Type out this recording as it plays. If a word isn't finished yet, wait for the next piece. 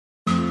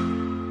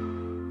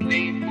I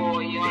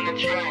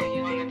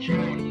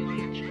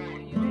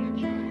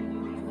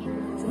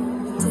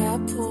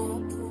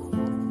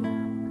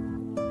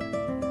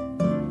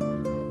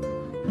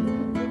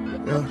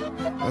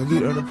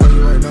get on the party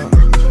right now.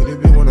 They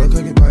be wanna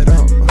cook it bite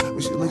out. When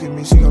she look at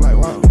me, she go like,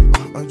 wow.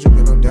 I'm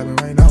dripping, I'm dabbing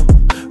right now.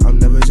 I'm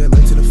never just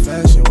late to the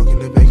fashion. Walking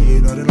the back, you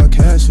know that I'm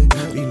cashing.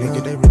 These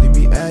niggas, they really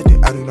be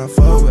acting. I do not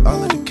fuck with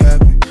all of the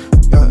capping.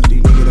 Yeah,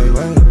 these niggas, they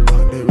lame.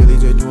 They really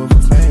just do it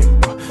for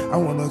fame. I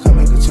wanna come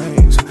make a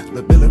change.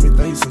 Lil' Bill, let me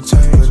throw you some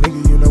change.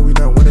 Nigga, you know we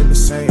not winning the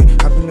same.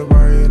 Hop in the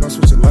Rari and I'm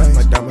switching lanes.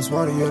 My diamonds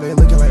water, yeah, they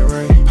looking like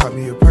rain. Pop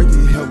me a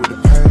perky, help with the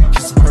pain.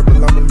 Kiss some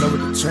purple, I'm in love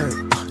with the chain.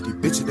 These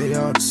bitches, they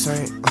all the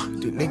same.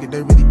 These niggas,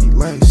 they really be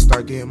lame.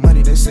 Start getting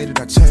money, they say that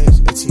I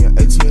changed.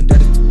 ATM,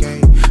 that is the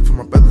game. For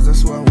my brothers,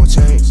 that's why I won't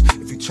change.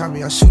 If you try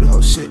me, I'll shoot the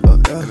whole shit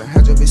up. And I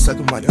had your bitch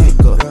sucking my dick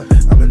up.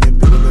 I'm in them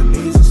big little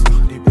knees.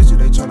 These bitches,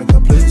 they tryna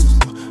come please us.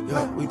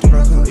 Yeah, we do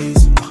not come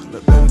easy.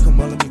 Look, baby, come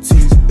on, let me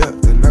tease you.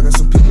 Yeah, and I got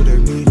some people that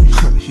need me.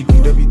 He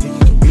get everything, he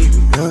can beat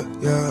me.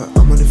 Yeah,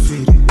 I'm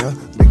undefeated. Yeah,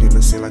 making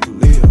us seem like a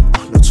Leo.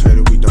 No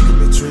trader, we don't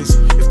commit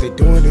treason. If they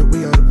doing it,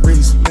 we are the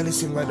reason. Man, it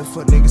seem like the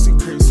fuck niggas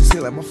increasing. See,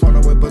 like my phone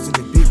always buzzing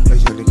the beat.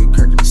 Like your nigga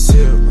cracking the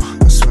seal.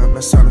 I swear I'm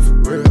not sounding for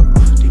real.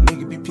 These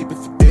niggas be peeping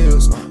for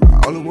deals.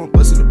 I only want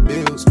busting the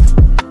bills.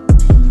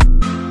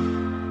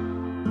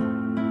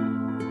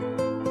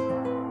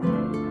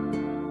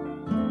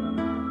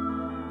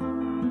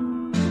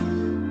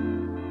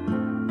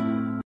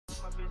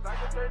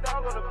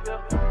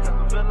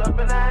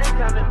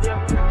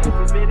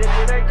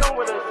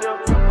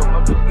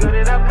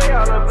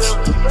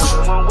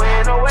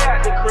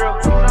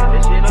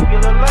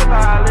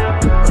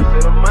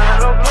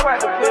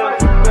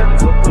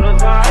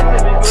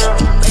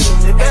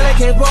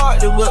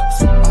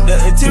 The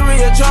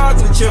interior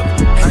chocolate chip.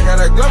 I got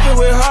a Guppy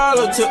with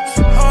hollow tips.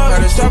 Got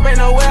a strap, ain't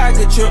no way I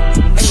can trip.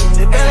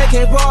 The belly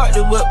can't park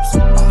the whips.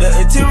 The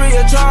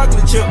interior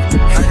chocolate chip.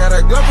 I got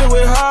a Guppy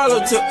with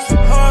hollow tips.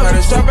 Got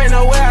a strap, ain't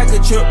no way I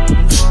can trip.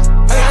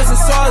 I got some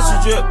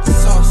sausage drip.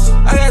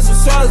 I got some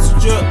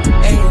sausage drip.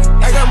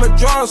 I got my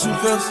drawers from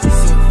Fifth.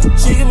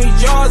 She give me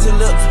jaws and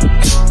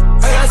lips.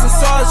 I got some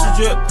sausage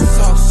drip.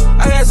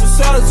 I got some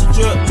sausage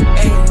drip.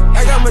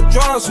 I got my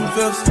drawers from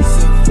Fifth.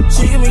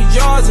 She give me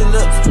jaws and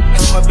lips.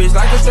 My bitch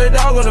like a straight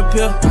dog on a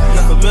pill.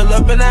 Left a mill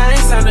up and I ain't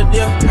signed a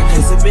deal. I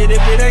can't submit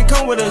if it ain't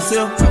come with a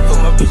seal. I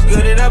put my bitch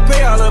good and I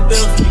pay all her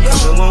bills.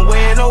 Been one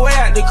way and no way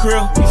out the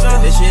crib. You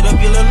set this shit up,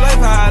 you look life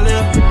how I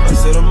live.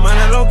 Rest of the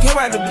money, I don't care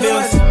about the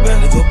bills.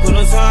 Better go put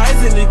on some ice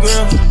in the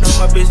grill. Know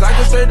my bitch like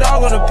a straight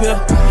dog on a pill.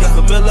 Left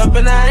a mill up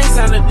and I ain't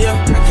signed a deal.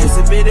 I can't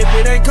submit if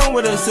it ain't come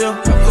with a seal.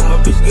 I put my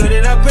bitch good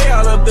and I pay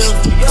all her bills.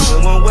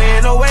 Been one way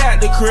and no way out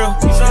the crib.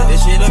 You set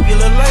this shit up,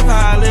 you look life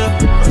how I live.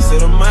 Rest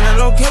of the money, I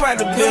don't care about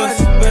the pills.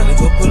 Better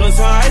go put on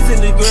some ice in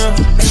the grill.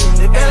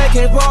 The belly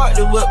can't park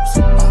the whips.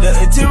 The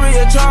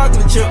interior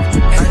chocolate chip.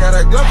 I got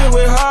a Guppy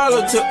with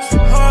hollow tips.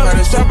 Got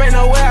a strap, ain't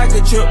no way I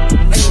can trip.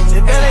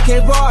 The belly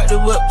can't park the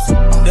whips.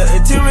 The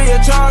interior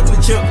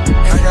chocolate chip.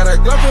 I got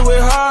a Guppy with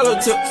hollow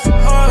tips.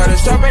 Got a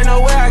strap, ain't no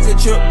way I can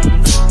trip.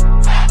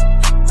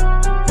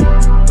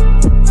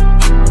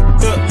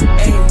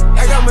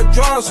 I got my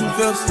drawers from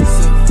Fifth.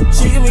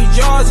 She give me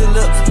jaws and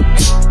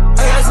lips.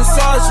 I got some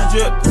sausage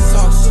drip.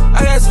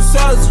 I got some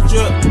sausage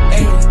drip.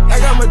 I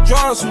got my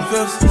drawers from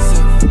Fifth.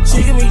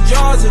 She give me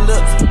jaws and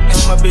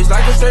lips. My bitch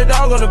like a straight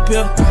dog on a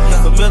pill.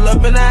 Left a mill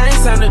up and I ain't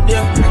signed a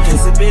deal. I can't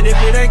submit if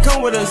it ain't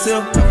come with a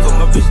seal. I put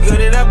my bitch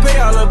good and I pay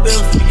all her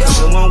bills.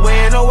 Been one way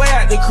and no way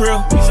out the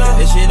crib. You set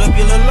this shit up,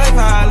 you look life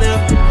how I live.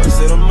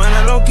 Rest of the money,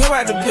 I don't care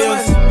about the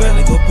pills.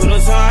 Better go put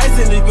on some ice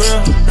in the grill.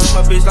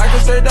 My bitch like a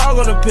straight dog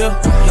on a pill.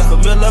 Left a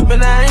mill up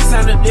and I ain't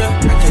signed a deal.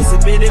 I can't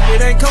submit if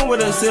it ain't come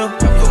with a seal.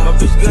 I put my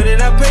bitch good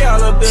and I pay all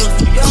her bills.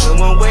 Been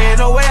one way and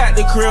no way out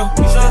the crib.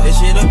 You set this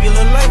shit up, you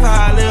look life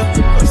how I live.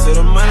 Rest of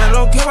the money, I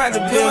don't care about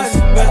the pills.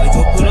 Better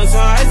go put on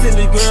some ice in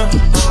the grill.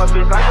 My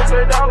bitch like a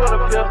straight dog on a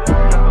pill.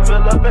 Left a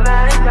mill up and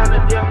I ain't signed a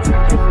deal.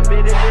 I can't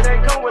submit if it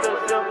ain't come with a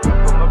seal.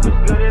 Put my bitch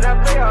good and I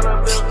pay all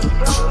her bills.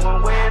 Been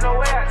one way and no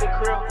way out the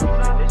crib. You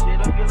set this shit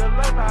up, you look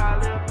life how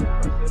I live.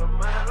 Rest of the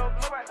money, I don't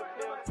care about the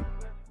pills.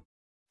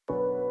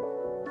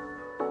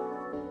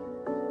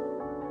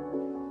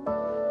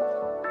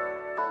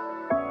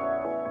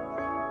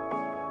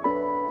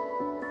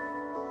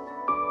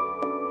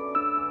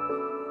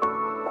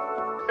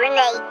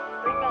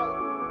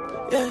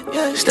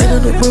 Stay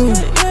on the moon,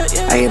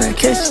 I ain't not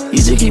catch,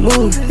 you just keep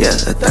moving. Yeah,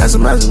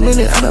 1,000 miles a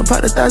minute, I done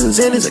popped 1,000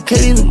 Xannies, I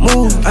can't even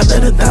move. I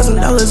bet $1,000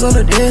 on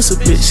the dancer,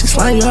 bitch. She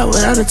slime you out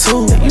without a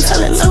tool. You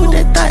fell in love with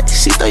that thought,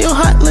 she throw your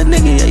heart, little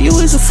nigga, yeah, you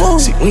is a fool.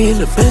 See, we in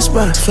the best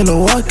spot, finna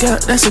walk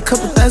out, that's a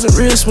couple thousand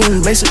real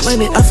smooth. Make some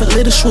money off a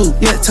little swoop.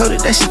 Yeah, told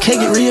it that she can't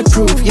get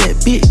reapproved. Yeah,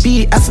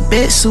 big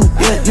alphabet soup.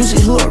 Yeah,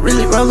 usually who I'm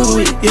really rolling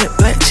with. Yeah,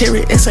 black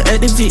cherry, that's an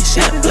activist.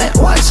 Yeah, black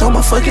watch on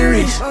my fucking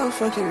wrist.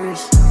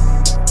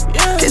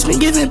 Catch me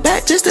giving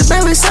back just to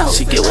balance out.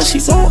 She get what she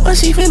want, but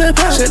she finna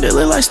pound. Shit that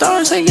look like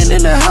stars hanging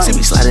in the house. See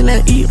me sliding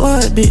that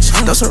E1, bitch.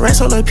 Throw some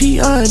racks on her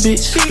P1,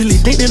 bitch. Really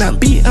think that I'm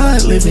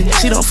beyond living.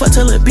 She don't fuck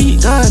till her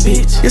beat gone,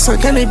 bitch. Yes, I'm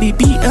gonna be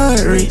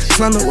beyond rich.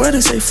 From the word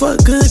to say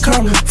fuck good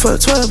karma.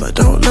 Fuck 12, I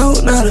don't know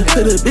nada.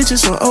 Put the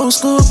bitches on old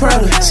school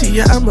product. See,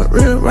 yeah, I'm a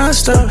real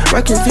rockstar.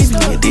 Rockin'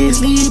 Vivian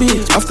Disney,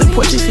 bitch. Off the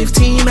porch at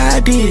 15, I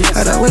did.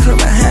 I done went from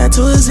a hat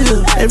to a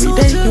zip. Every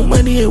day, the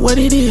money is what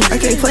it is. I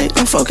can't play,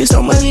 I'm focused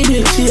on money,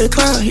 bitch. She a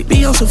clown, he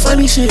be on some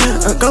funny shit.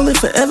 I'm gon' live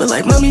forever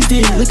like mommy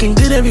did. Looking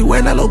good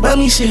everywhere, not no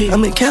bummy shit.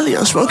 I'm in Cali,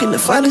 I'm smoking the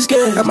finest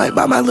gas. I might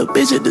buy my little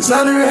bitch a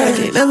designer rag. I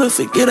can't never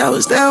forget I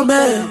was down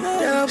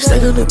bad.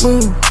 Stay on the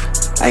moon.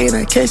 I ain't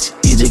not catch it,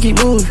 you just keep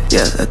moving.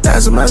 Yeah,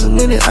 1,000 miles a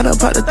minute, I done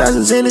popped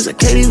 1,000 Xannies, I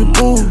can't even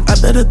move. I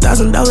bet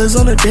 $1,000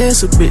 on a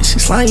dancer, bitch. She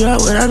slime you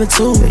out without a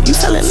tool. Yeah, you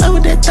fell in love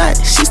with that thought,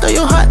 she stole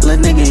your heart,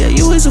 little nigga, yeah,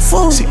 you is a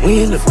fool. See,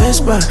 we in the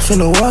best spot,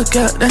 finna walk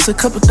out, that's a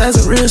couple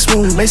thousand real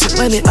smooth. Make some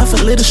money off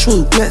a little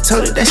swoop. Yeah,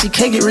 told her that she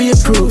can't get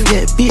reapproved.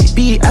 Yeah, big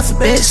B,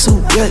 alphabet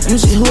soup. Yeah,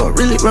 usually who I'm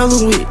really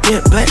rolling with.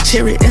 Yeah, black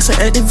cherry, that's an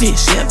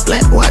activist. Yeah,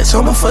 black whites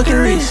on my fucking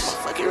wrist.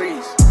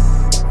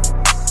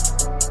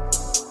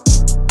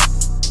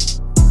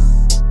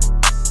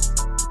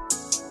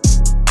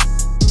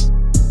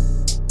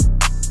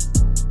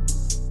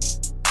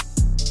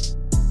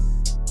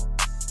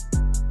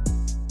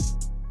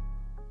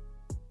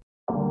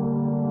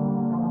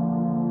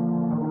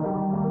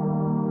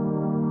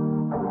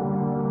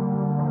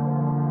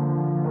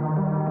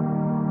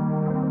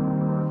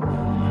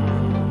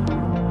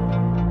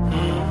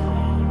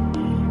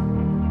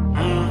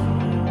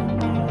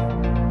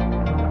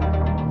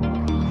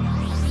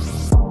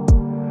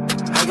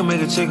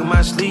 Make a check in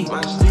my sleep.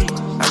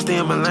 I stay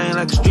in my lane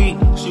like a street.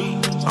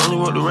 Only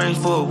want the range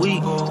for a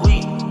week.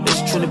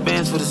 It's 20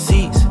 bands for the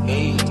seats.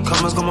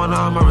 Commas come on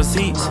all my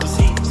receipts.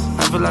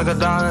 I feel like a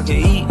dog I can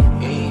eat.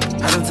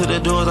 Hide into the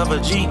doors of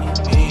a Jeep.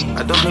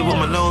 I don't play with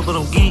my nose, but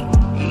I'm geek.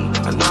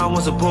 I know I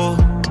want to pull.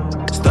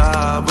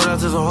 Stop, but I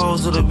took some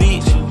hoes to the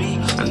beach.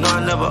 I know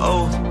I never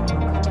owe.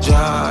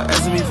 Job,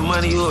 asking me for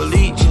money, you a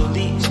leech.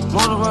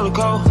 Want a roller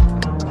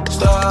coaster.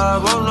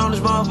 Stop, rolling on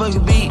this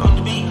motherfucking beat.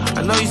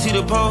 I know you see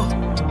the pole.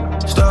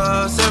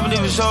 Star 7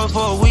 different shows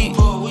for a week.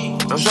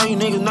 I'm sure you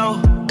niggas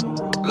know.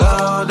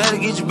 Lord, that'll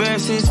get you back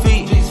 6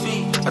 feet.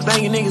 I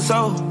think you niggas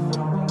so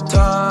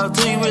tough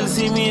till you really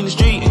see me in the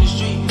street.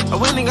 I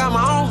went and got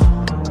my own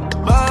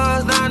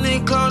buzz, now a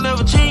nigga cold,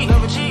 never cheat.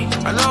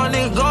 I know a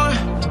nigga going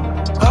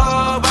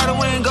by the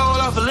wind,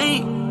 gold off a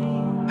lead.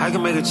 I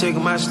can make a check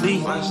in my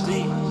sleep.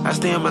 I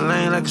stay in my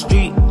lane like a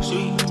street.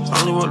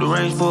 Only want the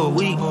range for a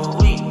week.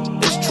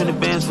 It's 20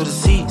 bands for the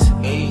seats.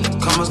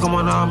 Commas come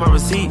on all my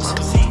receipts.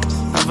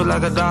 I feel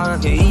like a dog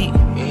I can eat.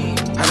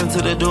 Hide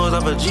into the doors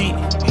of a Jeep.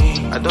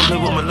 I don't play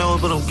with my nose,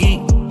 but I'm geek.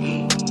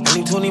 I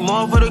need 20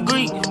 more for the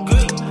Greek.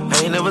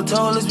 I ain't never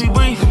told, let's be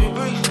brief.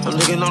 I'm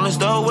looking on the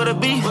stove with a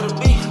beef.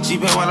 She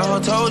been while the whole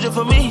told you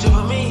for me.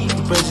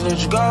 The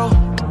president you go.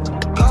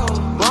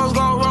 Rose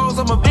gold rolls,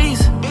 I'm a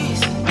beast.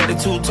 Had a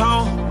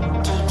two-tone.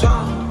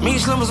 Me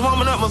Slim was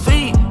warming up my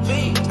feet.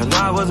 I know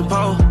I wasn't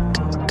po.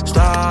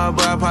 Star,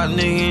 but I popped a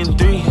nigga in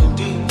 3.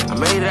 I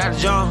made it out of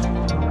jump.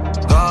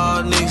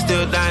 God, niggas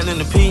still dying in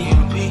the P.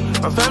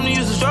 My family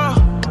used to straw.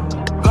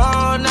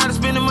 God, now they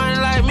spending money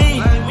like me.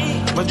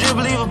 My drip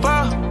leave a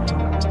pop.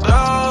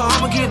 Dog,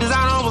 I'ma keep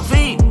designer on my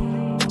feet.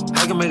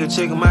 I can make a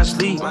check in my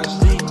sleep. I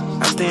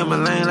stay in my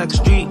lane like a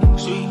street.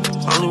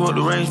 Only want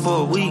the range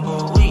for a week.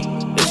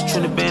 It's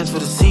 20 bands for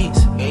the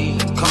seats.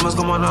 Commas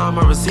come on all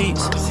my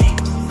receipts.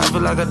 I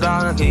feel like a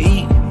dog I can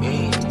eat.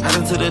 Hide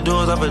into the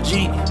doors of a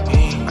Jeep.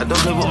 I don't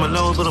play with my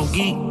nose, but I'm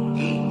geek.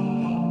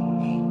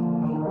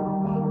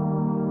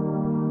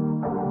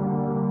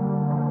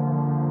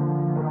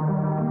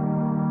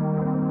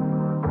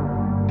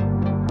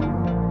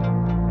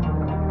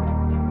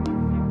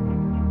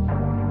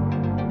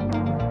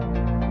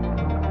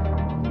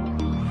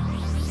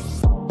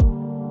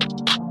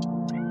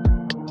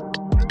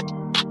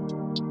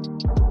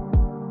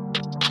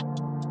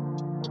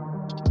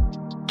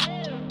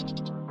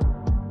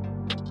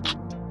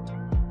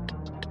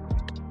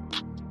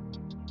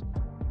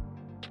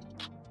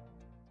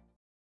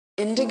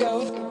 Indigo.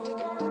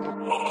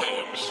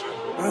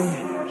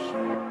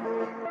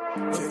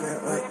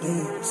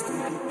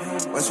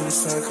 Watching the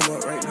sun come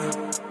up right now.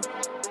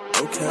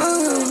 Okay.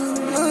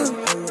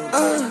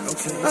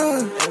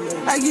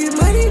 I get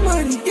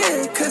money,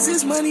 yeah, cause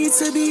it's money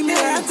to be made.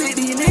 I think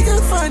these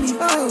niggas funny,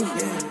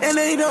 and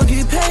they don't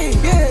get paid,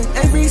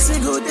 yeah. Every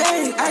single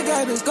day, I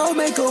gotta go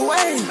make a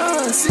way.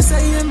 6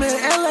 a.m. in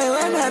LA,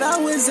 last night I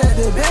was at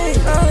the bay.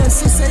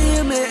 6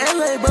 a.m. in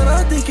LA, but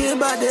I'm thinking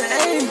about the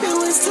A. It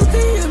was 2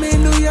 p.m.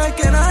 in New York,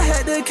 and I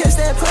had to catch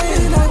that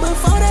plane. And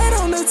before that,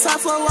 on the top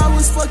floor, I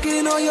was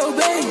fucking on your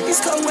bay.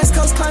 East Coast, West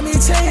Coast,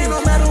 climate change.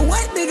 No matter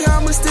what, nigga,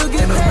 I'ma still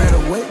get paid.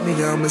 matter what,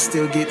 nigga, I'ma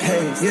still get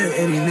paid. Yeah,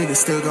 and these niggas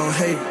still gon'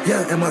 hate.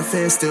 Yeah, and my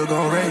fans still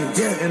gon' rage.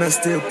 Yeah, and I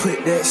still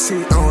put that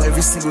shit on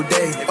every single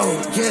day. Oh,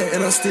 yeah,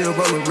 and I'm still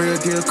rolling real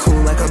deal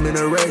cool like I'm in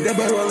a raid. That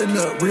boy rolling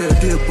up real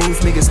deal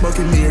booth, niggas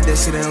smoking me and that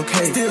shit ain't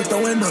okay. Still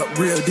throwing up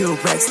real deal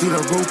racks through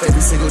the roof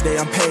every single day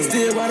I'm paid.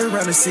 Still ride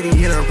around the city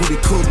in a Ruby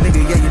coupe,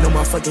 nigga, yeah, you know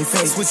my fucking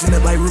face. Switching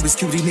up like Rubik's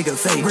Cube, these nigga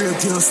fake. Real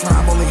deal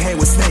slime, only hang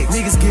with snakes.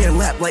 Niggas getting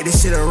lapped like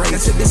this shit a race.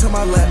 Got your bitch on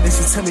my lap, then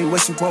she tell me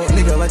what she want,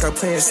 nigga, like I'm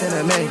playing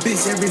Santa May.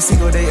 Bitch, every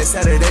single day is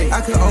Saturday.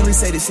 I could only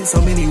say this shit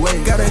so many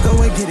ways. Gotta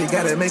go and get it,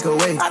 gotta make a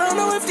way. I don't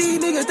know if these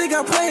niggas think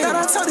I play. Thought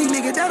I told these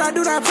niggas that I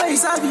do not play.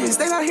 It's obvious,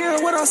 they not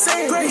hearing what I'm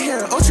saying. Gray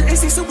hair, Ultra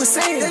AC Super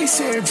Saiyan. They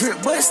share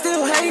drip, but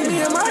still hate.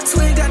 Me and my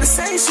twin got the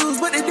same shoes,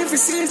 but the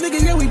difference is,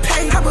 nigga, yeah, we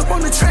pay. Hop up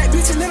on the track,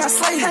 bitch, and then I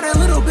slay. Had a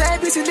little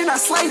bad bitch, and then I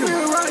slayed her.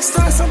 Real rock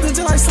star, something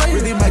till I slay.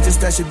 Really might just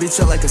dash a bitch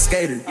up like a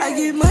skater. I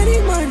get money,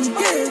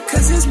 yeah,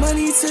 cause it's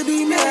money to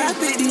be made. I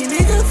think these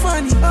niggas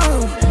funny,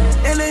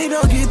 and they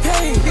don't get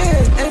paid,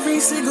 yeah. Every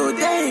single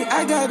day,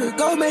 I gotta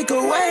go make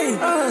a way.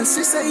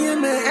 6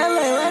 a.m. in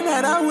LA, last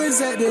night I was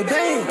at the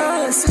bay.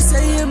 6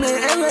 a.m.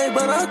 in LA,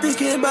 but I'm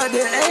thinking about the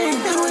A.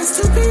 It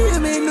was 2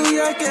 p.m. in New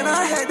York, and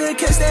I had to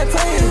catch that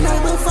plane. The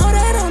night before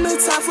that, on the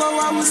top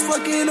floor, I was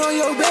fucking on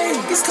your bay.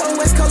 East Coast,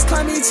 West Coast,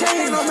 climate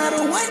change. No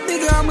matter what,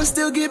 nigga, I'ma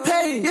still get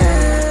paid.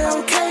 Yeah,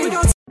 okay.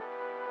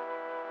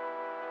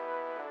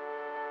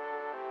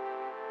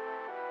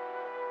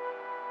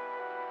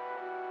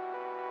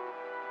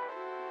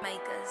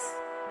 Makers.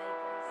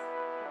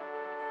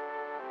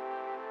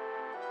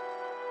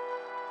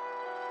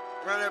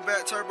 Run that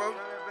back, Turbo.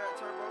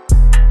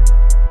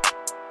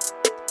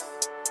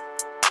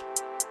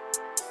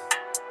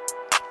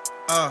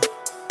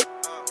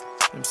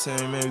 I'm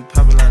saying, man, we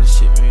pop a lot of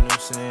shit, man, you know what I'm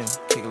saying?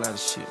 Kick a lot of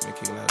shit, man,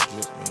 kick a lot of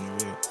drip, man,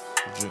 the real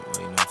drip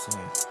way, you know what I'm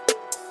saying?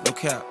 No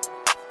cap.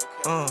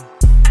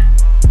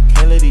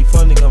 Can't let these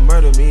fuck niggas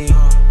murder me.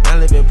 I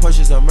live in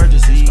Porsche's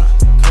emergency.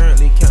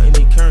 Currently counting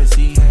the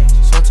currency.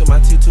 Swung to my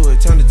T to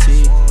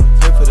eternity.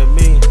 Pray for the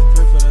million.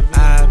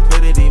 I pray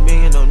that these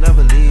million don't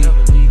never leave.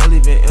 I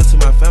leave it into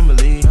my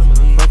family.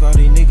 Fuck all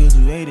these niggas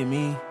who hated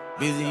me.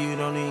 Busy, you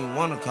don't even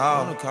wanna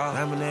call.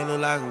 Lemonade look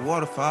like a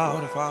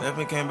waterfall.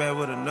 Never came back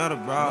with another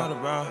bra.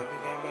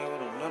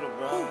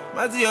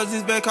 My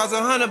TLC's bed cost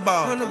 $100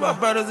 ball. My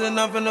brothers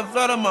enough in the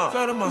flood them all.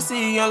 You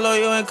see young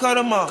loyal and cut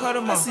them off.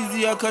 I see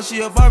ZL cause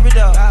she a Barbie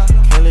doll.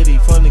 Can't let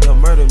these fuck niggas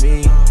murder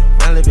me.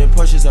 I live in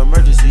Porsche's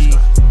emergency.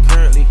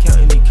 Currently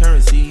counting the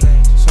currency.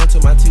 Swung to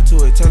my T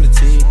to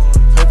eternity.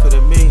 Pray for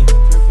the million.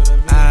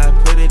 I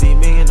pray that these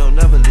million don't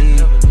never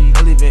leave.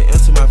 I leave it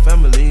into my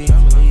family.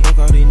 Fuck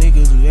all these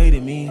niggas who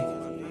hated me.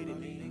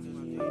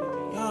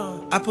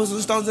 I put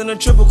some stones in a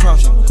triple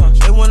cross.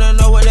 They wanna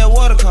know what that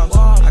water costs.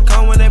 I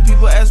come when that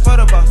people ask for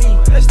the boss.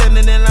 They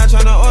standing in line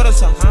tryna order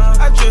something.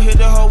 I drill hit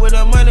the hole with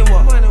a money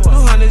walk. New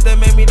hundreds that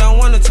make me don't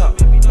wanna talk.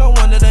 No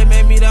wonder they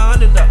made me the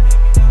underdog.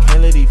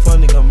 Can't let these fuck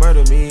niggas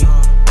murder me.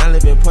 I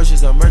live in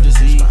Porsche's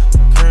emergency.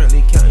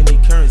 Currently counting the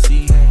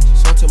currency.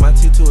 Swung to my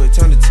T to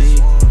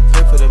eternity.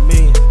 Pray for the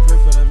million.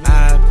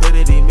 I pray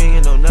that these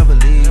million don't never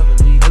leave.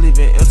 I leave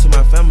it into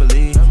my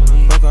family.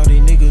 Fuck all these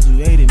niggas who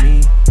hated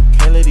me.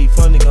 Can't let these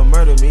fuck niggas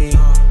murder me.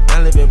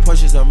 I live in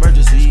Porsche's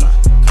emergency.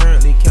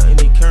 Currently counting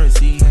the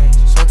currency.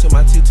 Swung to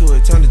my T to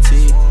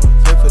eternity.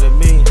 Pray for the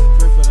million.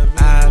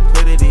 I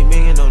pray that these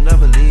million don't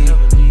never leave.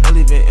 I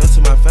leave it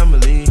into my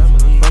family.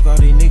 Fuck all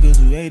these niggas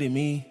who hated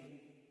me.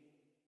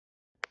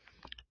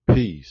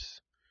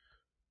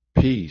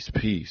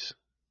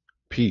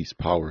 Peace,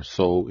 power,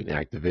 soul, and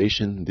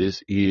activation.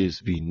 This is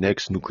the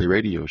Next Nuclear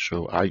Radio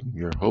Show. I am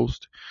your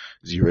host,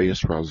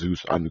 Zerayus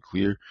Razus. I'm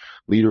nuclear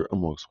leader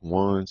amongst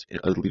ones and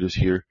other leaders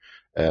here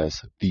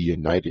as the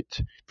United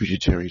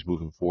Futuritarians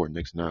moving forward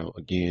next now.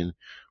 Again,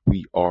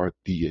 we are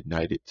the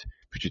United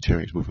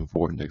Futuritarians moving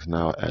forward next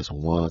now as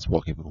ones,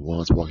 walking with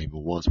ones,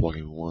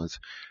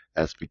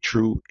 as the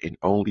true and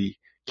only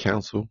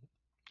council,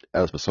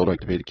 as the solar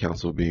activated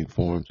council being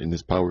formed in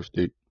this power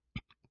state.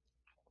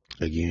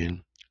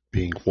 Again,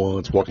 being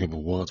ones, walking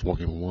with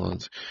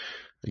ones.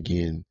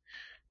 Again,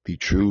 the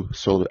true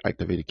solar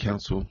activated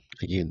council.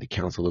 Again, the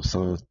council of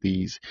suns,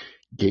 these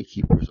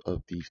gatekeepers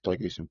of the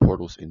stargates and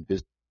portals in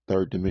this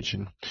third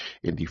dimension,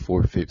 in the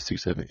 4th, 5th,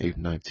 6th, 7th, 8th,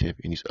 9th, 10th,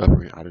 in these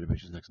upper and outer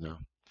dimensions next now.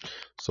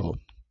 So,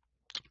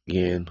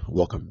 again,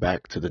 welcome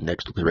back to the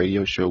Next Nuclear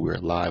Radio Show. We're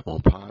live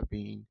on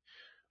Podbean.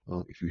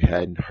 If you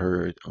hadn't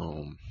heard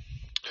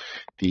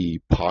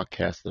the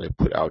podcast that I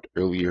put out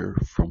earlier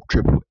from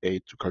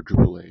AAA to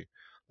quadruple A,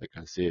 like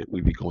I said,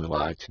 we'll be going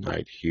live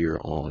tonight here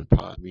on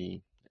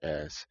Podbean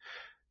as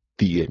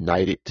the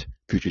United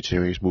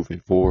Futuritarians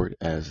moving forward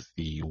as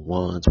the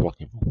ones,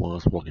 walking for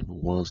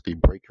ones, the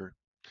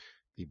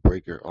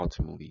breaker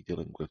ultimately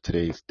dealing with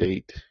today's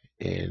date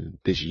and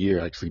this year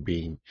actually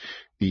being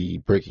the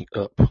breaking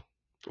up,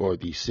 or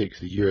the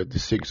year of the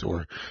six,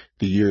 or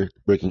the year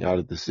breaking out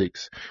of the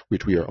six,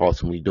 which we are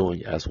ultimately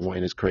doing as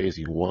one. Is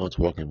crazy. Ones,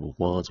 walking with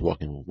ones,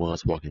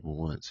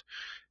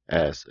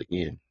 as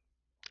again,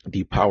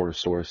 the power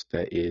source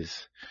that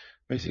is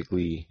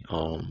basically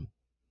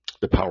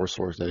the power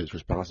source that is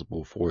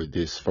responsible for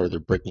this further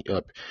breaking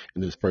up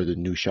and this further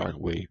new shock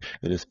wave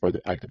and this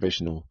further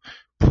activational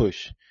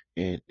push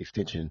and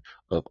extension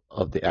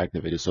of the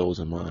activated souls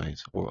and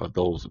minds, or of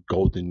those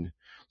golden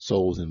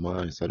souls and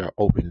minds that are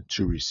open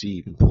to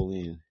receive and pull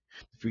in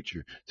the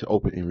future, to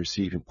open and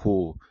receive and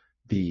pull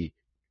the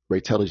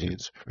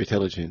intelligence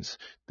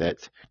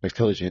that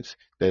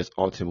is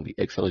ultimately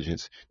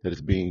intelligence that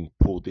is being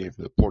pulled in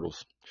from the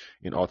portals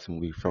and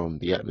ultimately from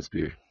the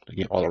atmosphere,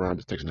 again, all around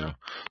us text now.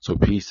 So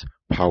peace,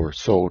 power,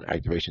 soul, and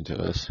activation to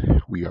us.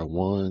 We are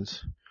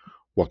ones,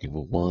 walking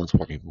with ones,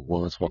 walking with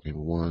ones, walking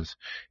with ones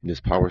in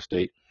this power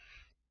state.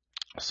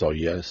 So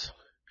yes,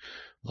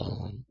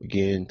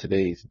 again,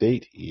 today's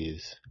date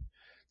is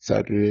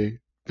Saturday,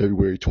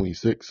 February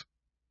 26th.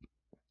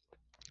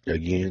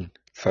 Again,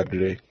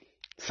 Saturday,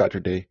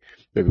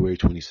 February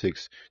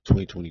 26th,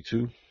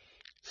 2022,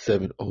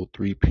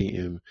 7:03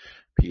 p.m.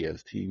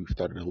 PST. We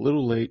started a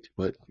little late,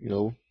 but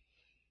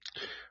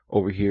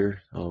over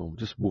here,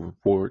 just moving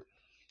forward.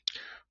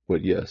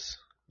 But yes,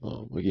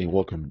 again,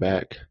 welcome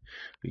back.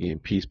 Again,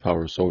 peace,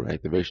 power, soul, and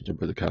activation to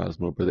Brother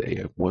Cosmo, Brother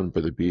AF1,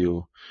 Brother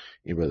Bill,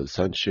 and Brother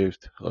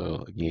Sunshift.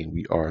 Again,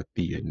 we are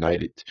the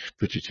United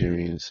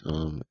Vegetarians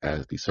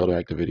as the Solar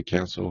Activated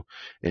Council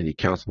and the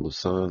Council of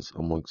Sons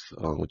amongst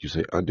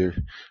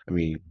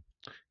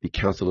the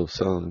Council of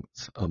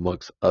Sons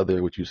amongst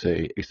other,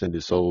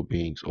 extended soul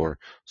beings or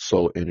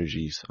soul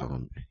energies,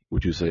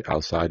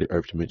 outside the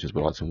earth dimensions,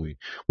 but ultimately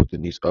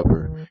within these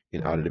upper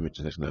and outer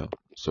dimensions now.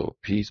 So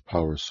peace,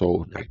 power,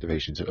 soul, and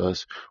activation to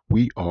us.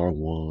 We are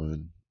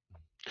one.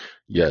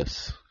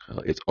 Yes,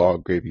 it's all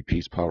gravy,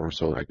 peace, power, and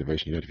soul,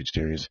 activation, United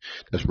Vegetarians.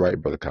 That's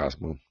right, Brother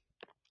Cosmo.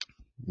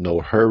 No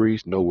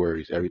hurries, no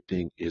worries.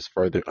 Everything is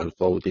further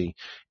unfolding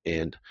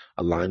and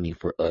aligning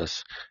for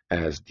us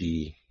as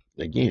the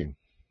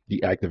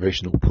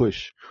activational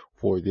push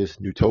for this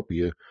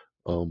utopia,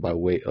 by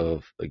way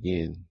of,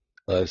 again,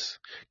 us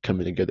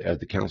coming together as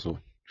the council.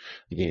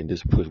 Again,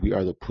 this push, we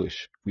are the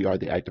push. We are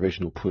the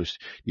activational push,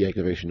 the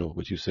activational,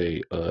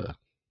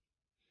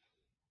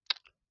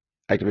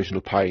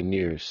 activational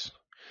pioneers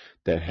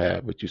that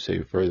have,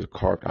 further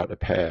carved out a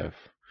path,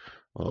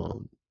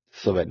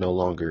 so that no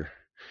longer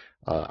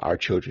our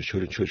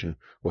children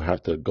will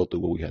have to go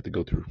through what we have to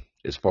go through,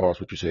 as far as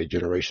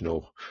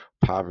generational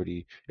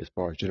poverty, as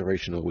far as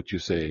generational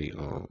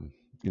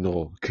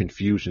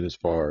confusion, as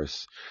far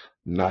as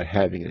not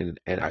having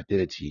an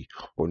identity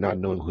or not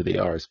knowing who they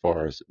are, as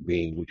far as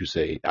being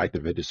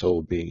activated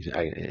soul beings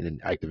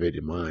and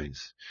activated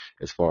minds,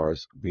 as far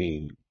as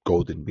being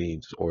golden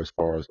beings, or as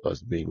far as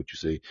us being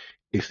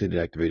extended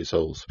activated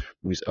souls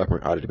from these upper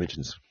and outer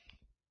dimensions.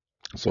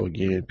 So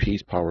again,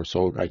 peace, power,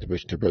 soul,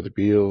 activation to Brother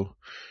Bill,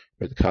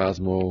 Brother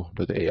Cosmo,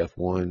 Brother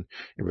AF1, and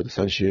Brother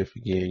Sunshift.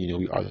 Again,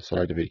 we are the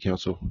Solar Activated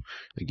Council.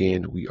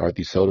 Again, we are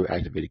the Solar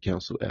Activated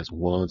Council as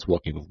ones,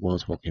 walking with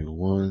ones, walking with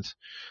ones.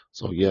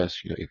 So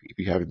yes, if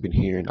you haven't been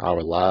hearing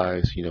our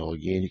lives,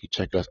 again, you can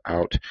check us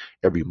out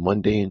every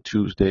Monday and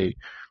Tuesday,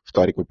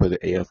 starting with Brother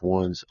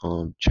AF1's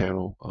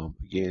channel.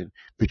 Again,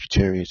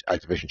 Vegetarians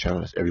Activation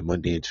Channel. That's every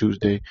Monday and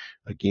Tuesday.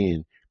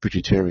 Again,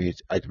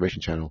 Vegetarians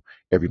Activation Channel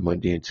every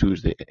Monday and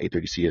Tuesday at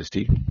 8:30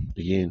 CST.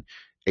 Again,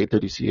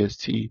 8:30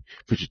 CST,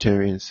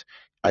 Vegetarians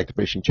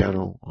Activation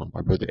Channel,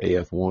 my brother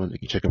AF1. You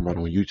can check him out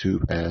on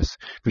YouTube as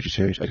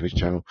Vegetarians Activation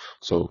Channel.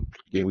 So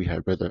again, we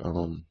have Brother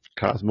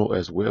Cosmo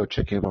as well.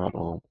 Check him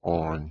out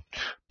on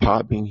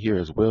Podbean here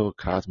as well,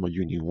 Cosmo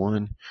Uni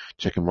 1.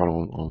 Check him out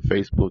on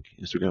Facebook.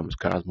 Instagram is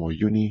Cosmo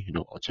Uni.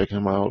 Check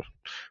him out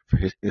for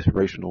his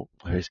inspirational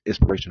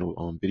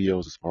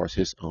videos, as far as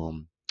his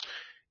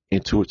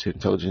intuitive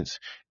intelligence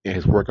and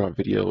his workout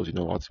videos.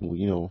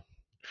 Ultimately,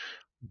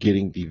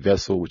 getting the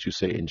vessel,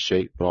 in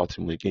shape, but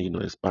ultimately, again,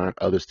 inspiring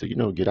others to,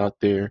 get out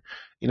there,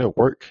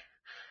 work.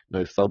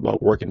 It's all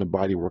about working the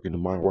body, working the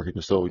mind, working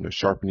the soul,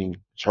 sharpening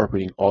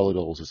all of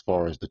those, as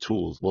far as the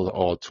tools. Those are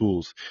all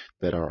tools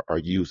that are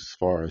used, as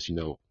far as,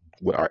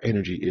 what our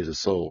energy is a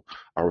soul.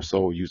 Our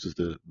soul uses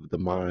the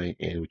mind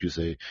and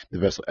the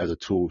vessel as a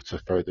tool to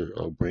further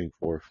bring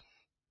forth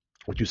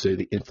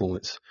the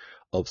influence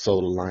of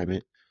soul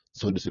alignment,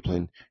 soul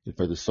discipline, and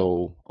further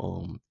soul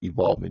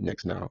evolvement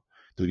next now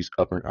through these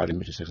upper and outer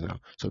dimensions now.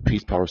 So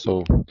peace, power,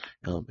 soul.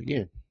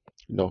 Again,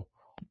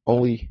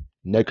 only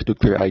next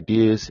nuclear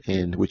ideas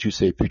and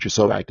future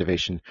soul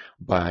activation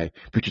by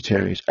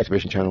Vegetarians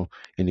Activation Channel.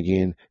 And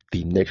again,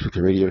 the next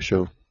nuclear radio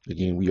show.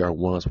 Again, we are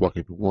ones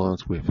walking with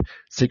ones with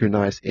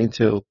synchronized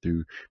intel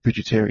through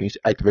Vegetarians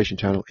Activation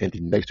Channel and the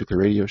next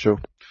nuclear radio show.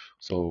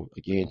 So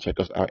again, check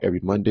us out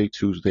every Monday,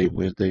 Tuesday,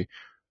 Wednesday,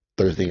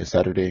 Thursday, and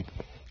Saturday.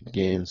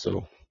 Again,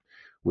 so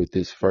with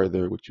this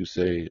further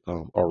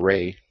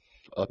array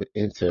of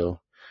intel,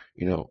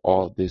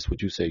 all of this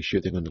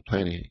shifting on the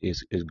planet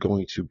is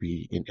going to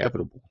be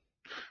inevitable.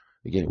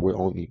 Again, we're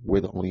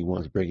the only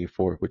ones bringing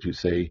forth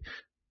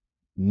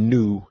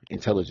new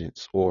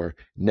intelligence or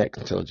next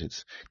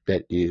intelligence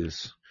that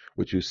is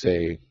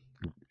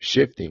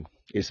shifting.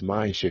 It's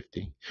mind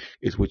shifting.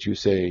 It's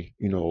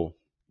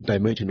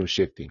dimensional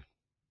shifting.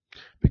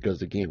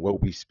 Because again,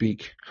 what we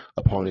speak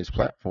upon this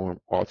platform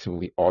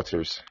ultimately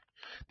alters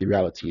the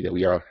reality that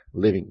we are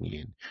living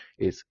in.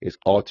 It's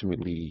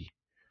ultimately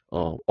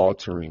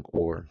altering,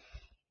 or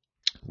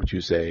would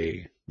you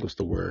say, what's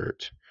the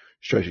word?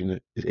 Stretching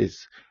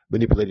it's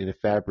manipulating the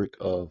fabric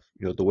of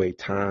the way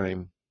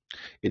time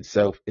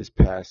itself is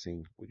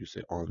passing, would you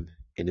say, on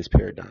in this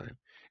paradigm.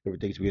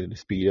 Everything's beginning to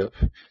speed up.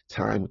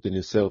 Time within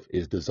itself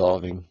is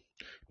dissolving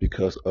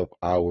because of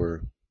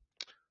our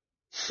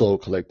soul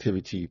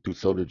collectivity through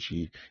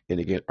solargy, and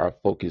again our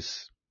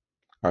focus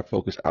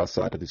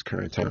outside of this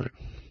current time.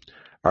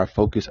 Our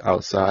focus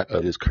outside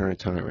of this current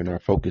time, and our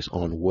focus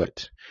on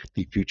what?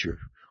 The future.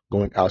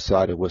 Going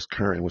outside of what's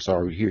current, what's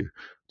already here.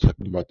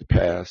 Talking about the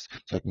past,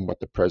 talking about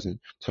the present,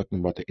 talking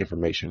about the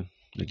information.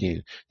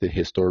 Again, the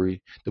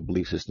history, the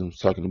belief systems,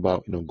 talking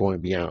about,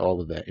 going beyond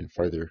all of that and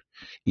further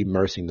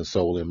immersing the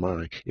soul and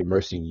mind,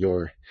 immersing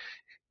your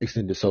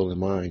extended soul and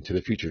mind to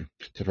the future,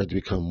 to further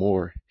become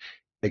more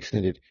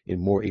extended and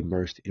more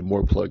immersed and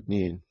more plugged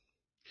in.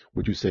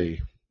 Would you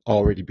say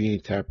already being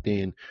tapped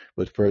in,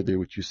 but further,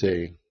 would you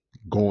say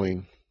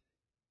going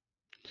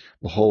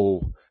the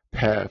whole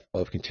path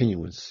of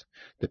continuance,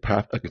 the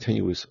path of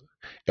continuous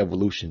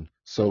evolution,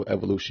 soul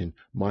evolution,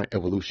 mind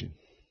evolution.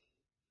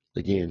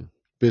 Again,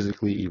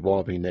 physically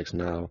evolving next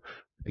now,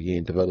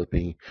 again,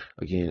 developing,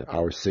 again,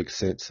 our sixth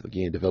sense,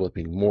 again,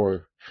 developing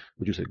more,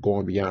 would you say,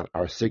 going beyond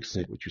our sixth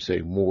sense, would you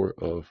say, more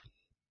of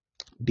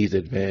these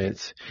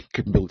advanced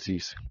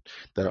capabilities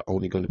that are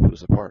only going to put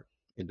us apart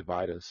and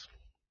divide us,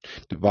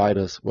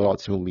 well,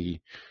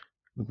 ultimately,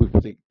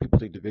 people think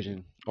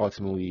division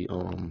ultimately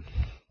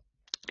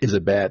is a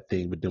bad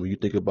thing. But then when you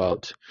think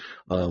about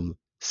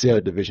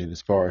cell division,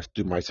 as far as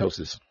through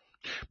mitosis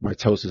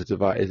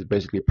divide is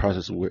basically a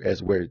process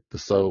where the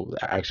soul,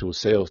 the actual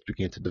cells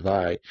begin to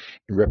divide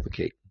and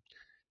replicate.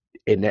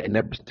 In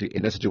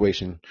that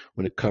situation,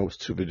 when it comes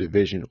to the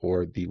division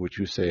or the what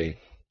you say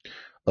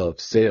of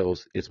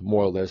cells, it's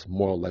more or less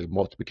more like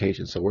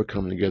multiplication. So we're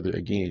coming together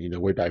again.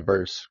 We're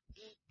diverse,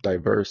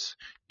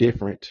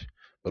 different,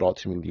 but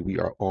ultimately we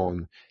are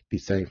on the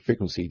same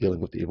frequency,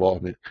 dealing with the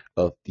evolvement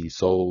of the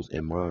souls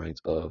and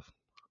minds of,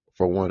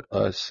 for one,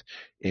 us,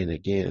 and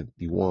again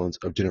the ones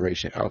of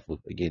Generation Alpha.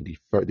 Again,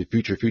 the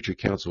future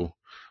council,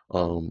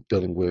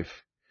 dealing with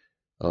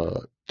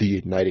the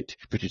United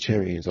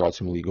Futuritarians,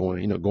 ultimately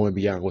going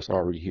beyond what's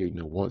already here.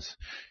 Once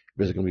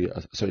there's going to be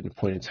a certain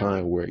point in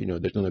time where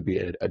there's going to be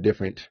a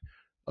different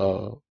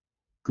a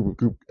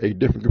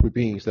different group of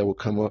beings that will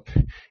come up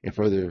and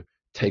further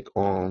take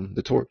on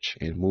the torch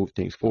and move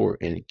things forward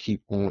and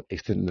keep on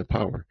extending the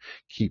power,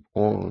 keep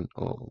on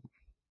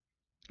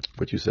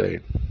what you say,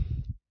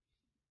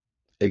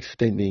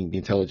 extending the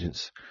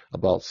intelligence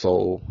about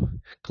soul,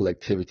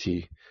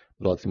 collectivity,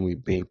 but ultimately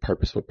being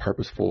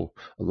purposeful,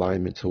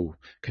 alignmental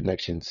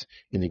connections,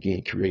 and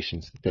again,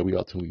 creations that we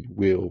ultimately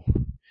will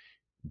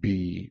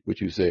be,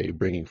 what you say,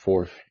 bringing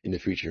forth in the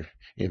future,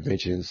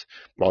 inventions,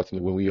 but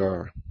ultimately when we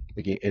are,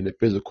 again, in the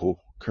physical,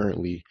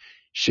 currently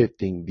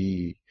shifting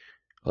the,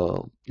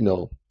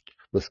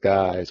 the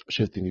skies,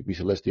 shifting the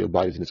celestial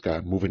bodies in the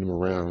sky, moving them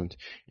around,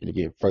 and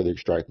again, further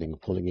extracting,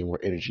 pulling in more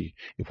energy,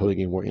 and pulling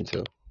in more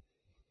intel.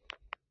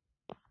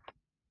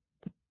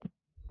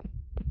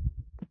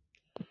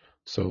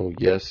 So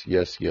yes,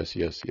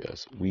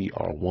 we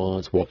are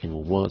ones, walking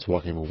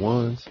with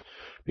ones,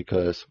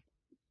 because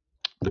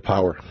the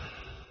power,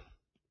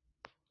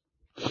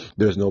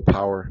 there's no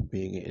power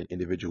being an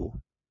individual,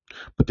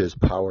 but there's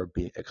power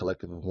being a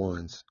collective of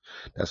ones.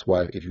 That's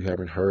why, if you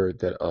haven't heard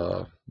that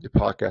the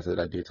podcast that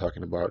I did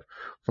talking about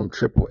from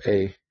triple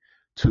A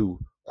to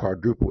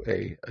quadruple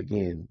A,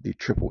 again, the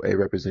triple A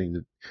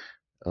representing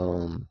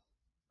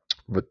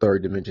the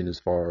third dimension, as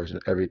far as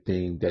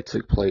everything that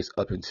took place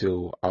up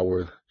until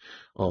our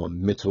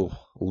mental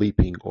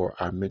leaping, or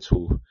our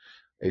mental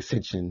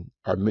ascension,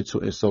 our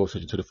mental and soul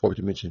ascension to the fourth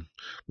dimension.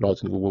 But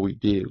ultimately, what we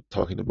did,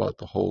 talking about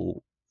the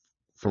whole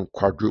from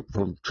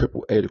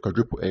triple A to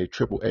quadruple A,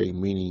 triple A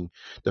meaning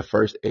the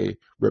first A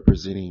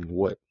representing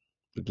what?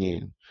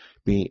 Again,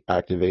 being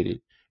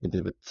activated. And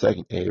then the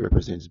second A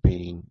represents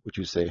being, what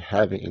you say,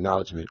 having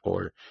acknowledgement,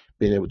 or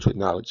being able to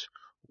acknowledge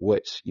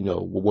what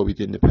we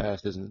did in the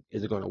past isn't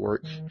going to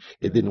work.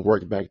 It didn't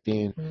work back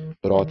then,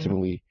 but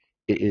ultimately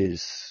it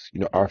is,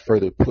 our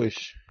further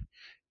push,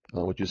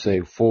 what you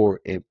say, forward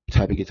and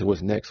tapping into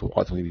what's next will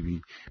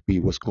ultimately be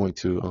what's going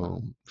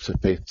to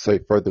say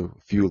further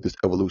fuel this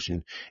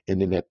evolution. And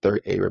then that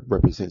third A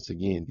represents,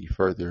 again, the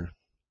further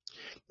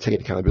taking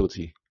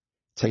accountability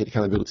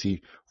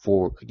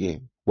for,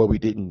 again, what we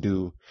didn't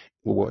do,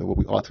 what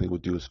we ultimately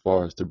would do, as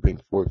far as to bring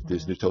forth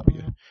this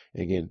utopia.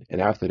 And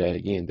after that,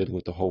 again, dealing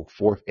with the whole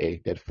fourth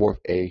A,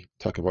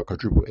 talking about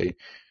quadruple A,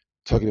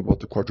 talking about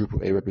the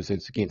quadruple A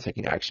represents, again,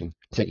 taking action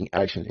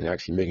and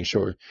actually making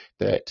sure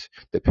that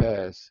the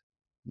past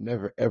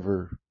never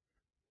ever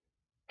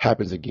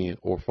happens again,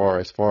 or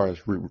as far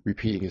as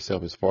repeating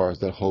itself, as far as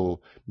that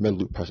whole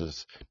mental loop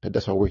process.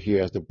 That's why we're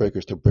here as the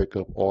breakers, to break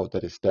up all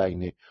that is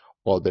stagnant,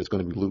 all that's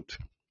going to be looped,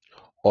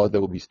 all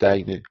that will be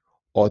stagnant,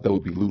 all that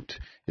would be loot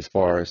as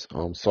far as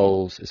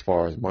souls, as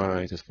far as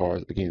minds, as far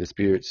as again the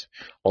spirits,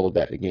 all of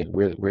that. Again,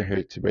 we're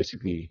here to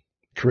basically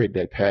create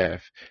that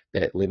path,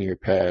 that linear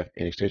path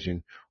and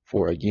extension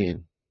for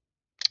again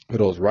for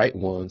those right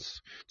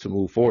ones to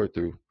move forward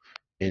through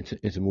and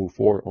to move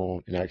forward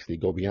on and actually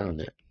go beyond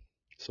that.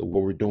 So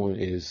what we're doing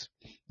is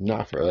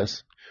not for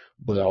us,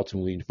 but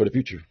ultimately for the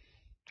future,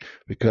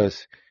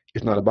 because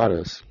it's not about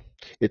us.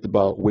 It's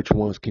about which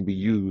ones can be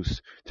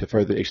used to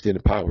further extend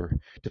the power,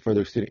 to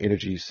further extend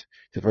energies,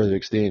 to further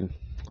extend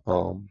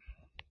um,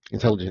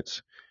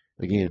 intelligence.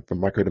 Again, from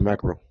micro to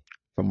macro,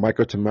 from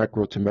micro to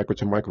macro to macro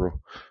to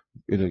micro.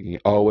 Again,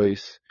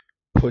 always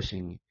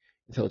pushing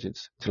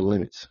intelligence to the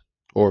limits,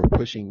 or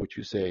pushing what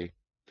you say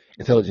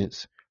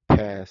intelligence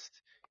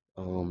past,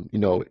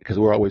 because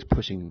we're always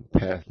pushing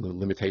past the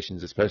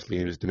limitations, especially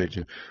in this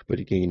dimension. But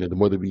again, the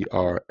more that we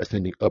are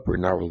ascending upward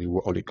and outwardly,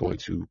 we're only going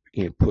to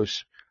again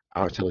push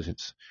our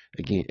intelligence,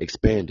 again,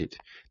 expand it.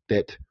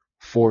 That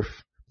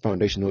fourth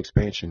foundational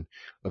expansion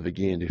of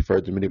again the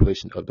further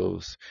manipulation of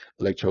those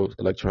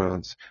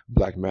electrons,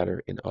 black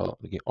matter, and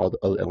again all the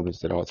other elements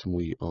that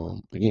ultimately,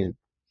 again,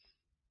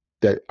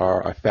 that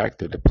are a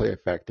factor, that play a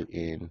factor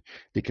in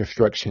the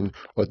construction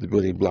or the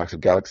building blocks of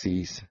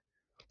galaxies,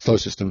 solar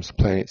systems,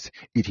 planets,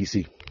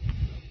 etc.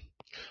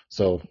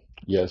 So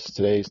yes,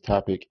 today's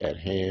topic at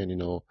hand,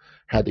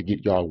 had to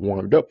get y'all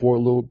warmed up for a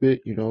little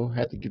bit,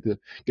 had to get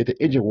the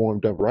engine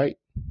warmed up, right?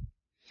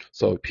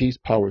 So peace,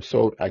 power,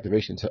 soul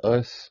activation to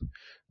us.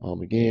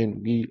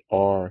 Again, we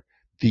are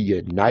the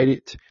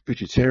United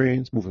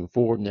Futuritarians moving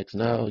forward next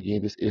now.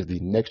 Again, this is the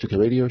Next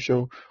Nuclear Radio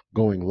Show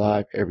going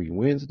live every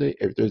Wednesday,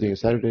 every Thursday and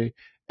Saturday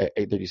at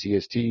 8:30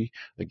 CST.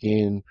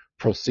 Again,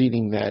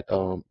 proceeding that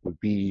would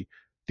be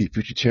the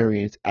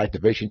Futuritarians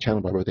Activation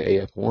Channel by Brother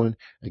AF1.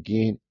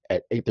 Again,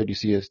 at 8:30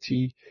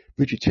 CST.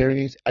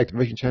 Futuritarians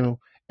Activation Channel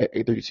at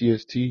 8:30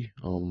 CST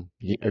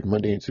every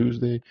Monday and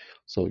Tuesday.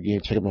 So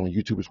again, check them out on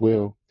YouTube as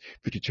well.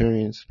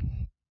 Futuritarians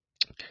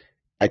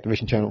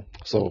Activation Channel.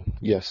 So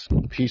yes,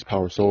 peace,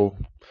 power, soul,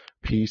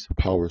 peace,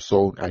 power,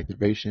 soul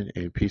activation,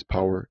 and peace,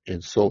 power,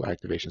 and soul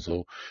activation.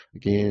 So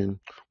again,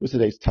 what's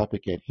today's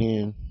topic at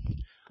hand?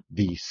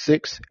 The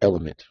sixth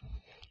element.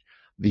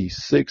 The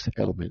sixth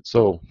element.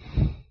 So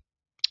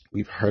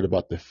we've heard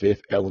about the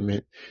fifth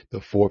element, the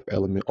fourth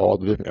element, all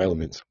the different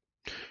elements,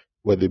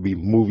 whether it be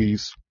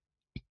movies,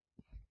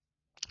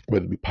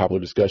 whether it be popular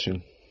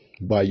discussion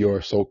by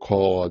your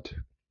so-called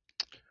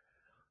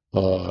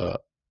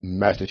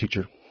master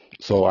teacher.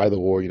 So either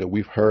or,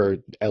 we've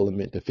heard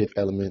element, the fifth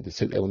element, the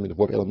sixth element, the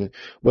fourth element,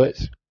 but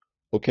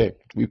okay,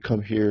 we've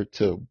come here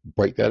to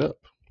break that up.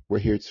 We're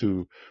here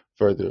to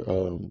further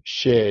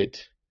shed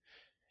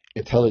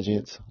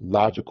intelligence,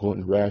 logical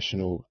and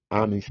rational,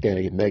 omni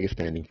standing and mega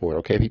standing for it.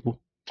 Okay, people.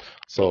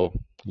 So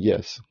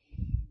yes,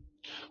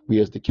 we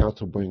as the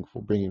council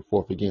bringing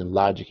forth again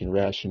logic and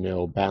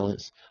rationale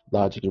balance,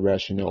 logic and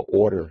rationale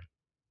order,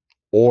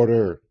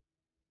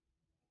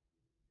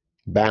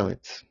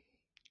 balance.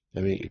 I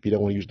mean, if you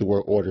don't want to use the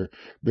word order,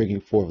 bringing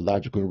forth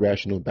logical and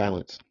rational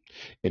balance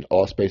in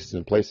all spaces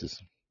and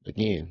places.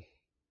 Again,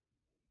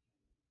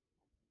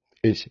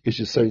 it's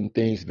just certain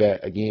things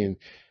that, again,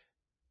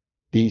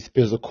 these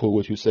physical,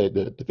 what you said,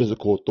 the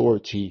physical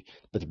authority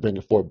that's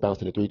bringing forth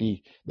balance in the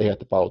 3D, they have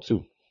to follow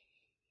too.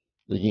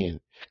 Again,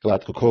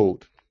 galactical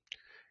code,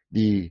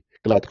 the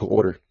galactical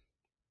order,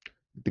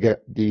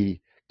 the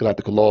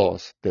galactical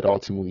laws that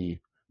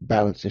ultimately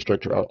balance and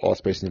structure all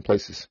spaces and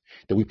places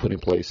that we put in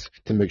place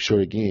to make sure,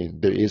 again,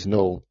 there is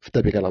no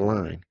stepping out of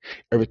line.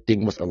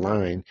 Everything must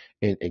align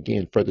and,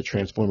 again, further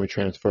transform and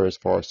transfer as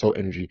far as soul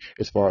energy,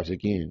 as far as,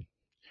 again,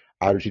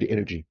 energy to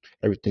energy.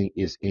 Everything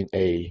is in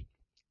a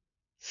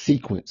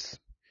sequence,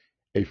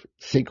 what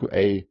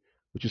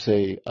you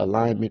say,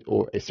 alignment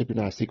or a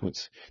synchronized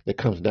sequence that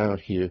comes down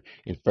here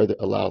and further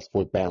allows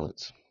for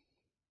balance.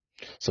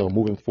 So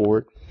moving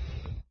forward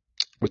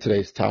with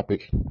today's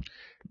topic,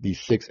 the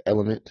sixth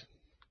element.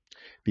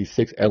 The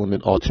sixth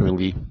element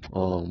ultimately,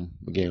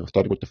 again,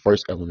 starting with the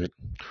first element,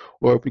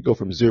 or if we go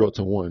from 0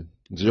 to 1,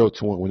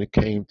 when it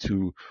came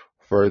to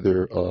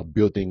further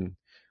building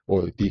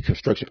or the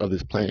construction of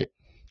this planet,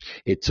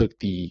 it took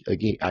the,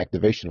 again,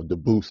 activation of the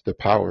boost, the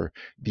power,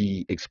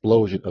 the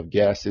explosion of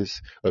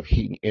gases, of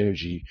heat and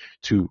energy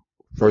to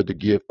further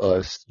give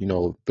us,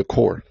 the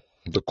core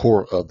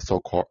of the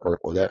so-called Earth,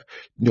 or that,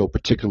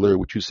 particular,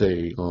 what you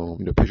say,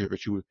 picture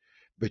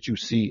that you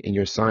see in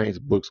your science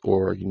books,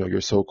 or,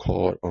 your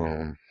so-called,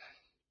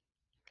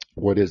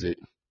 what is it?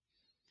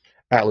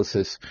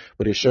 Atlases,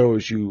 but it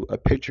shows you a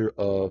picture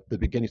of the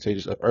beginning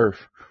stages of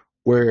Earth,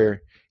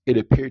 where it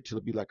appeared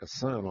to be like a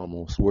sun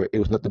almost, where it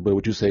was nothing but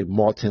what you say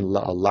molten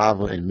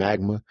lava and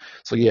magma.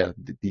 So yeah,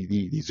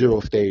 the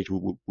zero stage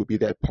would be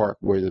that part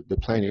where the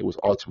planet was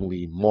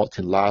ultimately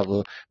molten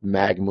lava,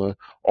 magma,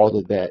 all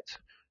of that,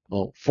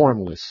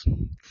 formless,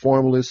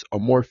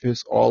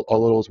 amorphous, all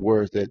of those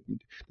words that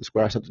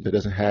describe something that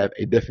doesn't have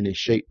a definite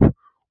shape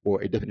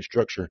or a definite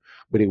structure,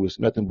 but it was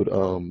nothing but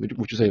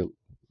what you say,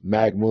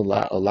 magma,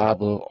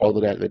 lava, all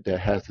of that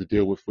has to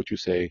deal with what you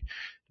say,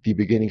 the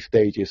beginning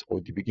stages,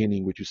 or the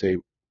beginning, would you say,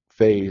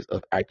 phase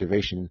of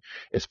activation,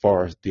 as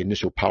far as the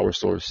initial power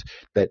source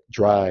that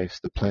drives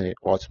the planet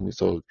ultimately.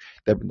 So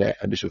that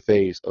initial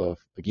phase of,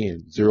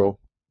 again,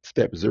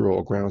 step zero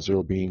or ground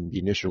zero being the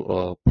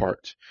initial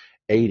part,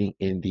 aiding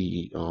in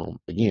the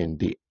again,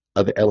 the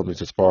other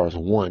elements, as far as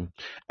one.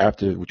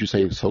 After what you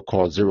say is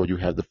so-called zero, you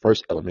have the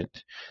first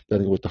element,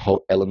 dealing with the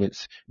whole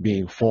elements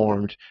being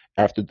formed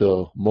after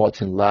the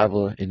molten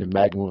lava and the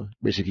magma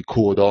basically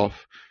cooled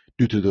off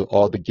due to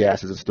all the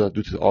gases and stuff,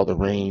 due to all the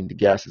rain, the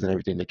gases and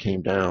everything that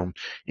came down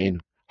and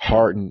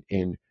hardened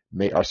and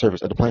made our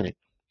surface of the planet.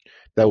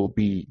 That will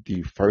be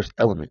the first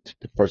element.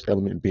 The first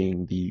element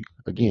being the,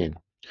 again,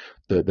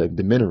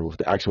 the minerals,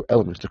 the actual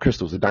elements, the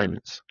crystals, the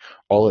diamonds,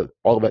 all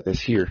of that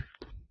that's here,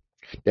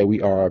 that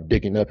we are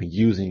digging up and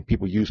using.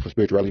 People use for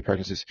spirituality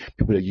practices.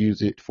 People that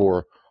use it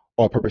for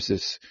all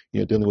purposes,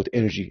 dealing with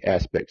energy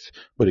aspects.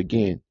 But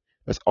again,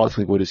 that's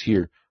ultimately what is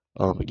here.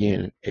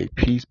 Again, a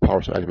peace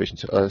power cell activation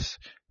to us.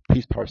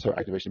 Peace power cell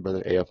activation,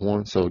 brother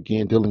AF1. So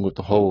again, dealing with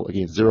the whole,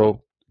 again,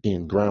 zero,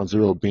 again, ground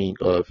zero being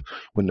of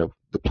when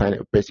the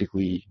planet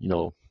basically,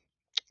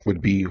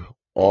 would be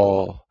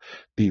all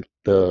the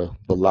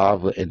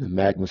lava and the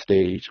magma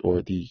stage,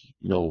 or the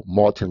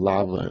molten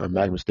lava or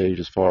magma stage,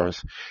 as far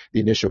as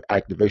the initial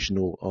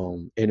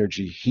activational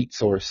energy heat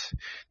source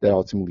that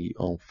ultimately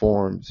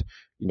forms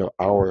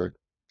our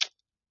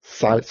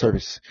solid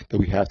surface that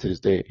we have to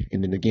this day.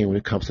 And then again, when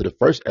it comes to the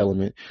first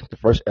element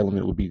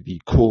would be the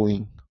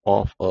cooling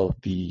off of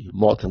the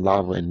molten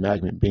lava and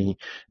magma being,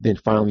 then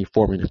finally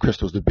forming the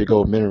crystals, the big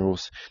old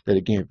minerals. That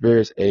again,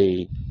 there's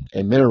a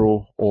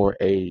mineral, or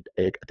a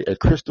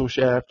crystal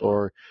shaft,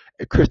 or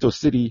a crystal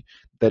city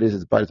that is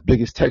about as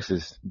big as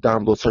Texas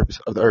down below the surface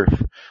of the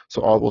earth.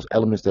 So all those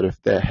elements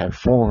that have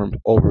formed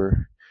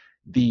over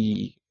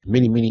the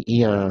many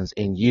eons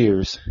and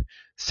years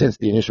since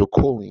the initial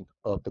cooling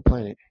of the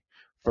planet,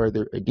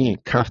 further again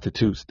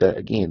constitutes that,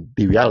 again,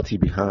 the reality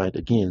behind,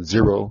 again,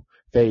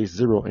 phase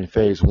zero and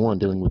phase one,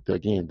 dealing with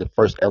the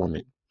first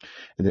element.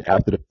 And then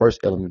after the first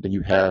element, then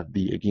you have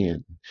the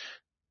again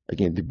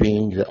the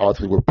beings that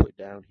ultimately were put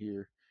down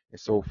here, and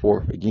so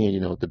forth.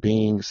 Again, the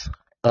beings,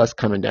 us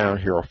coming down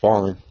here or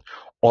falling,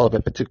 all of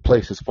that took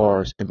place as far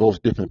as in those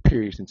different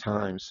periods and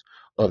times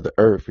of the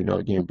earth.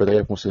 Again, Brother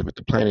Everyone says that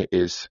the planet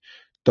is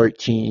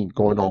 13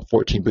 going on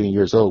 14 billion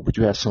years old, but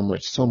you have so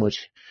much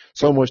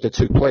that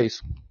took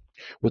place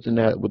within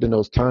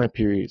those time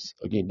periods.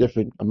 Again,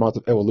 different amounts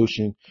of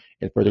evolution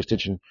and further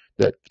extension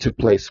that took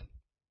place,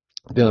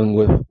 dealing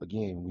with,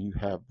 again, when you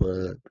have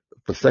the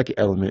second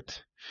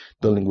element,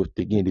 dealing with,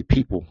 again, the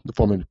people, the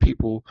forming of the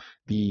people,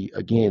 the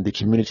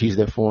communities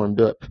that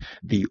formed up,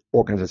 the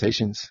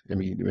organizations.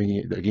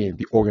 Again,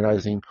 the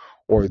organizing,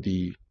 or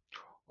the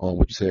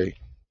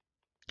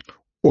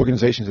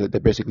organizations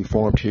that basically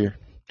formed here.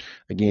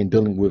 Again,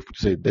 dealing with,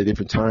 the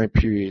different time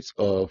periods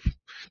of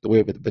the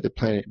way that the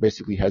planet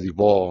basically has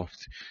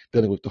evolved,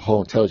 dealing with the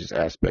whole intelligence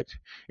aspect.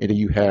 And then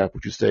you have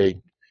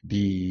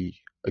the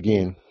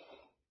again,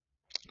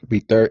 the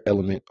third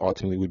element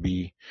ultimately would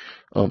be,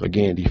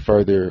 again, the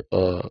further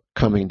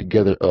coming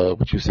together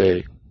of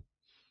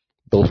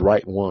those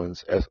right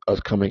ones, as us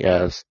coming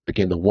as,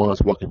 again, the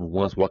ones walking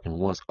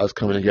us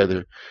coming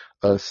together,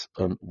 us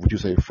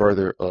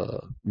further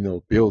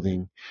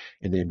building,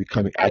 and then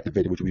becoming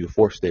activated, which would be the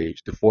fourth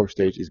stage. The fourth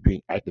stage is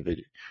being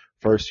activated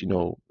first.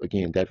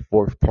 Again, that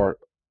fourth part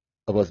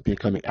of us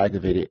becoming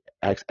activated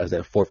acts as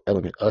that fourth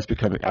element, us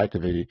becoming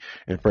activated,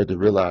 and further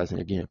realizing,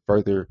 again,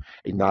 further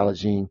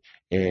acknowledging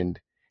and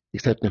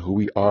accepting who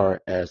we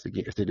are as,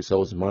 again, stated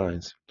souls and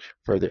minds,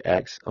 further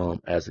acts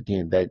as,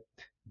 again, that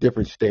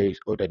different stage,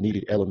 or that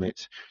needed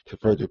elements to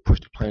further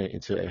push the planet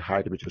into a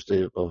higher dimensional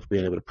state of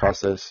being able to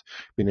process,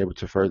 being able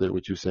to further,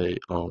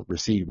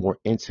 receive more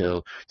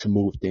intel to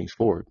move things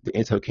forward. The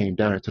intel came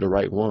down to the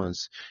right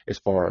ones, as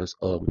far as,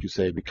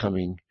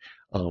 becoming,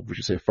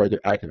 further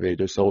activated,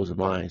 their souls and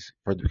minds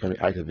further becoming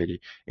activated,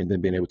 and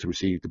then being able to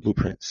receive the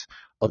blueprints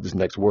of this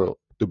next world,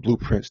 the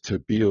blueprints to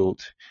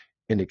build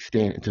and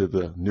extend into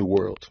the new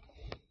world.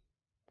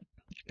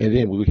 And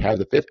then we have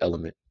the fifth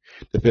element.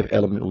 The fifth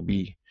element will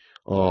be,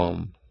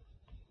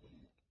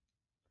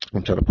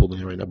 I'm trying to pull it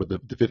in right now, but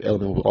the fifth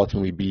element will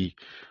ultimately be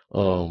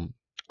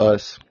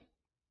us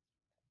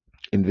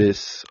in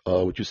this,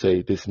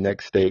 this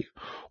next state,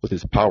 with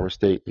this power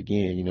state.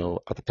 Again,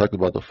 I talked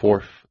about the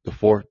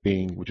fourth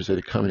being,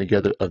 the coming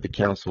together of the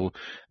council.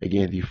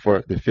 Again, the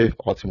fifth,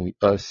 ultimately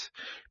us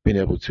being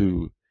able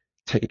to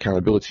take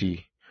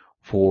accountability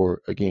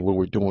for, again, what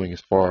we're doing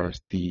as far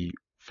as the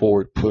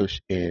forward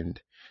push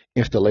and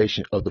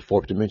installation of the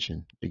fourth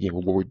dimension. Again,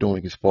 what we're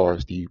doing as far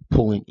as the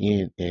pulling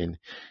in and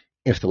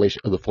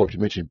installation of the fourth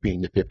dimension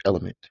being the fifth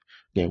element.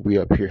 Again, we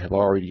up here have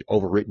already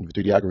overwritten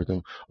through the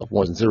algorithm of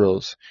ones and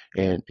zeros,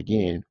 and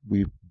again,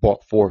 we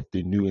brought forth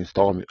the new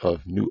installment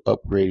of new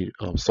upgraded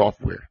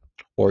software,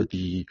 or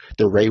the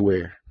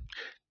rayware,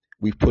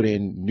 we've put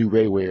in new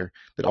rayware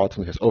that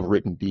ultimately has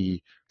overwritten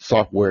the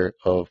software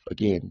of,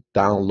 again,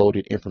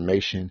 downloaded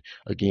information,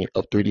 again,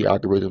 of 3D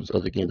algorithms,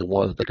 of, again, the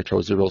ones that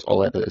control zeros,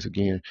 all that is,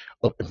 again,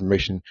 of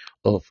information,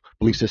 of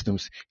belief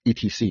systems,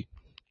 etc.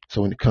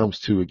 So when it comes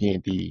to,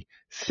 again, the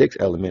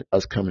sixth element,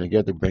 us coming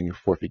together, bringing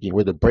forth, again,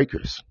 we're the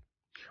breakers,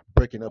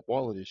 breaking up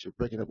all of this shit,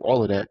 breaking up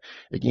all of that,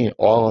 again,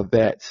 all of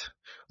that,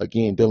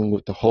 again, dealing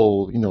with the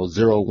whole,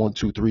 0, 1,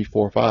 2, 3,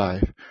 4,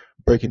 5,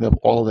 breaking up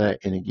all that,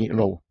 and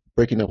again,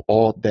 breaking up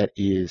all that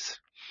is,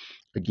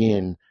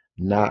 again,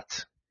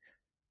 not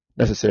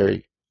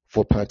necessary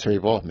for planetary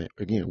involvement.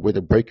 Again, we're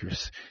the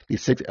breakers. The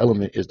sixth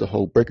element is the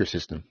whole breaker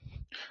system.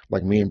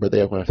 Like me and Brother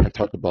Evan have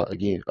talked about,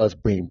 again, us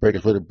being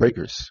breakers. We're the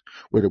breakers.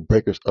 We're the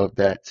breakers of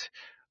that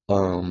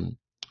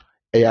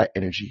AI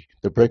energy,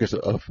 the breakers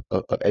of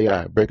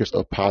AI, breakers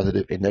of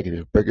positive and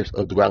negative, breakers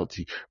of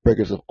duality,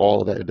 breakers of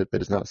all of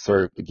that is not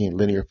served. Again,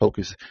 linear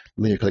focus,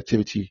 linear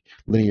collectivity,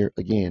 linear,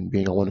 again,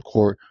 being on one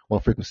accord,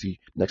 one frequency,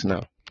 next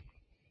now.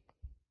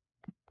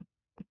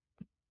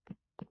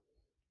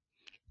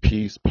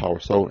 Peace, power,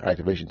 soul,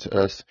 activation to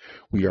us.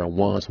 We are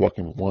ones,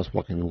 walking with ones,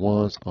 walking with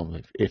ones.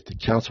 If the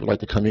council would like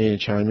to come in and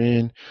chime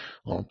in,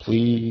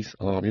 please,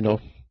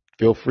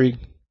 feel free.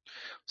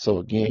 So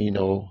again,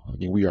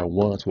 again, we are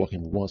ones,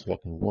 walking with ones,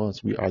 walking with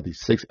ones. We are the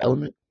sixth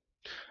element.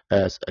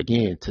 As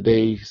again,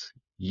 today's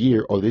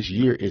year or this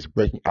year is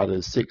breaking out of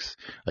the sixth.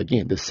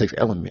 Again, the sixth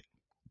element,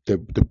 the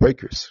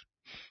breakers.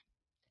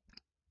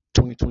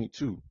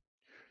 2022,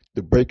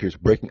 the breakers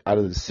breaking out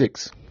of the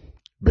sixth.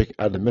 Breaking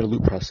out of the metal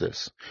loop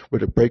process, where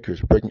the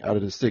breakers breaking out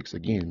of the sixth,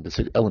 again, the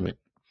sixth element.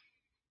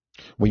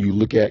 When you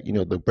look at,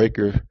 the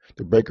breaker,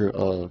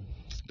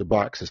 the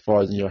box as far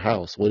as in your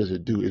house, what does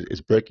it do?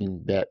 It's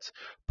breaking that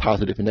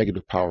positive and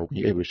negative power. When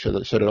you're able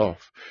to shut it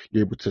off,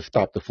 you're able to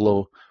stop the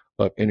flow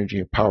of energy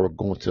and power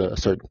going to a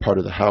certain part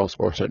of the house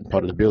or a certain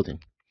part of the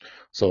building.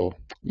 So,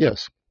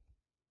 yes,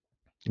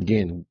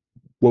 again,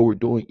 what we're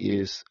doing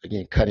is,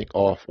 again, cutting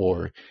off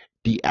or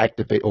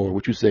deactivate, or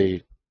what you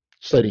say,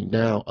 shutting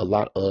down a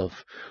lot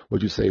of,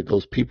 what you say,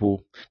 those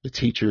people, the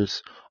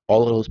teachers,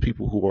 all of those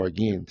people who are,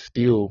 again,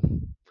 still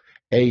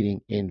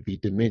aiding in the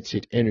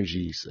demented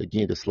energies,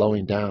 again, the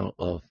slowing down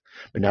of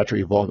the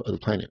natural evolvement of the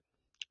planet,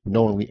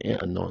 knowingly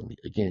and unknowingly.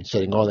 Again,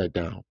 shutting all that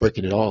down,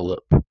 breaking it all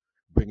up,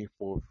 bringing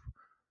forth,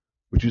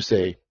 what you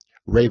say,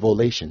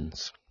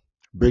 revelations,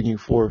 bringing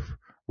forth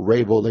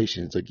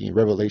revelations, again,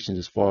 revelations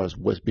as far as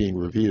what's being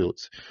revealed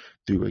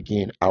through,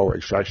 again, our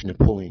extraction and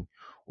pulling,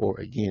 or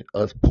again,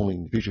 us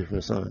pulling the future from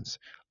the suns,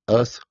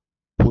 us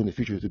pulling the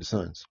future through the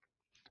suns,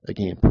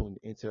 again, pulling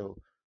the intel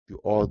through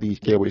all these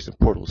gateways and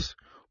portals,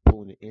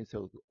 pulling the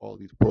intel through all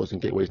these portals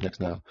and gateways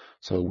next now.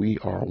 So we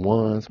are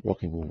ones,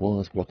 walking with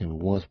ones, walking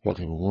with ones,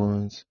 walking with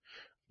ones.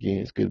 Again,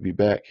 it's good to be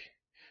back.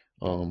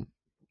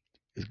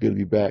 It's good to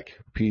be back.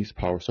 Peace,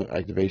 power, soul,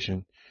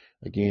 activation.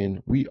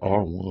 Again, we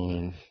are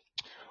one.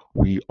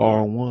 We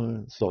are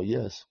one. So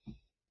yes,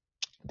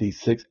 the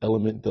sixth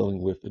element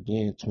dealing with,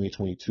 again,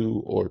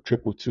 2022 or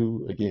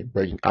 222, again,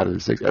 breaking out of the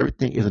six.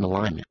 Everything is in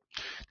alignment.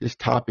 This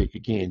topic,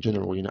 again, in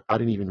general, I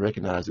didn't even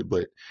recognize it,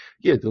 but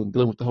yeah, dealing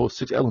with the whole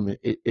sixth element,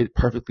 it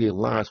perfectly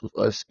aligns with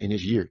us in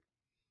this year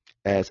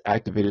as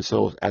activated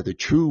souls, as the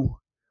true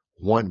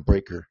one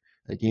breaker,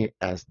 again,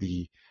 as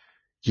the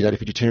United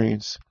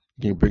Vegetarians,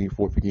 again, bringing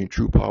forth, again,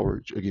 true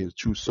power, again,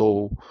 true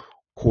soul,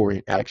 core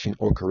in action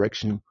or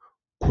correction,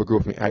 core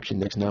growth in action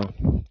next now.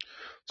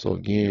 So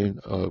again,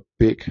 a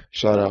big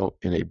shout out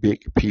and a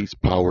big peace,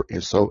 power,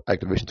 and soul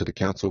activation to the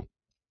council.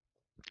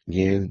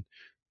 Again,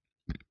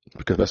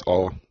 because that's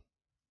all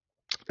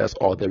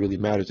that really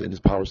matters in this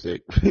power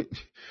state.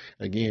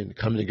 Again,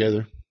 coming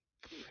together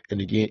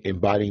and again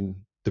embodying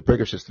the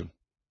breaker system.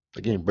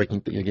 Again,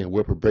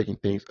 we're breaking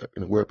things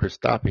and we're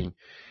stopping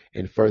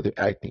and further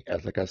acting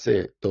as, like I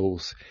said,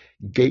 those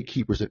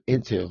gatekeepers of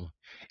intel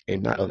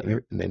and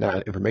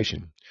not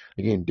information.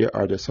 Again, there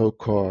are the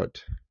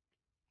so-called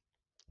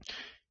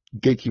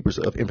gatekeepers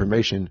of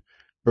information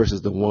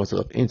versus the ones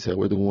of intel.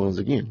 We're the ones,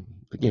 again,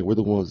 we're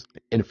the ones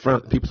in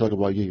front. People talk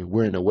about, yeah,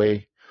 we're in the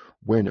way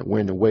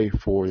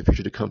for the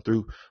future to come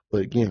through.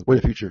 But again, we're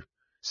the future,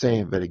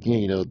 saying that,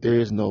 again, there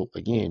is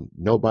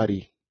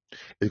nobody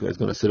is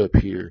going to sit up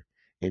here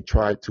and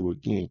try to,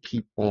 again,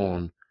 keep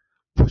on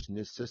pushing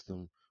this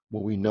system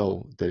when we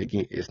know that,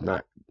 again, it's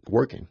not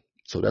working.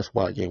 So that's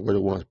why, again, we're the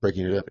ones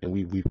breaking it up, and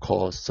we've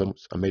caused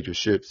a major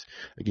shifts.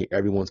 Again,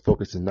 everyone's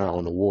focusing now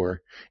on the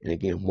war, and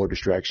again, more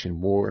distraction,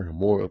 more and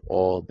more of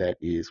all that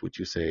is, what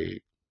you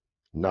say,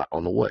 not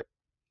on the what?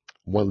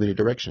 One linear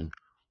direction,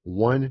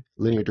 one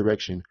linear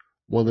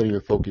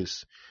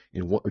focus,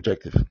 and one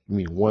objective.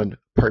 One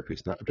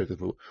purpose, not objective,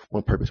 but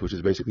one purpose, which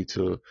is basically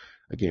to,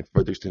 again,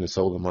 further extend the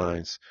soul and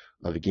minds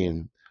of,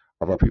 again,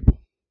 of our people.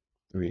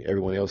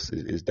 Everyone else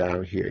is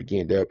down here.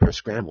 Again, they're up here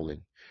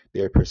scrambling.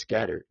 They're up here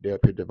scattered. They're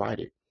up here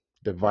divided.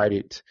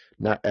 Divided,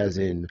 not as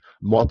in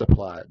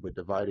multiplied, but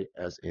divided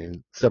as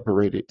in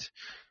separated,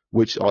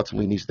 which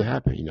ultimately needs to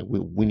happen.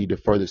 We need to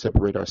further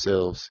separate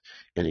ourselves.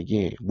 And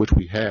again, which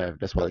we have.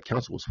 That's why the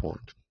council was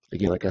formed.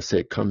 Again, like I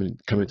said, coming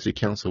to the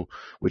council,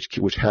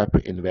 which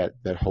happened in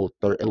that whole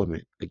third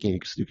element. Again,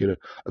 you get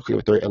a clear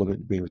third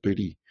element being with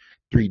 3D.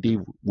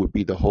 3D would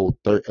be the whole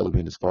third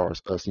element as far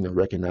as us,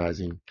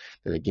 recognizing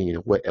that again,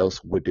 what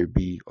else would there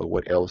be, or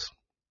what else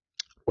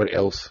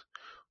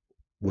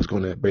was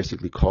going to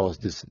basically cause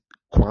this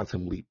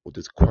quantum leap or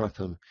this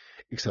quantum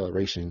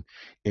acceleration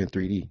in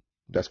 3D.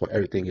 That's why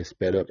everything is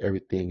sped up.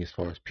 Everything, as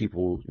far as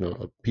people,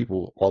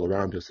 people all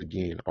around us,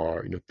 again,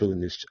 are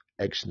feeling this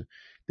action,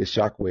 this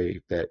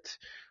shockwave. That,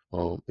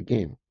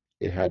 again,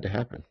 it had to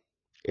happen.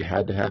 It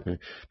had to happen,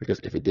 because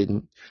if it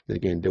didn't, then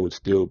again there would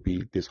still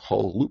be this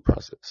whole loop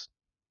process.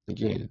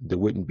 Again, there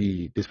wouldn't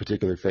be this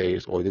particular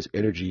phase, or this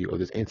energy, or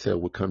this intel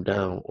would come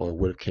down, or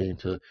would have came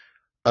to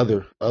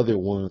other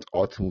ones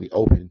ultimately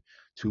open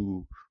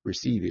to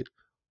receive it,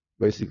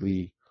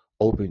 basically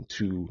open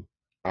to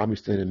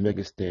understand and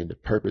understand the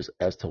purpose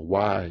as to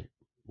why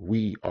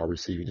we are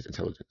receiving this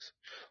intelligence.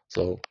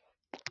 So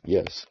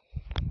yes,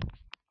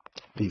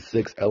 the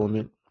sixth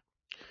element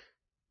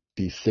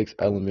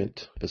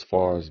as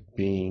far as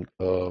being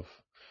of,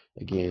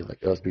 again,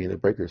 like us being the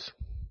breakers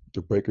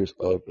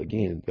of,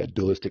 again, that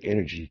dualistic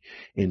energy,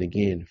 and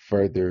again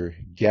further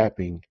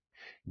gapping,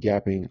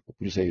 would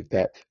you say,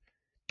 that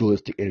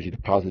dualistic energy, the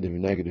positive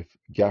and negative,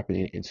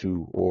 gapping it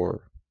into,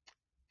 or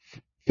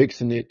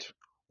fixing it,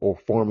 or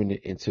forming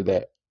it into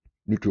that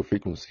neutral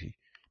frequency.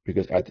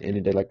 Because at the end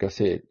of the day, like I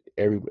said,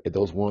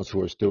 those ones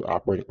who are still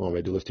operating on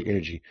that dualistic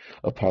energy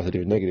of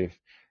positive and negative,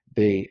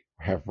 they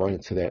have run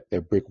into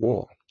that brick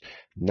wall.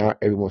 Not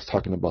everyone's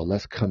talking about,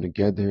 let's come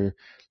together,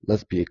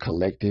 let's be a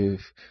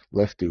collective,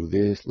 let's do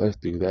this, let's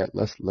do that,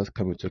 let's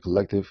come into a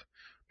collective.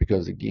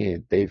 Because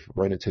again, they've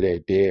run into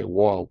that dead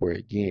wall where,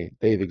 again,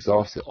 they've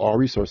exhausted all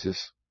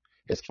resources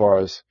as far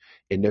as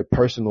in their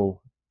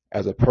personal,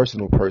 as a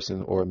personal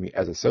person, or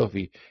as a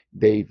selfie,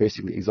 they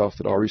basically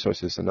exhausted all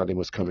resources, and now they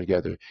must come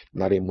together.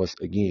 Now they must,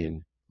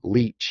 again,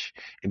 leech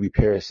and be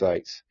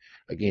parasites.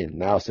 Again,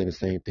 now saying the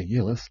same thing.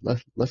 Yeah,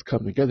 let's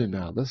come together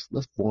now. Let's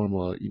form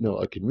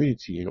a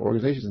community and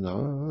organizations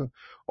now.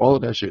 All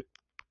of that shit.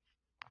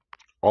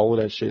 All of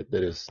that shit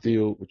that is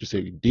still, what you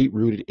say, deep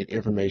rooted in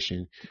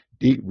information,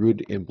 deep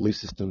rooted in belief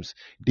systems,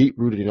 deep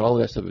rooted in all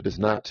of that stuff. It does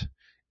not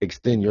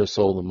extend your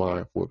soul and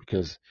mind forward,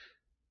 because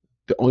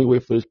the only way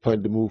for this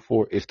planet to move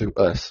forward is through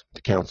us,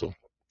 the council.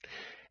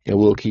 And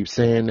we'll keep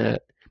saying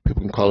that.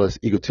 People can call us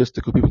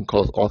egotistical. People can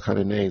call us all kind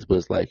of names. But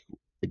it's like,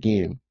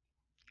 again,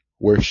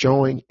 we're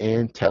showing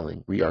and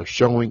telling. We are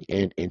showing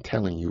and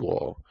telling you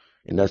all.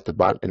 And that's the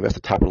bottom, and that's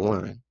the top of the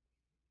line.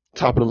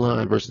 Top of the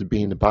line versus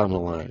being the bottom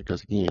of the line.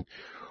 Because again,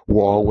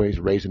 we're always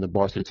raising the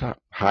bar to the top,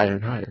 higher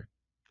and higher,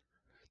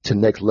 to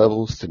next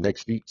levels, to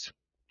next feats.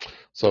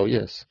 So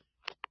yes,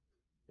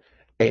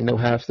 ain't no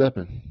half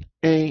stepping.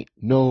 Ain't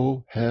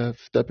no half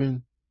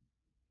stepping.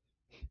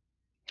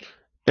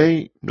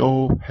 Ain't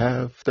no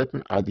half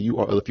stepping. Either you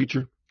are of the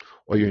future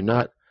or you're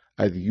not.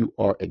 Either you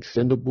are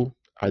extendable,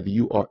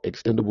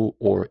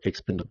 or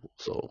expendable.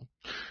 So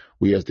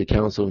we as the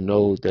council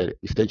knows that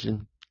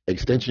extension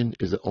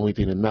is the only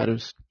thing that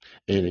matters.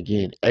 And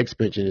again,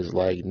 expansion is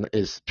like,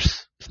 it's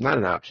not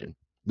an option.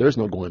 There's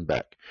no going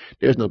back.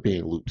 There's no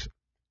being looped.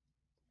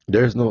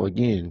 There's no,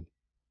 again,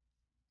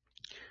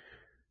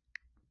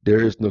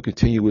 there is no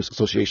continuous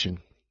association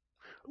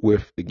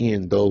with,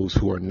 again, those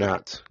who are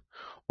not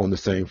on the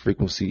same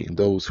frequency, and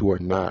those who are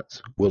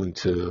not willing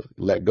to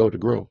let go to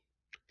grow.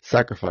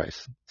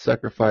 Sacrifice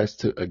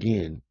to,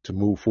 again, to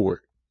move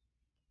forward.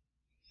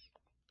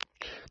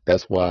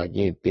 That's why,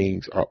 again,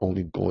 things are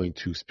only going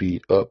to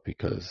speed up,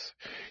 because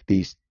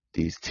these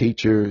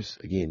teachers,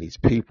 again, these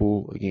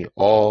people, again,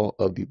 all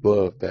of the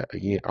above that,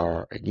 again,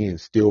 are, again,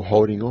 still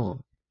holding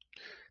on.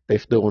 They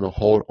still want to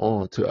hold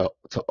on to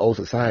old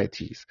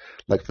societies,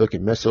 like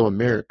fucking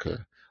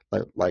Mesoamerica,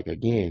 like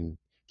again,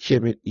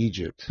 Kemet,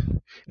 Egypt,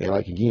 and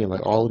like, again,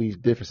 like all of these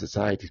different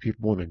societies.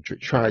 People want to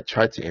try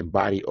to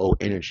embody old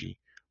energy,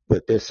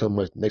 but there's so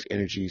much next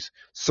energies,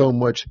 so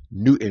much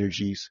new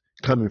energies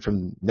coming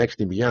from next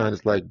and beyond.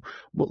 It's like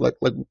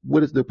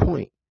what is the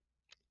point?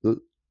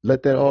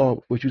 Let that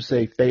all, what you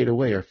say, fade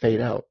away or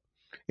fade out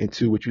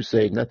into, what you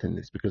say,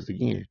 nothingness. Because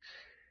again,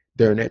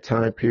 during that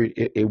time period,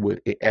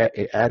 it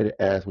added,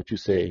 as what you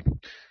say,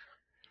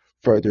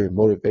 further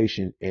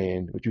motivation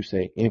and, what you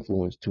say,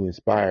 influence to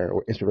inspire,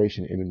 or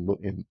inspiration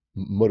and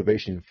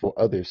motivation for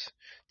others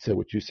to,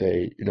 what you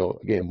say,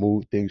 again,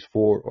 move things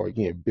forward, or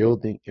again,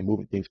 building and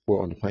moving things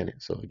forward on the planet.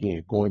 So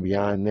again, going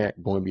beyond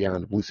that, going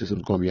beyond the belief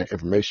systems, going beyond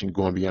information,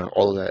 going beyond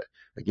all of that.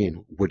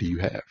 Again, what do you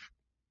have?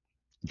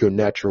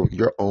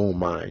 Your own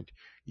mind,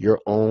 your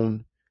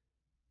own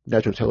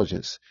natural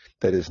intelligence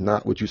that is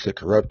not, what you said,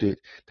 corrupted,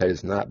 that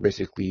is not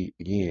basically,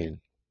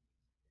 again,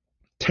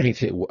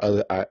 tainted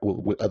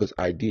with others'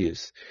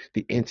 ideas.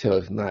 The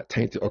intel is not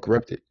tainted or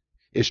corrupted.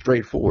 It's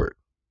straightforward.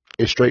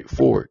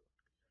 Straightforward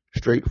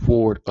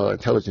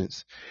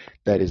intelligence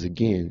that is,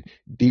 again,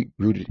 deep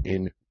rooted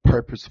in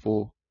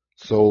purposeful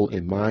soul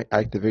and mind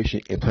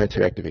activation and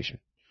planetary activation.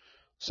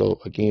 So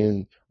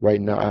again, right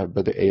now I have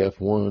Brother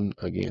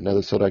AF1, again,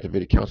 another Soda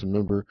Activated Council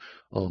member.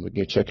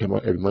 Again, check him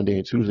out every Monday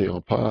and Tuesday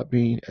on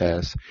Podbean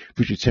as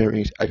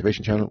Futuritarians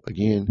Activation Channel.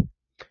 Again,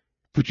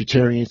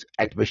 Futuritarians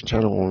Activation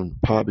Channel on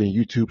Podbean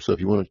YouTube. So if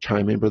you want to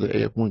chime in, Brother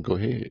AF1, go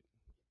ahead.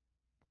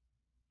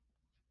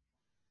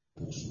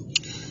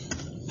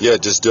 Yeah,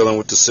 just dealing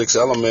with the sixth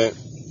element.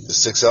 The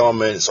sixth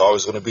element is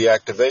always going to be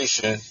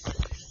activation.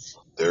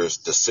 There's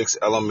the sixth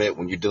element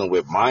when you're dealing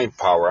with mind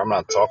power. I'm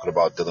not talking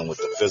about dealing with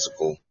the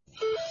physical.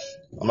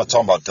 I'm not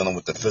talking about dealing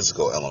with the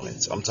physical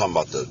elements. I'm talking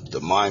about the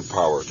mind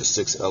power. The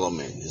sixth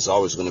element is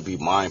always going to be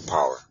mind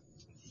power.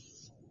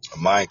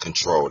 Mind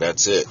control.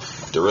 That's it.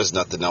 There is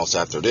nothing else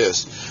after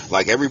this.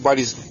 Like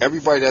everybody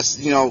that's,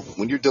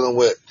 when you're dealing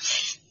with,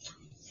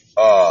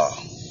 shout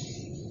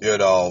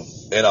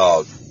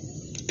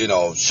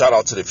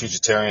out to the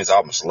Futuritarians.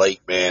 I was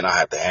late, man. I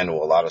had to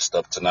handle a lot of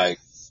stuff tonight.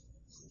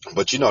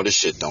 But this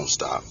shit don't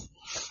stop.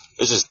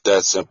 It's just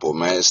that simple,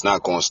 man. It's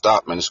not going to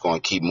stop, man. It's going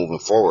to keep moving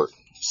forward.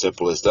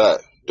 Simple as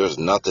that. There's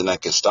nothing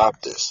that can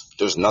stop this.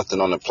 There's nothing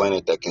on the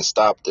planet that can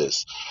stop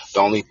this. The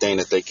only thing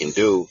that they can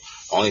do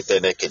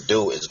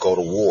is go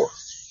to war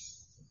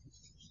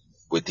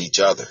with each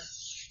other.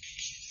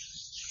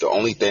 The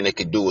only thing they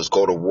can do is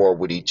go to war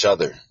with each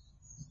other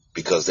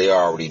because they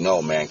already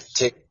know, man.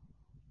 Tick,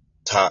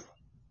 tock,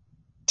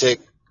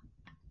 tick,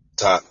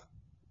 tock,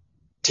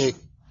 tick,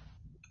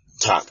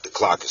 tock. The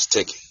clock is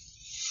ticking.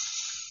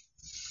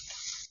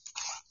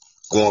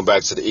 Going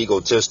back to the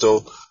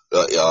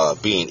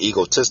being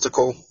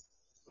egotistical,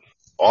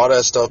 all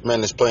that stuff,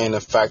 man, is playing a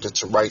factor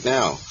to right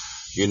now.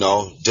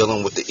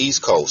 Dealing with the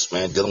East Coast,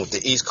 man, dealing with the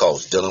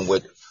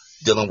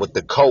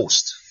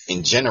coast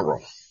in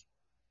general.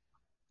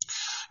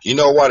 You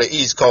know why the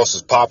East Coast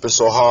is popping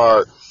so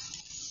hard?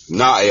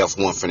 Now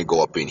AF1 finna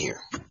go up in here.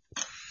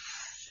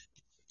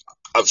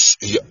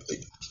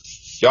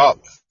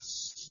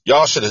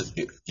 Y'all should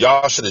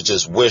have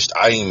just wished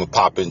I didn't even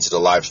pop into the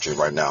live stream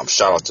right now.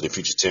 Shout out to the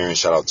Futuritarian,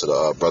 shout out to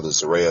the brother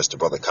Zareas, the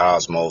brother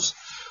Cosmos,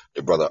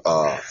 the brother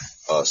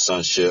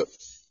Sunship,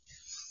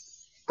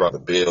 brother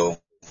Bill.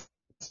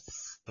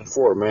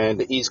 For man,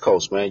 the East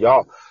Coast, man,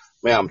 y'all,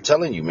 man, I'm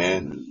telling you,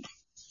 man,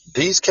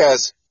 these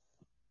cats,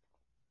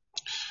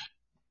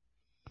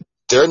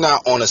 they're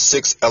not on a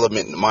sixth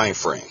element mind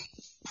frame.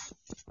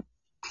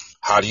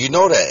 How do you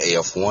know that,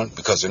 AF1?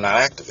 Because they're not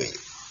activated.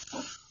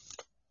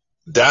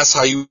 That's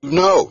how you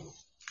know.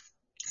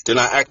 They're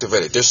not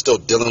activated. They're still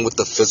dealing with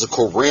the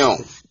physical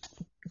realm.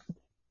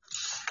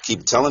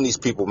 Keep telling these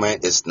people, man,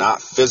 it's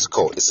not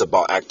physical. It's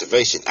about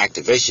activation.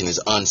 Activation is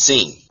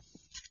unseen.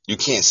 You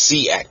can't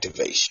see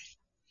activation.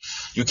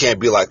 You can't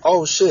be like,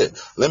 oh shit,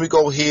 let me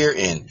go here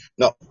and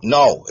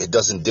no, it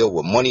doesn't deal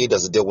with money. It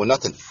doesn't deal with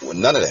nothing, with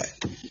none of that.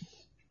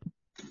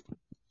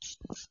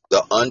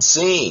 The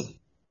unseen.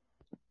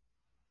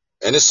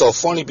 And it's so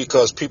funny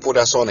because people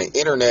that's on the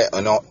internet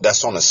and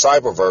that's on the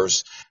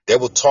cyberverse, they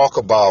will talk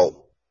about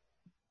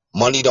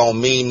money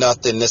don't mean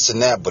nothing, this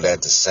and that, but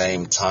at the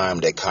same time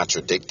they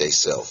contradict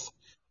themselves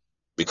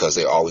because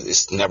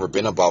it's never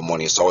been about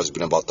money. It's always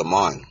been about the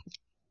mind.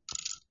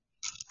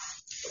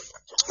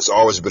 It's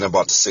always been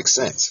about the sixth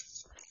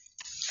sense.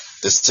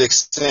 The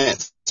sixth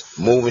sense,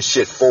 moving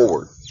shit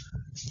forward,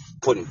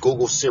 putting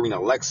Google, Siri, and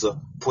Alexa,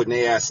 putting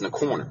their ass in the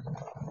corner.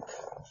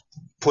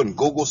 Putting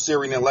Google,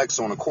 Siri, and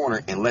Alexa on the corner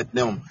and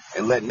letting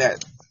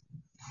that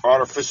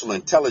artificial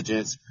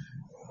intelligence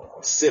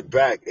sit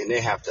back and they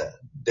have to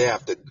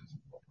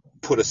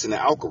put us in the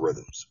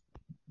algorithms.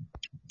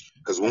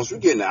 Because once we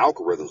get in the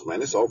algorithms,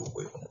 man, it's over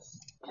with.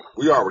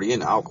 We already in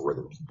the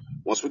algorithms.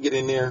 Once we get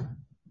in there,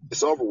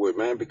 it's over with,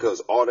 man, because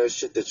all that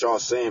shit that y'all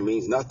saying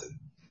means nothing.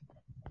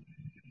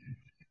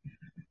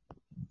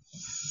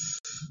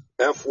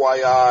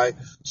 FYI,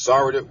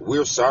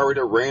 we're sorry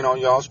to rain on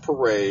y'all's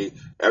parade.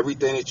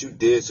 Everything that you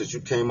did since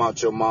you came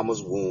out your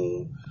mama's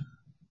womb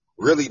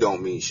really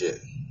don't mean shit.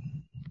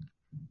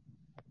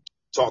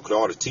 Talk to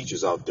all the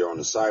teachers out there on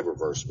the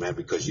cyberverse, man,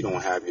 because you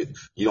don't have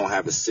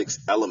the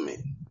sixth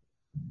element.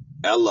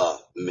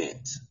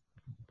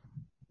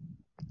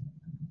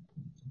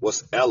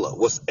 What's Ella?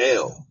 What's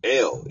L?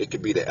 L. It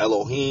could be the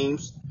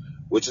Elohims,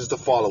 which is the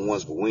fallen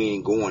ones, but we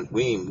ain't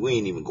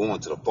even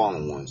going to the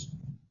fallen ones.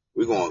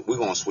 We're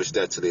gonna switch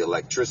that to the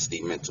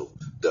electricity mental.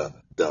 The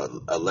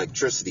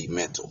electricity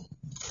mental.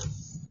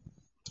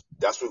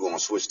 That's what we're gonna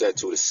switch that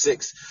to the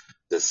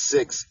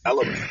sixth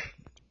element.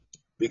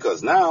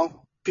 Because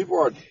now people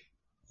are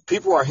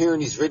hearing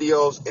these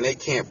videos and they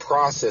can't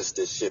process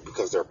this shit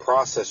because their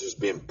processor's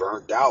been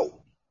burnt out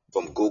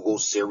from Google,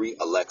 Siri,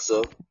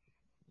 Alexa,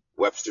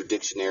 Webster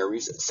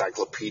dictionaries,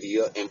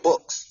 encyclopedia, and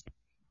books.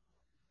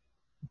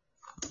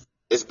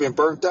 It's been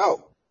burnt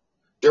out.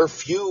 Their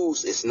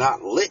fuse is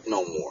not lit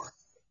no more.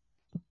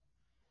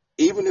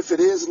 Even if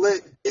it is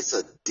lit, it's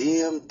a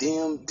dim,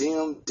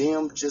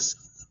 just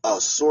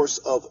a source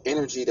of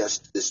energy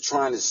that's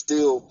trying to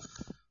still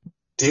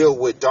deal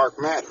with dark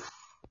matter.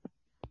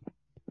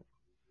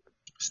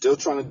 Still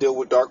trying to deal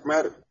with dark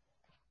matter.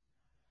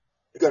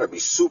 You gotta be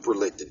super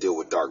lit to deal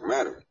with dark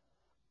matter.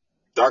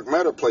 Dark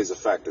matter plays a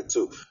factor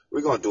too.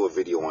 We're gonna do a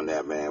video on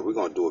that, man. We're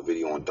gonna do a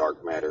video on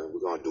dark matter. We're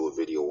gonna do a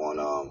video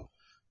on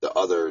the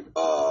other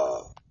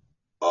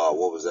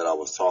what was that I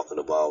was talking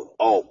about?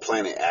 Oh,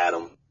 Planet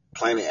Adam.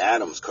 Planet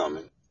Adam's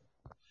coming.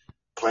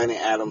 Planet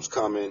Adam's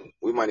coming.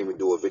 We might even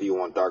do a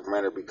video on dark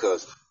matter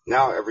because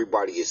now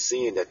everybody is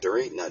seeing that there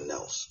ain't nothing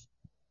else.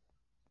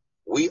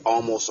 We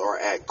almost are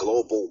at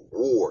global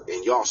war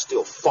and y'all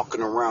still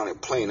fucking around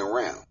and playing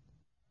around.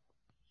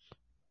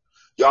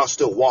 Y'all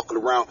still walking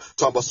around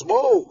talking about some,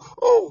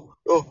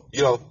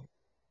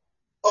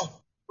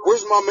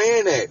 where's my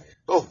man at?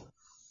 Oh,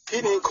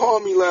 he didn't call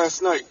me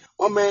last night.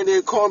 My man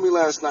didn't call me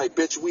last night.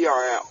 Bitch, we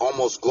are at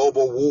almost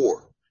global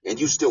war. And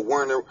you still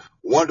wondering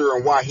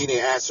why he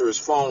didn't answer his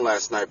phone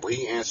last night, but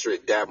he answered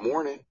it that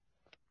morning.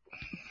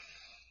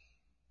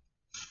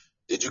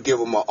 Did you give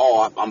him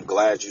I'm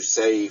glad you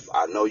safe.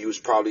 I know you was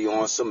probably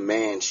on some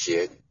man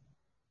shit.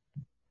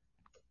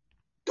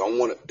 Don't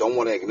want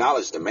to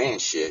acknowledge the man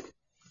shit.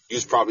 You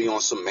was probably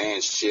on some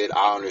man shit.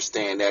 I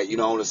understand that. You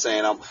know what I'm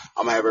saying? I'm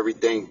going to have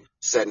everything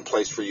set in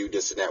place for you,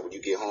 this and that when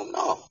you get home.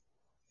 No.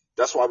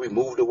 That's why we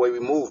move the way we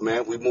move,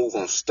 man. We move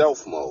on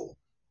stealth mode.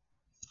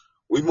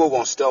 We move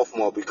on stealth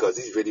mode because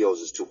these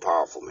videos is too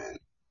powerful, man.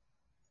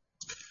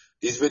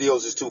 These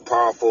videos is too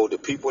powerful. The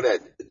people that,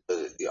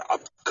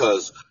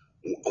 because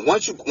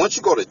once you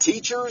go to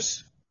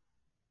teachers,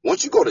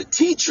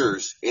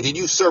 and then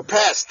you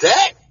surpass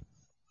that,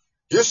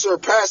 you're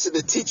surpassing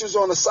the teachers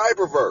on the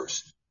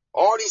cyberverse.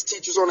 All these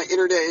teachers on the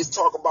internet is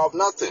talk about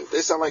nothing.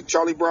 They sound like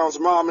Charlie Brown's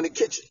mom in the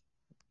kitchen.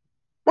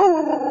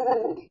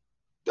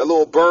 That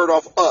little bird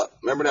off Up.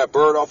 Remember that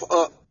bird off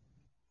Up?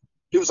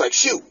 He was like,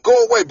 shoot,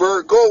 go away,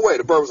 bird, go away.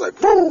 The bird was like,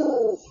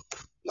 boo.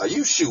 Now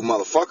you shoot,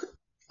 motherfucker.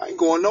 I ain't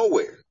going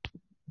nowhere.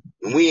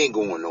 And we ain't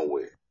going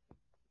nowhere.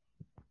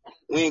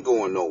 We ain't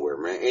going nowhere,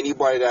 man.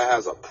 Anybody that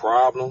has a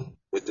problem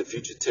with the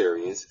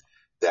Futuritarians,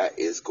 that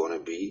is going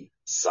to be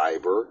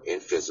cyber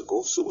and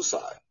physical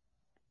suicide.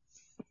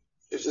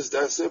 It's just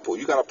that simple.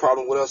 You got a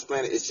problem with us,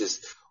 man? It's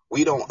just,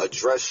 we don't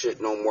address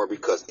shit no more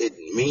because it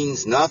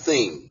means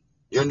nothing.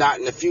 You're not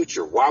in the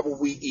future. Why would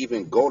we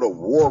even go to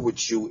war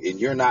with you and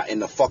you're not in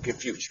the fucking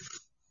future?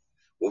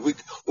 When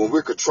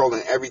we're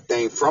controlling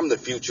everything from the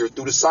future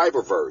through the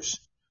cyberverse,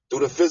 through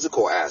the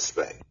physical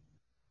aspect.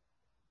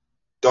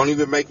 Don't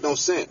even make no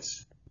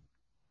sense.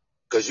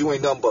 Because you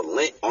ain't nothing but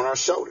lint on our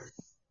shoulder.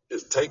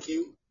 Just take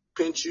you,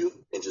 pinch you,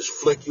 and just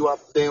flick you out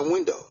the damn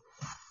window.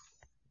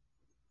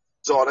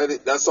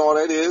 That's all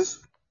that is.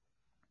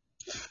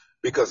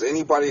 Because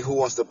anybody who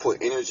wants to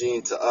put energy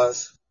into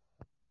us,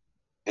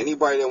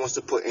 anybody that wants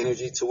to put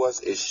energy to us,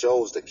 it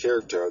shows the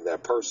character of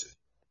that person.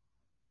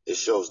 It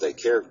shows their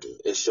character.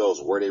 It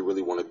shows where they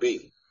really want to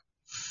be.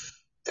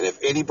 And if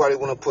anybody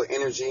want to put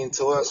energy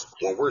into us,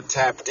 when we're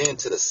tapped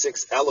into the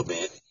sixth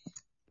element,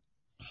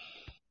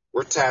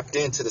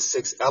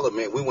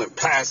 we went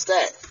past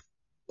that.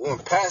 We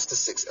went past the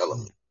sixth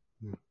element.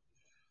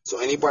 So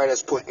anybody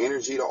that's put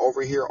energy to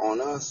over here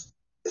on us,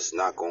 it's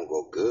not going to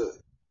go good.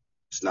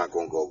 It's not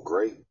going to go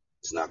great.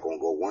 It's not going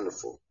to go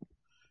wonderful.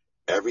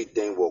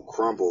 Everything will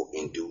crumble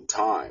in due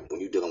time. When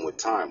you're dealing with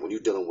time, when you're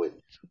dealing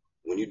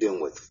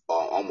with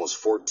almost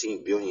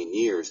 14 billion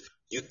years,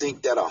 you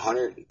think that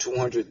 100,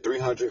 200,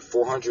 300,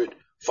 400,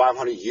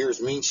 500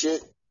 years mean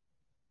shit?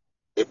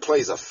 It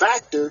plays a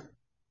factor,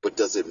 but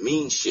does it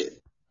mean shit?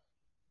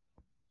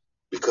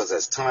 Because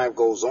as time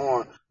goes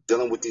on,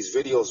 dealing with these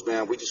videos,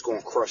 man, we just going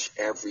to crush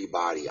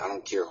everybody. I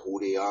don't care who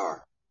they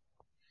are.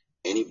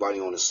 Anybody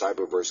on the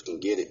cyberverse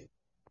can get it.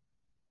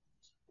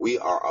 We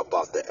are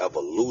about the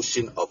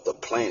evolution of the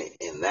planet,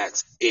 and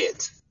that's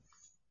it.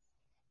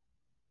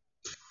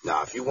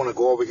 Now, if you want to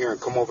go over here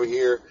and come over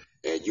here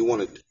and you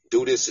want to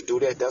do this or do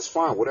that, that's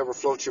fine. Whatever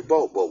floats your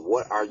boat. But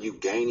what are you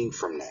gaining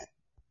from that?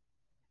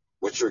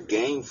 What's your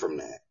gain from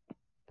that?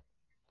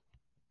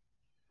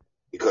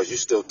 Because you're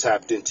still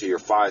tapped into your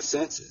five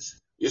senses.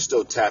 You're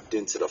still tapped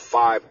into the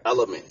five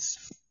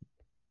elements.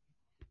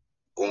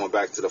 Going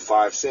back to the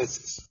five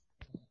senses.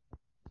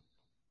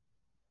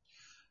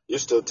 You're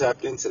still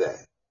tapped into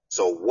that.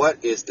 So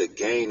what is the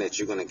gain that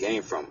you're going to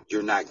gain from?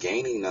 You're not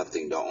gaining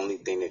nothing. The only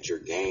thing that you're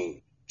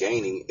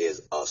gaining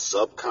is a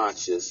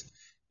subconscious,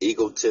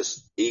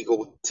 egotistical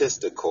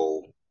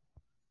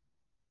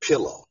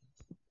pillow.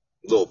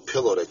 Little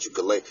pillow that you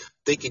could lay.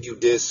 Thinking you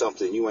did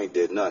something, you ain't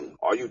did nothing.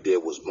 All you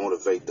did was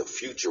motivate the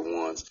future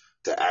ones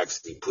to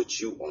actually put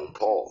you on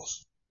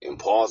pause. And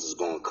pause is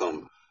going to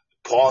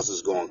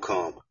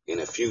come in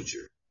the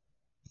future.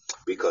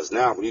 Because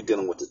now when you're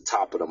dealing with the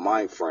top of the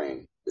mind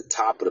frame, the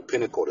top of the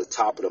pinnacle, the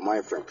top of the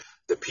mind frame,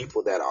 the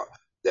people that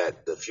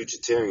the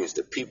Futuritarians,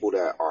 the people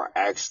that are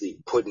actually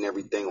putting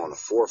everything on the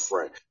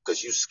forefront,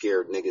 because you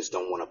scared niggas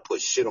don't want to put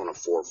shit on the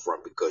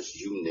forefront because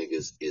you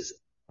niggas is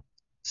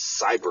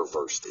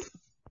cyberversed.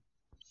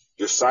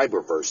 You're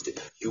cyberversed.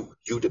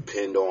 You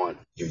depend on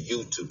your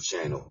YouTube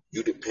channel.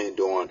 You depend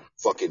on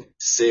fucking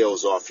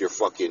sales off your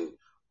fucking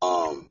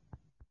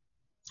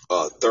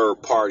third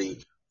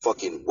party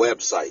fucking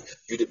website.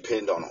 You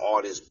depend on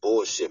all this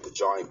bullshit, but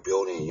y'all ain't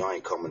building and y'all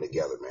ain't coming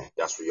together, man.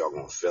 That's where y'all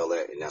gonna fail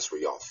at, and that's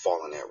where y'all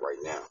falling at right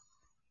now.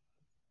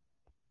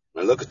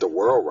 Man, look at the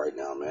world right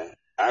now, man.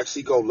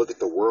 Actually go look at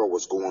the world,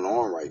 what's going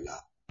on right now.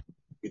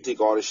 You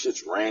think all this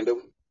shit's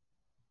random?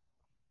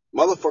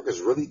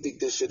 Motherfuckers really think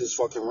this shit is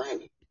fucking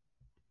random.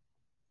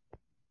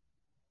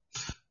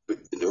 But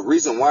the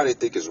reason why they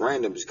think it's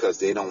random is because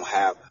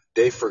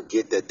they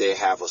forget that they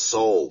have a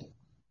soul.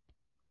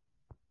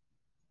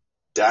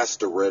 That's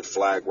the red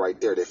flag right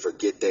there. They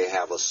forget they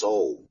have a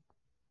soul.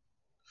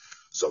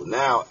 So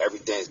now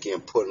everything's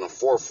getting put in the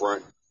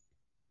forefront.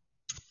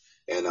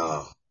 And,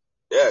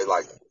 yeah,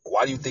 like,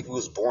 why do you think we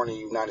was born in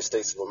the United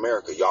States of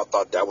America? Y'all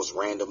thought that was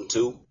random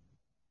too?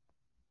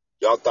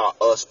 Y'all thought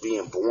us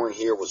being born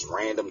here was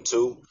random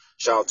too?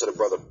 Shout out to the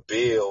brother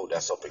Bill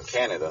that's up in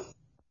Canada.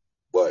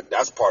 But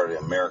that's part of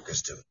the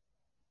Americas too.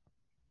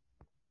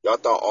 Y'all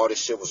thought all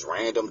this shit was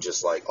random,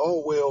 just like,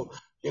 oh, well,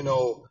 you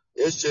know,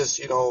 it's just,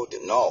 you know,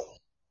 no.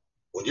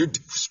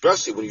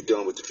 Especially when you're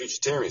dealing with the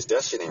Futuritarians,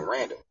 that shit ain't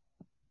random.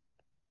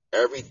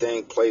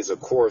 Everything plays a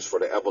course for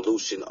the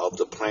evolution of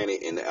the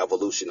planet and the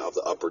evolution of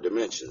the upper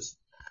dimensions.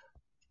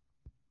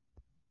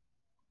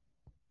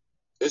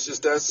 It's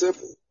just that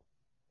simple.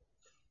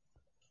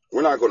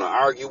 We're not going to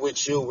argue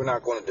with you. We're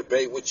not going to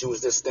debate with you.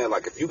 It's this thing.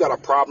 Like, if you got a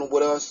problem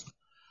with us,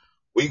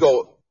 we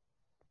go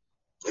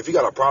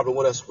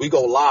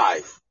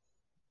live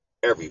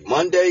every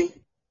Monday,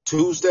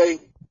 Tuesday,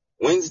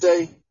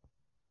 Wednesday,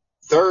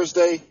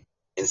 Thursday,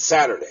 and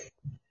Saturday.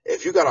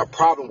 If you got a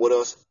problem with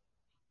us,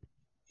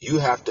 you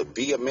have to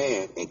be a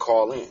man and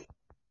call in.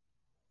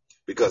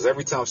 Because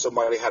every time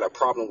somebody had a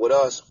problem with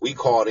us, we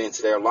called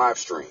into their live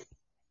stream.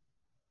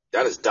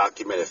 That is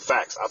documented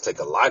facts. I'll take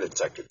a lie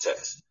detector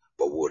test.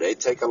 But will they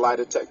take a lie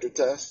detector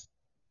test?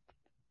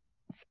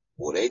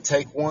 Will they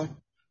take one?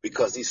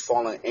 Because these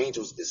fallen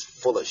angels is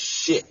full of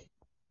shit.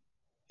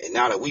 And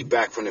now that we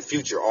back from the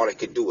future, all they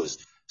can do is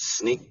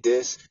sneak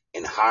this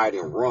and hide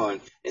and run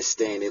and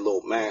stay in their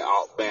little, man,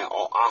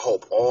 I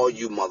hope all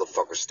you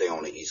motherfuckers stay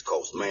on the East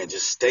Coast. Man,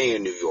 just stay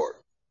in New York.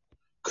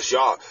 Because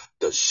y'all,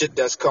 the shit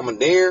that's coming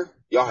there,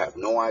 y'all have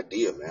no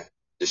idea, man.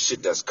 The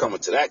shit that's coming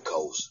to that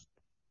coast,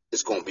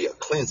 it's going to be a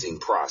cleansing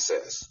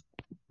process.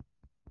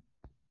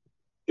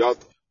 Y'all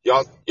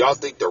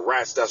think the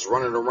rats that's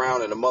running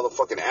around in the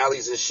motherfucking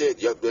alleys and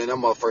shit, man,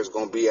 them motherfuckers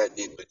going to be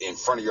in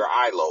front of your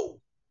eye lobe.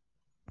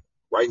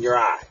 Right in your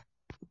eye.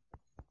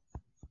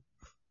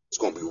 It's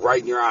going to be right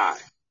in your eye.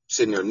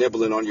 Sitting there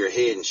nibbling on your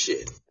head and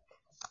shit.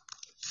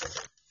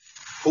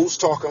 Who's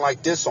talking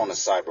like this on the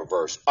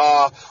cyberverse?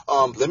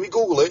 Let me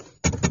Google it.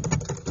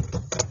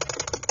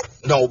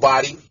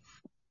 Nobody.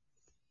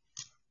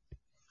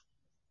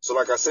 So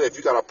like I said, if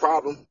you got a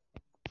problem,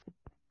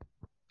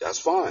 that's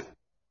fine.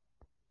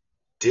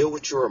 Deal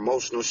with your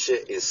emotional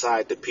shit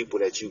inside the people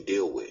that you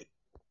deal with.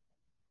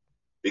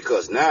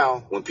 Because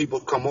now, when people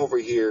come over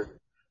here,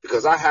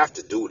 because I have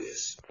to do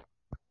this.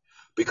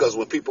 Because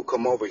when people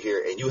come over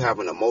here and you have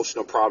an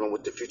emotional problem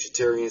with the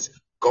Futuritarians,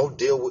 go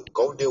deal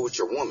with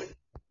your woman.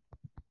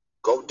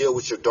 Go deal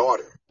with your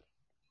daughter.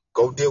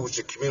 Go deal with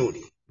your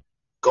community.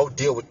 Go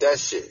deal with that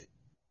shit.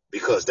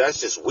 Because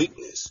that's just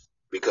weakness.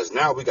 Because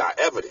now we got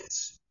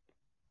evidence.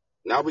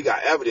 Now we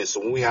got evidence. So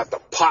when we have to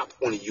pop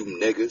one of you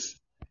niggas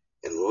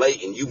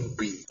and you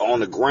be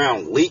on the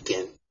ground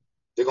leaking,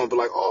 they're going to be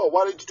like, oh,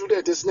 why did you do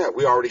that, this and that?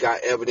 We already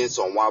got evidence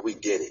on why we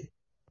did it.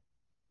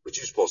 But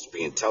you're supposed to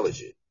be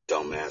intelligent,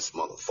 dumbass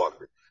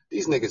motherfucker.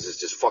 These niggas is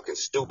just fucking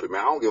stupid,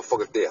 man. I don't give a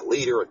fuck if they're a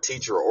leader, a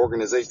teacher, or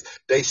organization.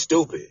 They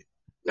stupid.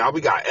 Now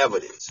we got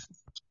evidence.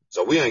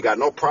 So we ain't got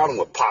no problem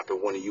with popping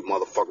one of you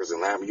motherfuckers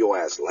and having your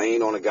ass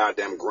laying on the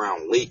goddamn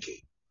ground leaking.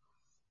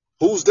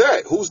 Who's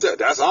that? Who's that?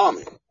 That's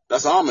Armin.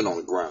 That's Armin on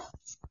the ground.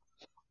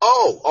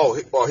 Oh,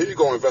 here you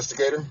go,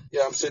 investigator.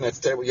 Yeah, I'm sitting at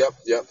the table.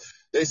 Yep.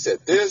 They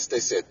said this,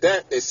 they said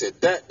that, they said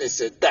that, they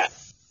said that.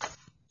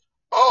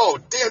 Oh,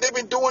 damn, they've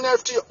been doing that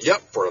to you?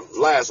 Yep, for the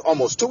last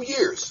almost 2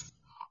 years.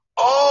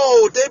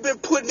 Oh, they've been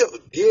putting it,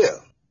 yeah.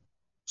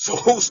 So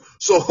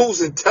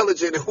who's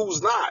intelligent and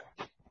who's not?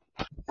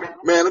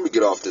 Man, let me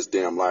get off this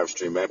damn live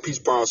stream, man. Peace,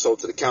 power, and soul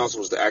to the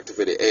councils, the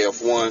activated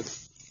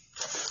AF1.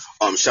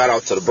 Shout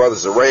out to the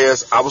brothers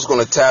Reyes. I was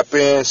gonna tap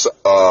in.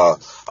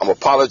 I'm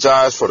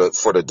apologize for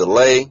the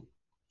delay,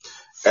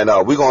 and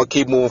we're gonna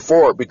keep moving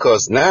forward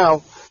because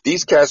now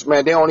these cats,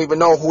 man, they don't even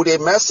know who they're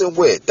messing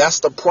with. That's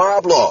the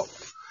problem.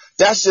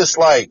 That's just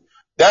like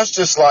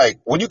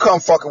when you come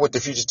fucking with the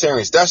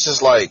Futuritarians. That's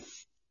just like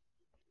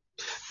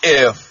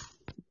if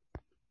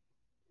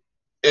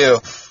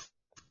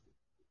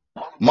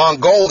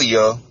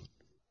Mongolia,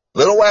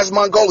 little ass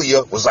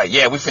Mongolia, was like,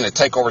 yeah, we finna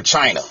take over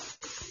China.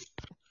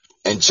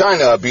 And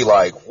China would be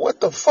like,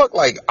 what the fuck?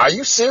 Like, are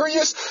you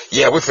serious?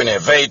 Yeah, we finna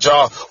invade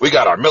y'all. We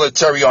got our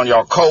military on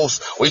y'all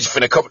coast. We just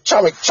finna come.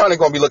 China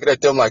gonna be looking at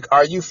them like,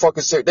 are you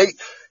fucking serious?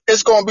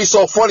 It's gonna be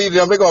so funny to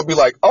them. They're gonna be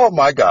like, oh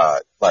my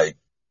God. Like,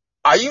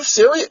 are you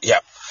serious?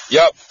 Yep.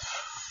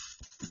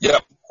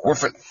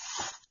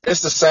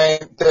 It's the same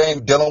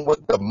thing dealing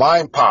with the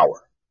mind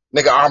power.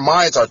 Nigga, our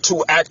minds are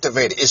too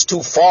activated. It's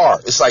too far.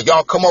 It's like,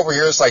 y'all come over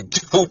here. It's like,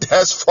 dude,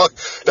 that's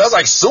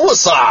like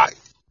suicide.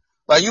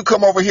 Like, you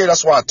come over here.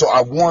 That's why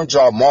I warned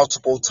y'all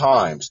multiple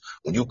times.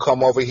 When you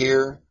come over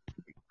here,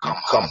 you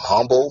come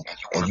humble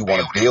and you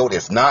want to build.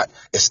 If not,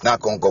 it's not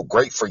going to go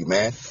great for you,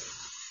 man.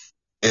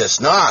 It's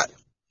not.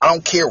 I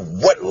don't care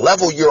what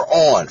level you're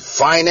on,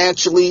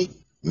 financially,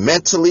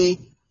 mentally,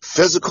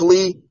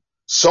 physically,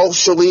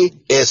 socially,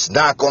 it's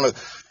not going to.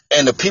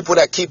 And the people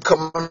that keep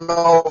coming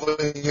over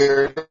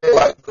here,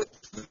 like,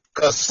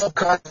 because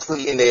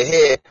subconsciously in their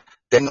head,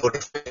 they know they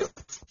fail.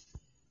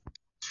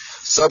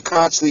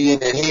 Subconsciously in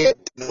their head,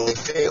 they know they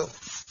fail.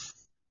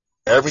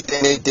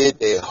 Everything they did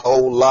their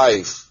whole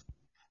life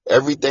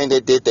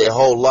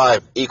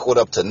equaled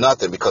up to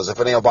nothing, because if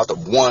it ain't about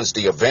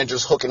the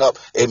Avengers hooking up,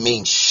 it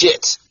means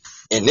shit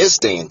in this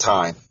day and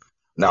time.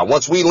 Now,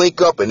 once we link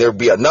up and there'll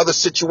be another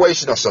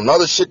situation or some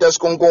other shit that's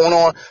going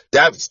on,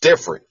 that's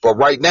different. But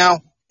right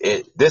now,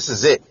 this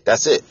is it.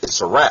 That's it. It's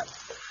a wrap.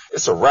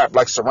 It's a wrap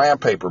like saran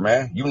paper,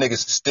 man. You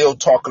niggas still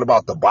talking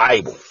about the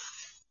Bible.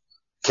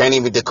 Can't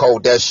even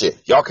decode that shit.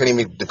 Y'all can't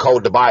even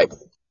decode the Bible.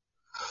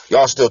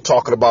 Y'all still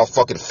talking about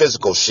fucking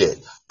physical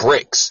shit.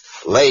 Bricks,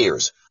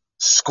 layers,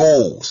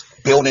 schools,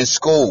 building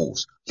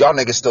schools. Y'all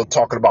niggas still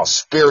talking about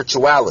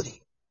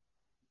spirituality.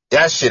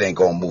 That shit ain't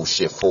gonna move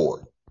shit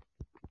forward.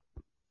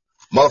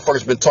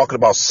 Motherfuckers been talking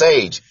about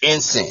sage,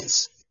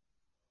 incense,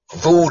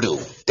 voodoo.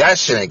 That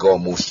shit ain't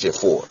gonna move shit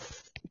forward.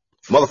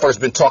 Motherfuckers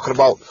been talking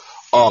about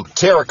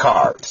tarot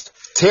cards.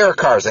 Tarot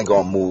cards ain't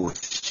gonna move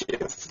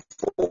shit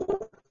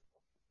forward.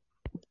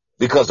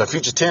 Because the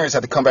Futuritarians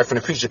have to come back from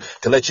the future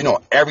to let you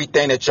know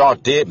everything that y'all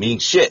did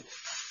means shit.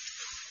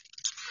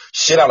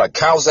 Shit out of a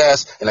cow's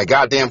ass in a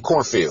goddamn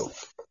cornfield.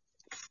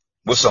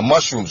 With some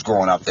mushrooms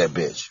growing out that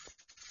bitch.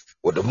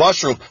 Well, the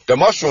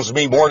mushrooms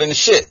mean more than the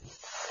shit.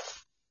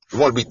 You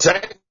want to be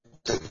technical?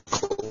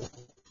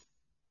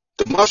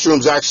 The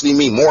mushrooms actually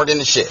mean more than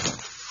the shit.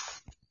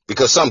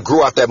 Because something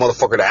grew out that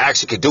motherfucker that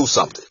actually could do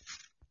something.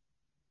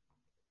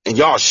 And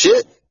y'all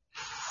shit.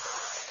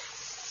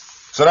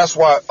 So that's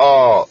why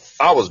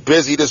I was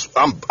busy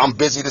I'm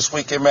busy this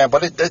weekend, man,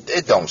 but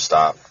it don't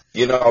stop.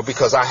 You know,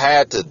 because I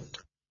had to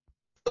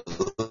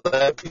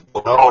let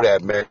people know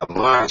that, man, the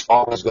mind's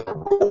always gonna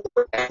rule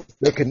over everything.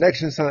 The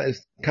connection sound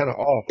is kind of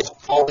off. It's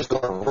always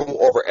gonna rule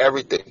over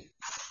everything.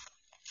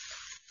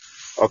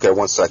 Okay,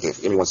 1 second.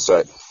 Give me 1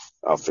 sec.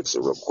 I'll fix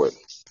it real quick.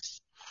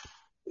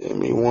 Give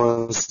me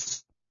 1 sec.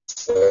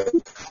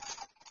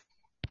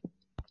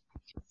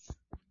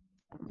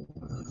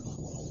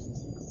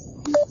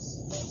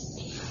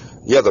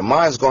 Yeah, the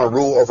mind's going to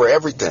rule over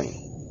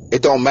everything.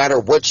 It don't matter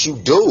what you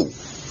do.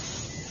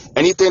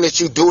 Anything that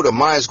you do, the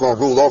mind's going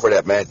to rule over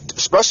that, man.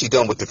 Especially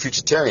dealing with the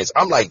Futuritarians.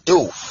 I'm like,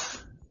 dude,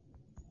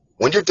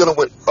 when you're dealing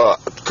with,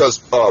 because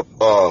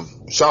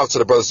shout out to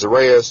the brothers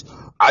Zareyas,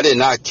 I did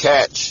not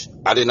catch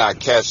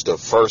the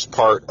first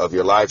part of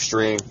your live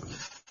stream.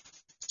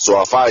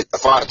 So if I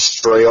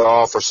stray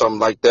off or something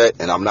like that,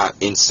 and I'm not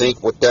in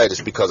sync with that,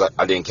 it's because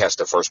I didn't catch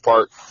the first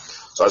part.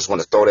 So I just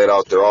want to throw that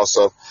out there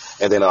also.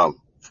 And then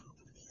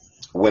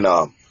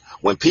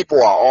when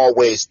people are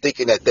always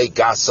thinking that they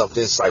got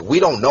something, it's like, we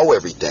don't know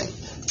everything.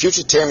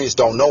 Futuritarians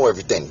don't know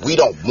everything. We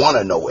don't want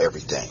to know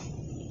everything.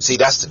 See,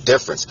 that's the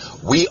difference.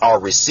 We are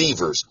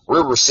receivers.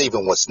 We're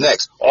receiving what's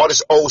next. All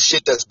this old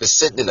shit that's been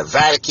sitting in the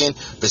Vatican,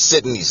 been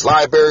sitting in these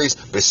libraries,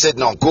 been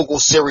sitting on Google,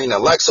 Siri, and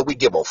Alexa, we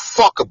give a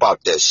fuck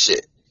about that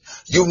shit.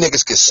 You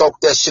niggas can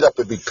soak that shit up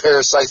and be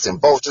parasites and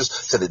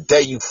vultures to the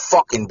day you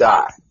fucking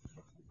die.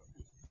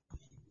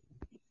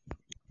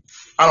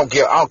 I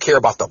don't care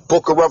about the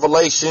Book of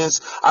Revelations.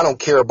 I don't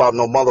care about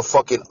no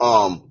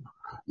motherfucking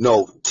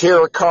no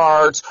tarot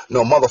cards,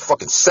 no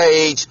motherfucking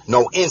sage,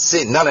 no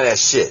incense, none of that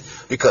shit.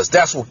 Because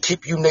that's what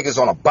keep you niggas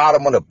on the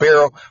bottom of the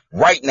barrel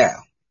right now.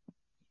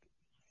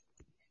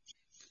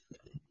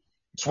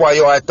 That's why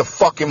you're at the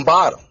fucking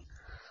bottom.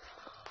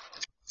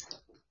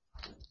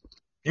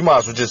 You might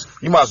as well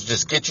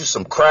just get you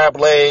some crab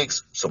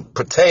legs, some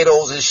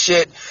potatoes and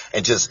shit,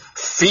 and just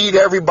feed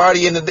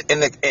everybody in the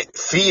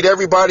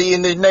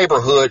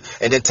neighborhood,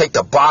 and then take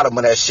the bottom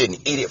of that shit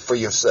and eat it for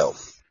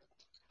yourself.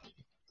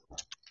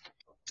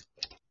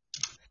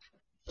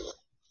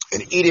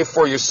 And eat it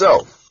for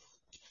yourself.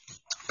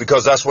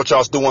 Because that's what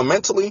y'all's doing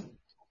mentally.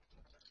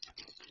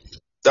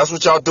 That's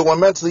what y'all doing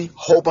mentally.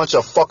 Whole bunch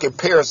of fucking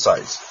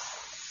parasites.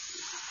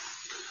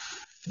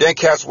 Then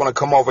cats want to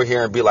come over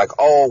here and be like,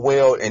 oh,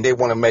 well, and they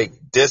want to make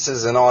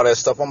disses and all that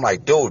stuff. I'm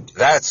like, dude,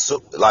 that's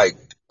like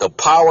the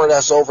power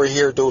that's over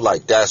here, dude,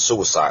 like that's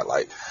suicide.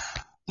 Like,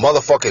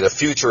 motherfucker, the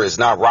future is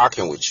not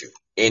rocking with you.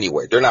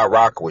 Anyway, they're not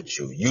rocking with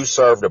you. You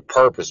serve the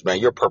purpose, man.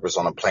 Your purpose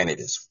on the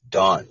planet is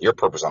done. Your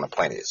purpose on the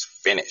planet is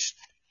finished.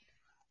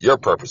 Your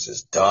purpose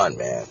is done,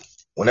 man.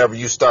 Whenever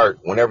you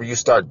start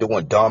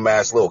doing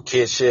dumbass little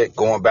kid shit,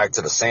 going back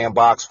to the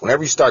sandbox,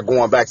 whenever you start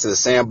going back to the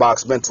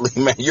sandbox mentally,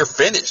 man, you're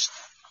finished.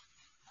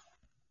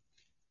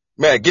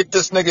 Man, get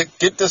this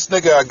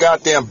nigga a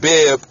goddamn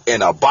bib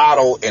and a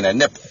bottle and a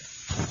nipple.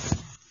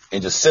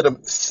 And just sit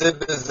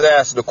his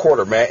ass in the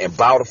corner, man, and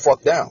bow the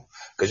fuck down.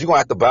 Because you're going to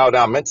have to bow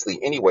down mentally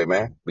anyway,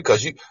 man.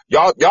 Because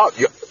y'all thought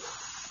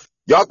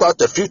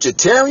the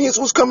Futuritarians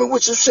was coming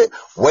with your shit?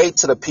 Wait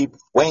till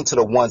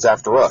the ones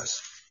after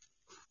us.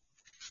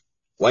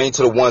 Wait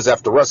till the ones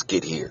after us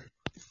get here.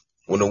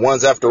 When the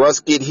ones after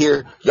us get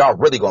here, y'all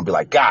really going to be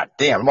like, God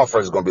damn,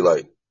 motherfuckers going to be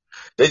like,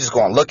 they just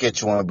going to look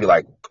at you and be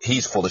like,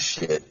 he's full of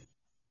shit.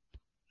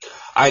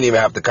 I ain't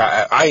even have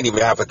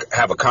to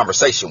have a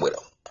conversation with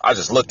him. I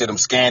just looked at him,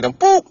 scanned him,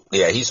 boop.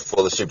 Yeah, he's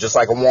full of shit. Just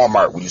like a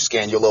Walmart when you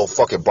scan your little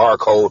fucking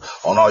barcode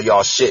on all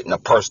y'all shit in a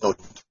personal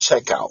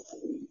checkout.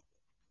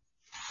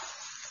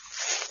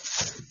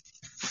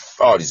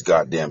 All these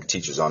goddamn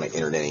teachers on the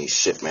internet ain't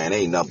shit, man.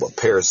 They ain't nothing but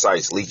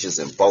parasites, leeches,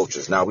 and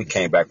vultures. Now we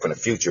came back from the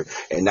future,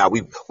 and now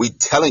we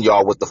telling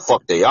y'all what the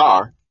fuck they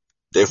are.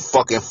 They're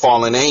fucking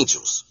fallen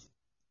angels.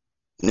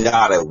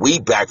 Now that we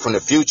back from the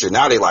future,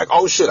 now they like,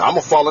 oh shit, I'm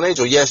a fallen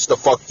angel. Yes, the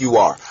fuck you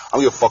are. I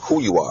don't give a fuck who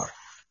you are.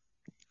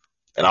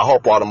 And I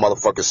hope all the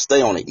motherfuckers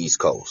stay on the East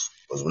Coast.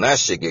 Because when that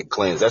shit get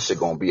cleansed, that shit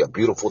gonna be a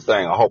beautiful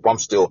thing. I hope I'm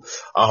still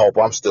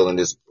in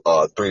this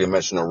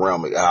three-dimensional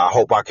realm. I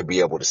hope I can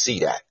be able to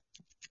see that.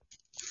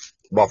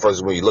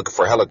 Motherfuckers, when you're looking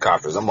for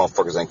helicopters, them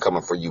motherfuckers ain't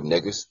coming for you,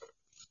 niggas.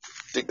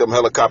 Think them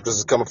helicopters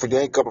is coming for you?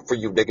 They ain't coming for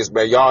you, niggas,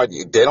 man. Y'all,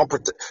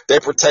 they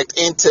protect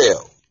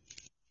intel.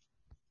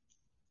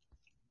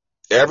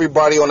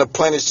 Everybody on the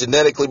planet is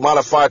genetically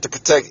modified to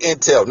protect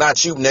intel,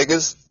 not you,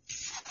 niggas.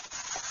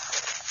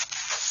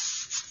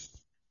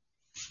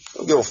 I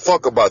don't give a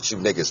fuck about you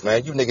niggas,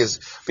 man. You niggas,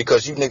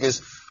 because you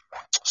niggas,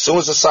 soon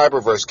as the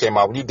cyberverse came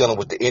out, when you're dealing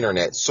with the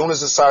internet, soon as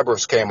the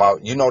cyberverse came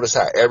out, you notice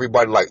how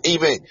everybody, like,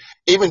 even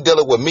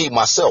dealing with me,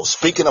 myself,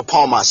 speaking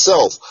upon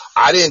myself,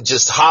 I didn't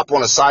just hop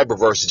on a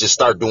cyberverse and just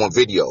start doing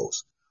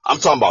videos. I'm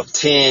talking about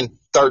 10,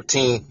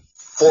 13,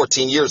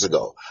 14 years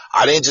ago.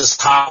 I didn't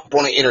just hop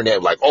on the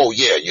internet like, oh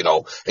yeah,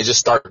 and just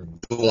start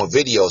doing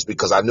videos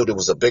because I knew there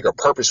was a bigger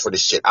purpose for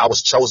this shit. I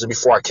was chosen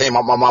before I came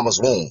out my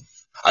mama's womb.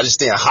 I just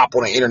didn't hop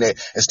on the internet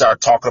and start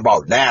talking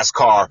about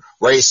NASCAR,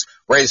 race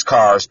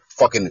cars,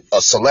 fucking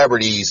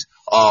celebrities,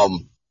 bullshit,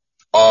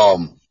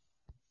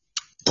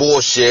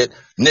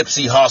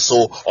 Nipsey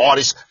Hussle, all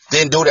this.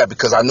 Didn't do that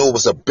because I knew it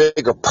was a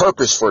bigger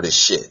purpose for this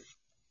shit.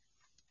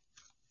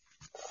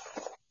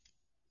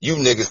 You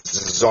niggas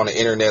is on the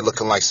internet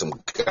looking like some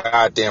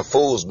goddamn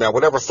fools, man.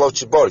 Whatever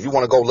floats your boat. If you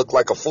want to go look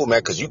like a fool, man,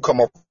 because you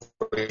come over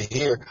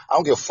here, I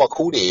don't give a fuck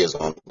who they is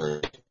on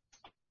there.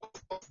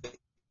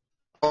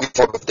 You're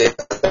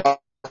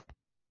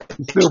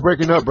still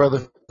breaking up,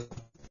 brother.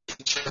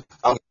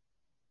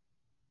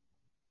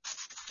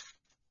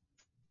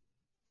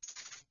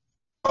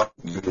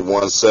 Give me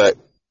 1 sec.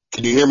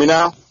 Can you hear me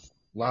now?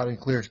 Loud and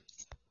clear.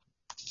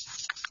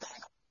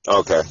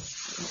 Okay.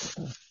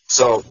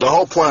 So the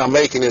whole point I'm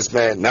making is,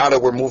 man, now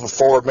that we're moving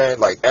forward, man,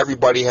 like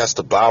everybody has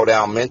to bow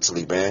down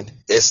mentally, man.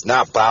 It's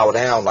not bow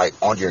down like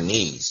on your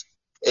knees.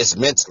 It's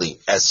mentally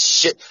as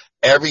shit.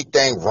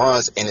 Everything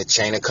runs in a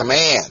chain of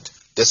command.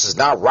 This is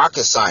not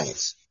rocket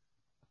science.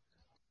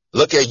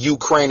 Look at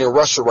Ukraine and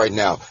Russia right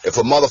now. If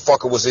a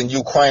motherfucker was in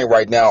Ukraine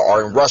right now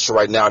or in Russia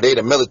right now, they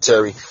the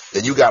military,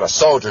 then you got a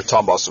soldier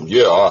talking about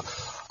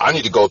I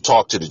need to go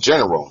talk to the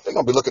general. They're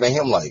going to be looking at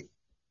him like,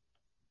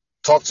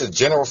 talk to the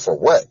general for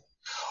what?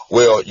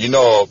 Well,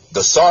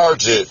 the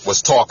sergeant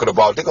was talking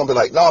about, they're going to be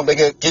like, no,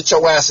 nigga, get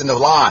your ass in the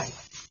line.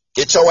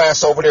 Get your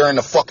ass over there in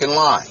the fucking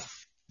line.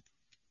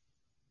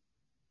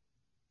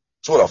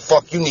 That's where the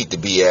fuck you need to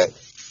be at.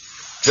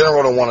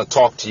 General don't want to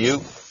talk to you.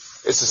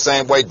 It's the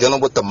same way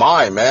dealing with the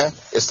mind, man.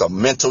 It's a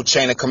mental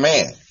chain of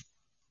command.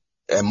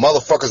 And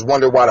motherfuckers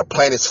wonder why the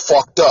planet's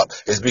fucked up.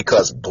 It's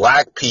because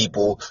black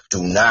people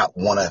do not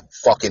want to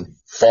fucking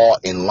fall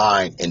in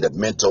line in the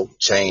mental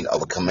chain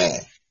of a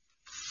command.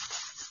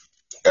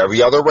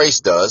 Every other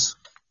race does.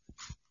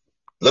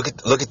 Look at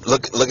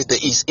the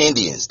East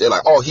Indians. They're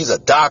like, oh, he's a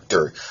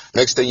doctor.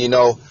 Next thing you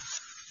know,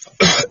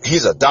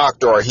 he's a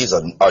doctor or he's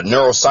a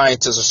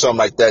neuroscientist or something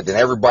like that. Then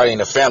everybody in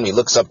the family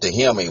looks up to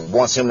him and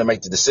wants him to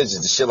make the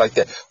decisions and shit like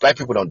that. Black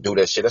people don't do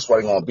that shit. That's why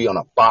they're going to be on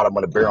the bottom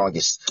of the barrel and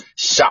get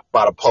shot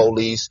by the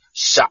police,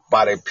 shot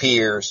by their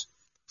peers,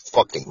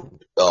 fucking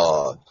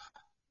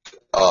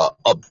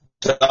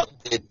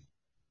abducted,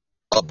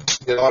 all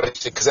that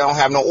shit because they don't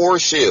have no aura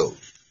shield.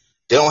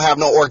 They don't have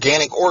no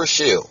organic aura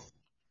shield.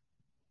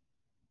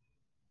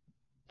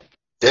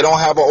 They don't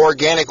have an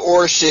organic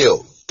aura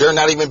shield. They're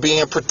not even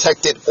being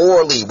protected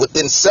orally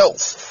within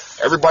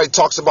self. Everybody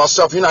talks about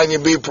self. You're not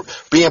even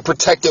being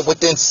protected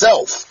within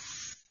self.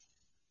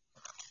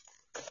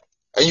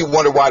 And you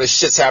wonder why this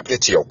shit's happening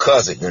to your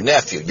cousin, your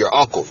nephew, your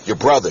uncle, your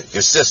brother,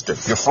 your sister,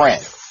 your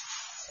friend.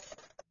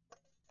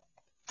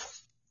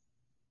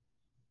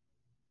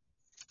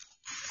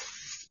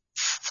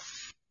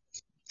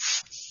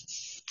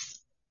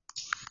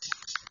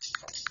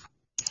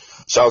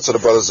 Shout out to the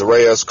brothers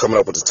Zareyas coming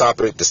up with the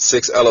topic, the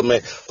sixth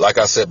element. Like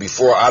I said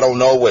before, I don't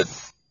know what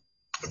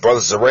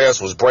Brother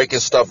Zareyas was breaking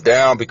stuff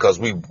down because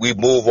we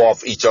move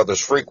off each other's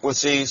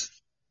frequencies.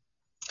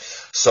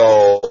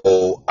 So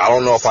I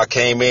don't know if I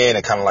came in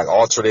and kind of like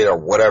altered it or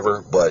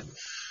whatever, but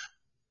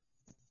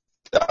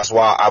That's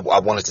why I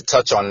wanted to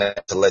touch on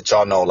that to let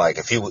y'all know, like,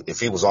 if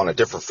he was on a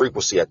different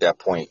frequency at that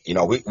point, you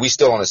know, we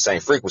still on the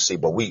same frequency,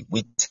 but we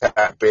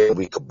tap in,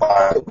 we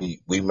combine,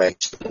 we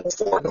make shit move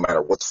forward no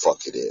matter what the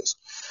fuck it is.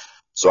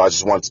 So I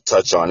just wanted to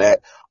touch on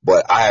that.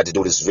 But I had to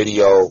do this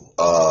video.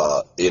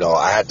 You know,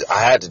 I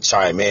had to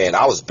chime in.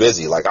 I was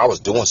busy, like I was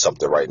doing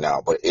something right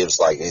now, but it was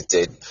like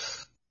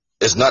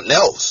there's nothing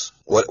else.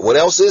 What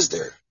else is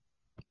there?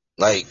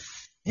 Like,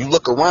 you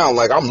look around,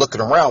 like I'm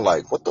looking around,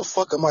 like, what the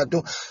fuck am I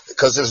doing?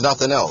 Because there's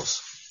nothing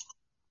else,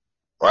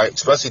 right?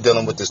 Especially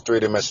dealing with this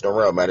three-dimensional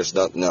realm, man. There's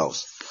nothing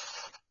else.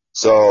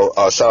 So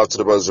shout out to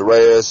the brothers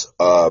Reyes,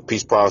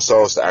 Peace, Power, and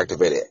Souls, to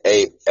activated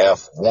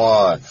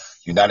AF1,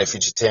 United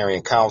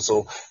Futuritarian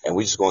Council, and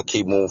we just gonna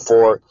keep moving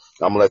forward.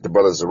 I'm gonna let the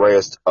brothers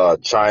Reyes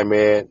chime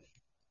in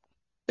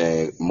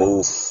and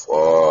move.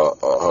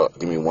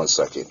 Give me 1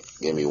 second.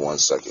 Give me 1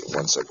 second.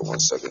 1 second. 1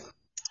 second.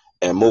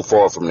 And move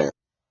forward from there.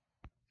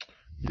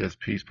 Yes,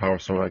 peace, power,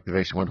 soul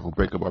activation, wonderful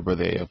breakup. Our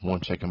brother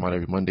AF1, check him out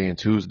every Monday and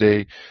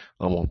Tuesday.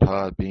 I'm on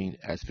Podbean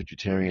as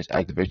Futuritarians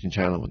Activation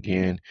Channel.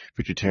 Again,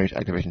 Futuritarians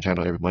Activation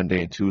Channel every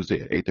Monday and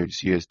Tuesday at 8:30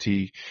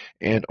 CST,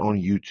 and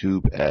on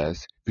YouTube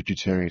as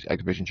Futuritarians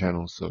Activation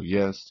Channel. So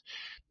yes,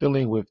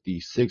 dealing with the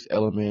sixth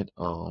element.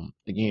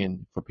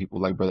 Again, for people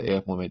like brother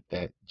AF1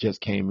 that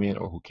just came in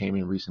or who came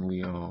in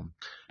recently.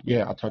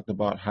 Yeah, I talked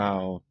about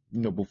how,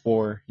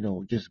 before,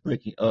 just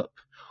breaking up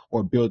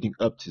or building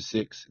up to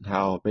six, and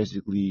how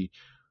basically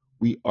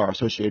we are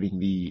associating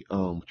the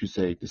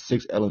the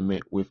sixth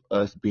element with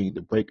us being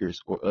the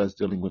breakers, or us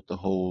dealing with the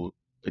whole,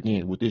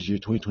 again, with this year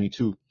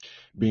 2022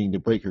 being the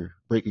breaker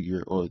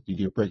year, or the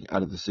year breaking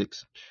out of the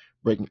six,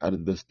 breaking out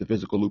of the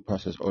physical loop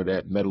process, or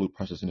that meta loop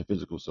process in the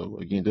physical. So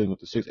again, dealing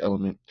with the sixth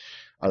element,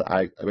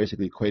 I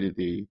basically equated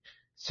the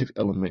sixth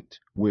element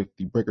with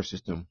the breaker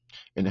system,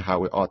 and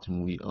how it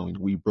ultimately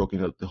we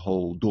broken up the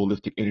whole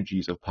dualistic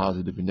energies of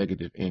positive and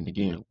negative. And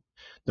again,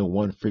 the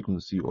one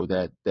frequency, or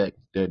that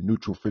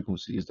neutral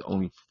frequency, is the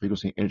only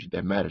frequency and energy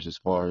that matters as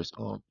far as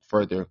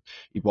further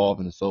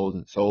evolving the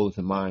souls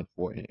and mind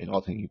for it, and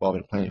ultimately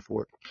evolving the planet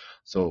for it.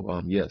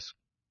 So yes.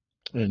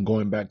 And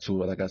going back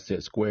to it, like I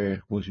said,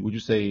 square, would you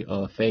say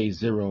phase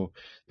zero,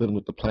 dealing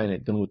with the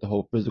planet, dealing with the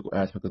whole physical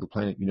aspect of the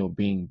planet,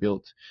 being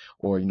built,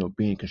 or,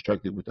 being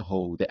constructed, with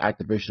the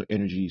activational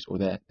energies, or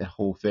that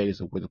whole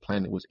phase of where the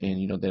planet was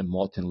in, that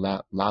molten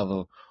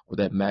lava, or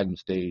that magma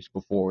stage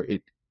before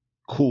it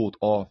cooled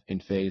off in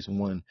phase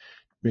one,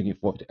 bringing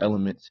forth the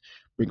elements,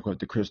 bringing forth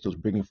the crystals,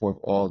 bringing forth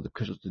all the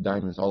crystals, the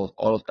diamonds, all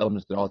those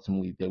elements that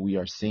ultimately that we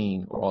are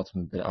seeing, or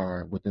ultimately that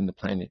are within the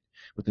planet,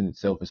 within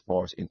itself, as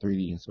far as in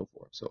 3D and so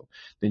forth. So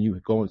then you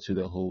go into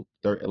the whole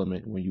third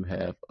element, when you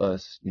have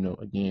us,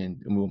 again,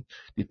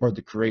 the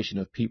further creation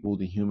of people,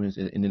 the humans,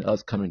 and then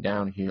us coming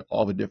down here,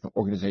 all the different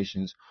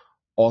organizations,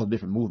 all the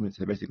different movements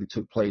that basically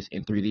took place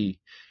in 3D,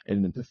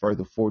 and then the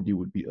further 4D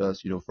would be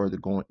us, further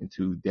going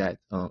into that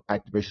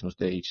activational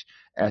stage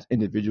as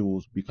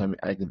individuals becoming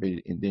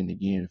activated, and then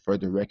again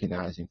further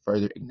recognizing,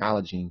 further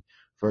acknowledging,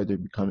 further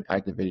becoming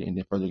activated, and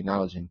then further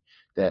acknowledging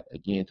that,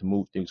 again, to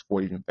move things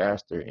forward even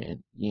faster,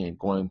 and again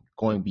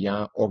going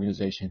beyond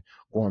organization,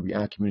 going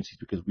beyond communities,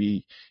 because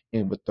we,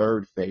 in the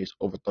third phase,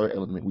 over third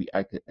element, we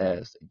acted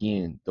as,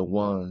 again, the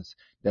ones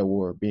that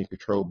were being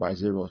controlled by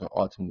zeros, or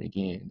ultimately,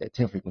 again, that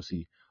 10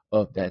 frequency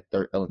of that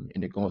third element.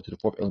 And then going to the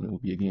fourth element will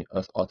be, again,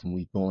 us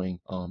ultimately going,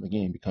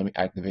 again, becoming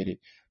activated,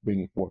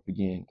 bringing forth,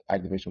 again,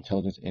 activational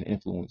intelligence and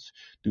influence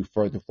through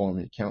further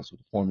forming the council.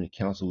 The forming the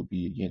council will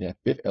be, again, that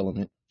fifth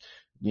element,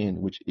 again,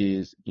 which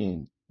is,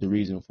 again, the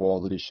reason for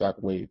all of this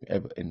shockwave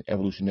and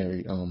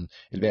evolutionary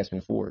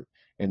advancement forward.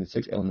 And the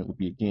sixth element would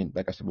be, again,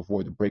 like I said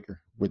before, the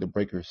breaker. We're the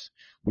breakers.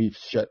 We've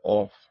shut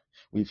off,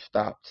 we've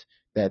stopped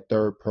that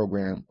third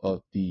program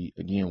of the,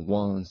 again,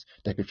 ones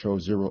that control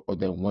zero, or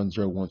that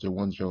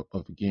 101010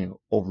 of, again,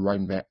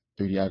 overriding that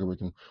 3D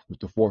algorithm, with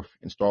the fourth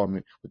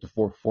installment, with the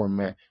fourth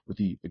format, with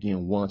the,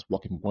 again, once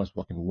walking, once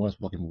walking, once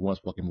walking, once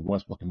walking,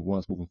 once walking,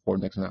 once moving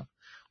forward next now.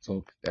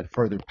 So that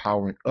further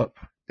powering up,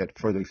 that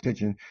further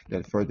extension,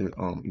 that further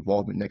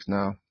evolvement next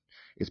now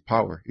is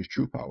power, is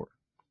true power.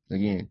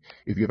 Again,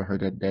 if you ever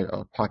heard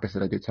that podcast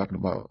that I did talking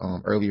about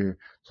earlier,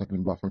 talking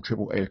about from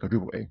triple A to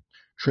quadruple A,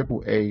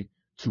 triple A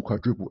to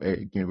quadruple A,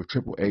 again, with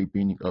triple A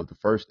being of the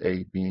first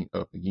A being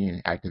of,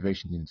 again,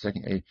 activation, and the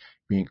second A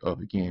being of,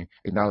 again,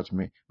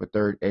 acknowledgement, but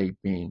third A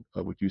being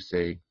of what you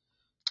say,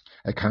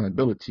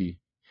 accountability,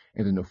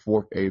 and then the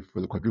fourth A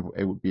for the quadruple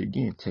A would be,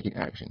 again, taking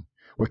action.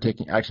 We're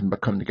taking action by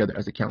coming together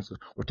as a council.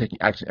 We're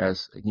taking action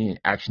as, again,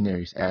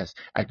 actionaries, as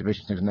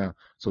activation centers now.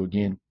 So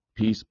again,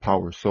 peace,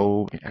 power,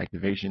 soul, and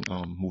activation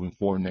moving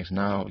forward next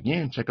now.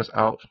 Again, check us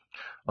out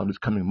on this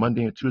coming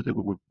Monday and Tuesday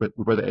with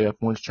Brother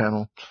AF1's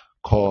channel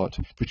called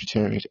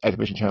Futuritarians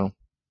Activation Channel.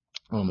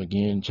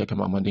 Again, check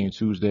him out Monday and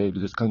Tuesday.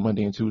 This coming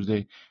Monday and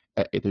Tuesday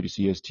at 8:30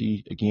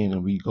 CST. Again,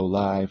 and we go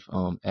live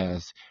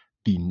as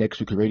the Next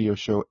Week Radio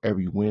Show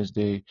every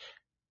Wednesday,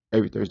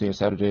 every Thursday and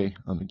Saturday.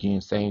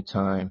 Again, same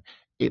time,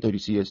 8:30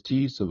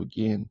 CST. So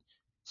again,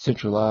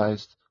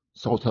 centralized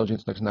soul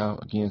intelligence next now.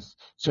 Again,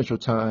 Central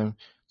Time,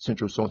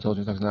 Central Soul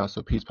Intelligence now.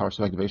 So peace, power,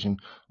 soul activation.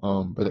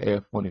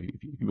 Brother F1,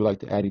 if you would like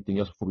to add anything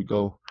else before we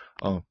go,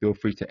 feel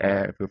free to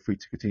add. Feel free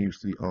to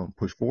continuously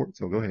push forward.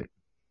 So go ahead.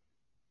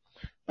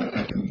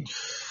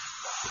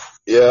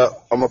 Yeah,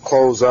 I'm gonna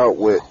close out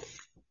with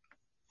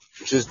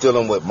just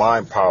dealing with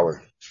mind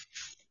power,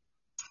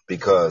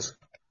 because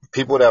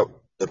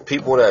the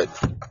people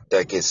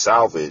that get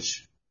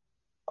salvaged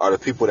are the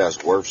people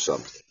that's worth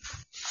something.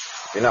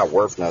 If you're not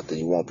worth nothing,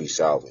 you won't be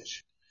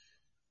salvaged.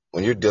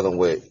 When you're dealing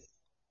with,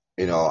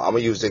 I'm gonna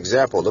use the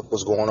example. Look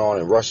what's going on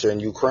in Russia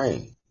and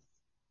Ukraine.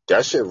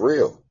 That shit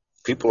real.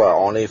 People are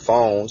on their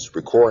phones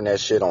recording that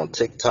shit on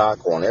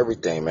TikTok, on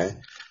everything,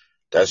 man.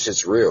 That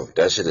shit's real.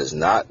 That shit's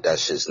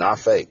not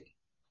fake.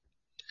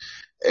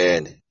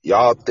 And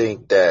y'all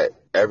think that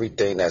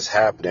everything that's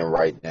happening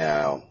right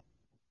now,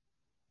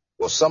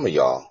 well, some of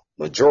y'all,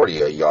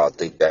 majority of y'all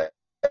think that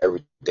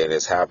everything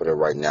that's happening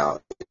right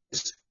now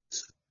is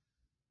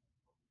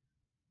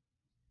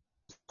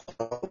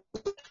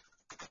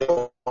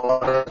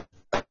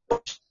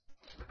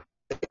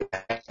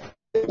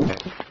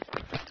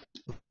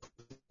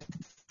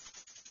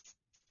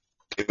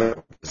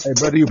Hey,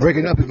 brother, you're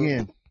breaking up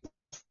again.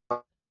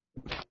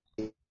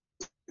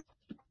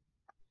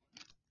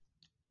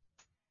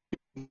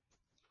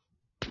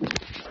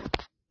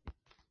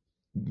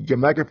 Your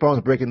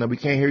microphone's breaking up. We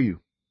can't hear you.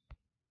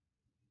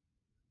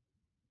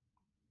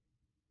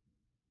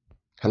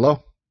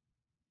 Hello?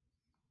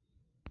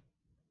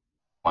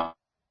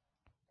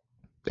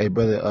 Hey,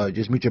 brother,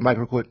 just mute your mic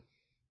real quick.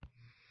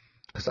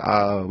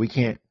 Cause we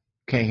can't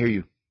hear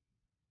you.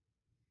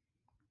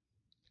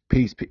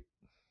 Peace.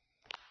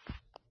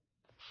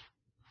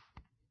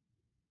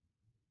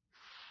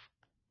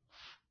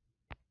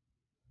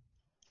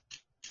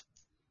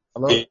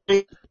 Hello?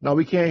 No,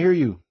 we can't hear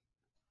you.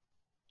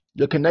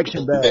 Your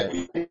connection bad.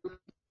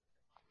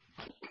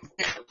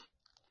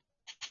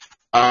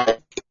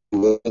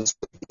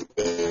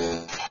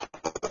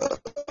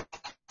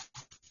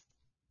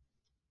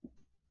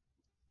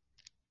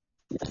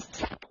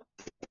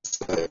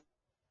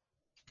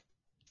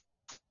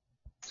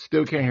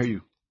 Still can't hear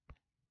you.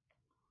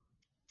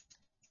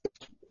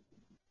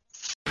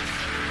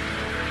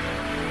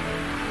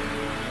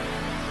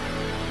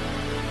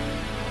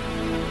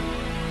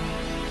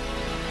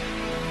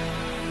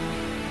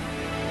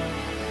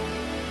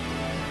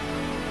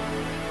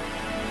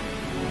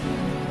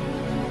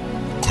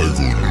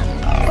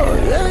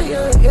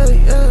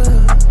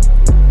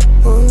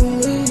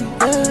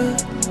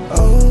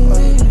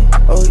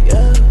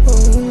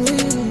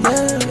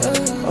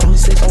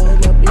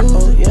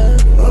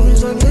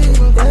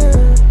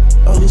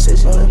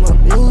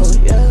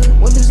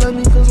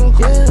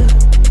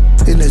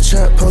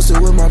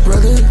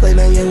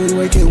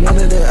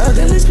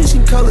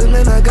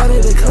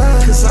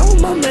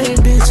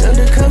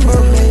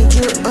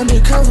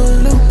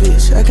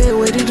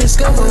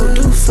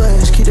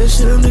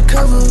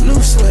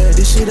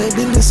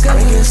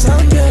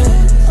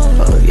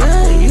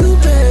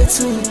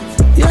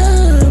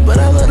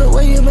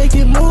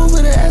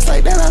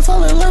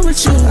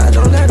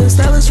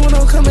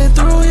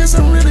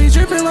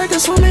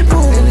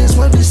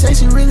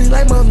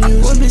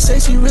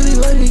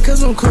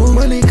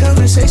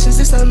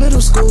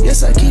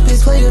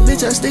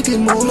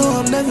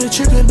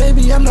 Tripping,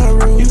 baby, I'm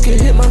not rude. You can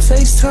hit my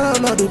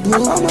FaceTime out the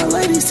blue. All my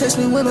ladies text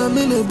me when I'm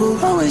in the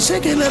booth. Always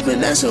shaking up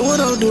and that's what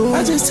I'm doing.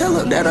 I just tell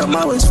them that I'm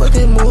always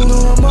fucking moving.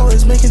 I'm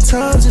always making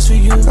time just for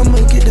you.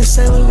 I'ma get the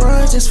Sailor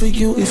Ride just for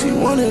you. If you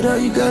want it, all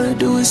you gotta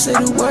do is say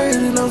the word,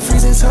 and I'm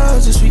freezing time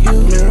just for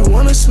you.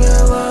 Marijuana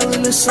smell all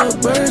in the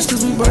suburbs,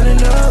 cause we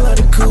burning all out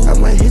the cool. I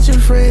might hit your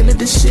friend if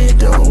this shit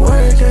don't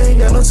work. I ain't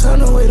got no time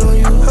to wait on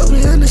you. Hope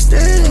you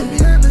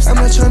understand. I'm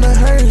not tryna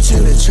hurt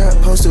you. The trap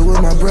posted with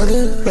my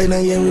brother. Late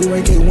night, yeah, we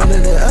working one or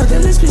the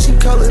other. This bitch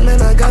keep calling,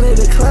 man, I gotta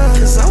decline.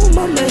 Cause I'm with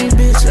my main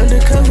bitch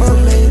undercover. My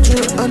main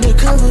drip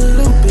undercover.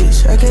 New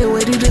bitch, I can't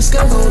wait to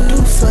discover. Don't do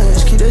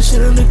flash, keep that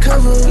shit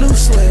undercover. New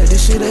swag,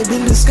 this shit ain't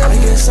been discovered.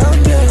 I guess I'm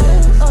bad.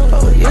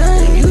 Oh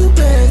yeah, you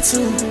bad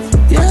too.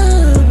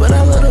 Yeah, but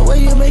I love the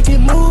way you make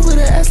it move. With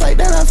an ass like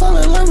that, I fall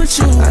in love with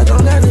you. I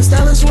don't got the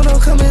stylist when I'm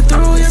coming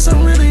through. Yes,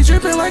 I'm really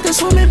dripping like a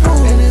swimming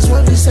pool. And this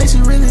one bitch say she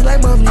really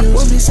like my music.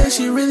 One bitch say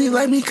she really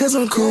like me cause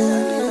I'm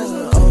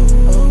cool.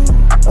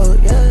 Oh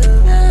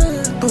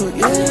yeah, oh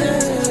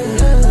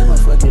yeah, my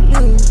fucking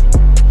music.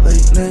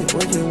 Late night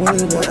working one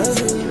of the other.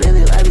 She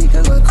really like me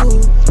cause I'm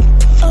cool.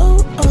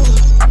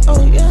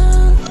 Oh yeah.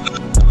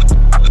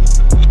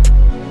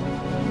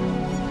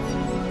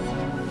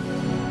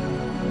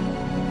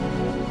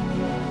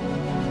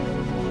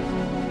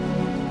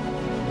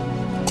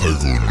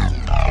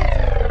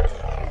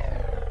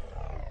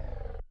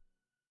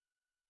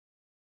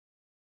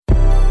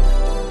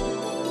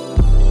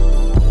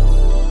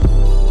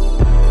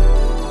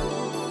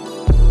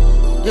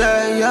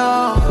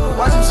 Yeah,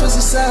 watch him switch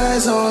his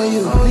sides on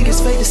you. Nigga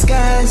niggas fake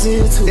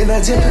disguising too. Then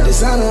I just put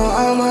designer on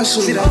all my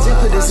shoes. Shit, I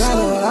just put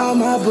designer on all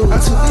my boots.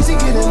 I'm too busy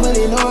getting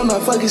money, no, I'm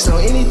not focused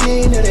on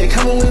anything that they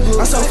coming with boots.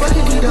 I'm so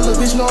fucking good, that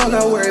little bitch, no, I'm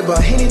not worried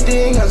about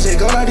anything. I'm just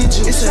going out the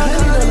juice. It's 100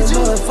 on the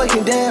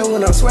motherfucking down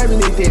when I'm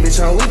swerving anything, bitch,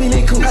 I'm whipping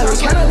it cool. I was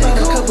counting like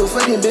a couple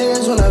fucking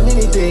bands when I'm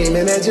anything.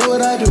 Man, that's just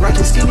what I do,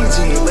 rockin' skinny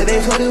jeans, but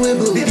they fucking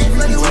with boots.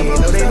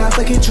 No, they not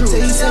fucking true.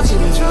 Say you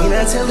touching me, you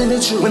not telling the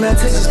truth. When I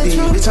touch this beat,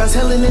 bitch, I'm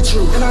telling the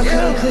truth. And I'm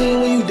coming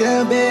clean when you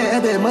down bad. I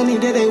bet money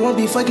that they won't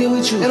be fucking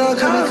with you. And I'm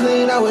coming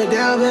clean, I went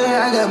down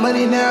bad. I got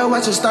money now,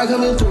 watch it start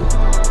coming through.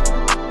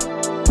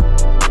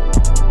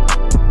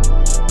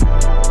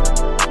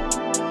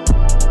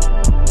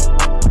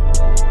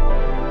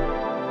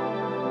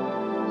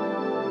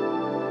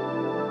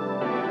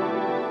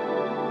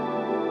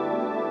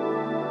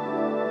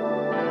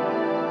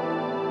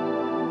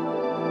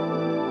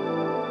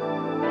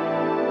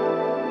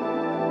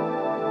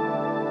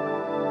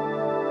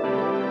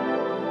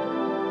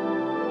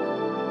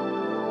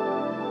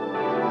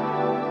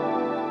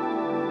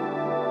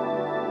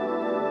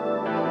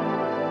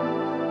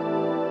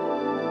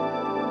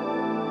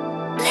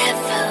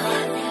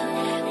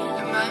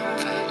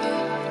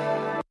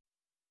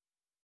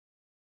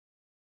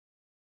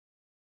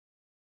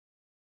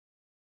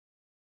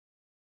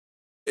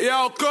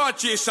 Yo,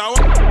 coach, so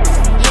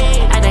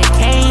I done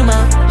came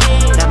up,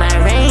 got my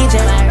range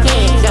up,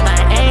 got my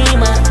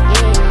aim up.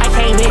 I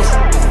can't miss,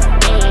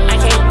 I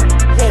can't.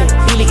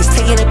 You niggas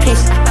taking a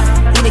piss,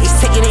 you niggas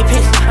taking a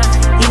piss,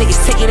 you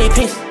niggas taking a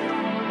piss,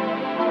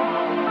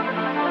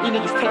 you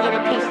niggas taking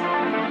a piss,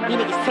 you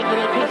niggas taking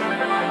a piss,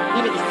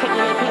 you niggas taking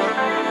a piss.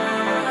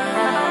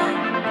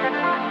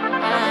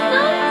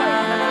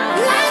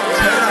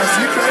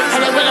 And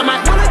then wiggle my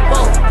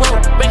whoa,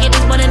 breaking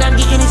this money, I'm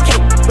getting this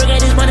cake.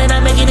 Breaking this money,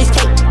 I'm making this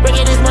cake.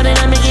 Breaking this money,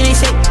 I'm making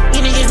this shake.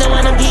 You niggas know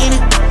what I'm getting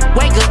it.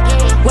 Wake up,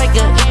 wake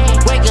up,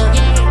 wake up,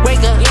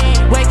 wake up,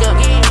 wake up,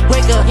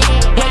 wake up,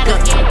 wake up.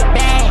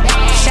 Bad,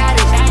 shot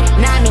it,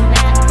 Nami,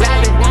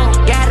 robbing,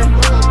 got him,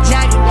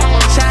 jogging,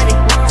 shot it,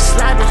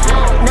 slobbing.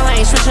 No,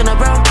 I ain't switching up,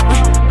 bro.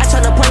 I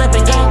told her pull up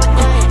and go.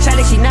 Shot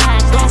it, she know how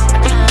it goes.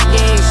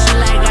 Yeah, she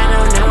like I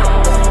don't know.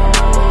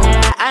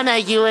 Yeah, I know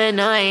you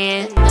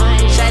annoying.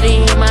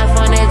 Shawty hit my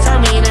phone and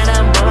told me that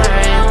I'm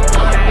boring.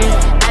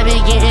 I be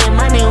getting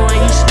money when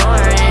you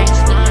snoring.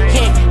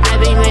 Yeah,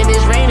 I be when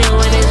it's raining,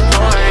 when it's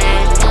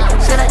pouring.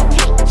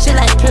 Shit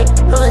like kick,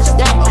 who is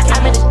that?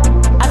 I'm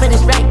in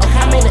this rack,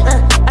 I'm in the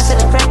I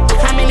said the crack.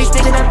 I'm in this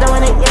bitch and I'm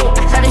throwing it, yeah.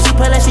 Shawty she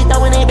pull up, she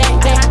throwing it back.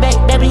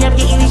 Baby, I'm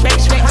getting these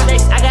racks.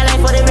 I got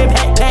life for the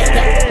pack.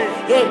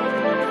 Yeah,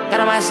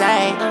 got on my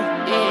side.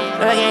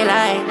 Girl, I can't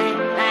lie.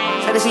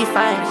 Shawty she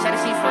fine,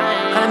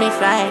 calling me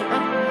fly.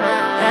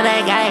 Not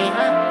that guy,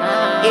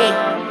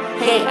 yeah.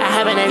 Yeah, I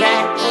haven't a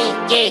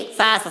lot. Yeah,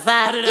 5 for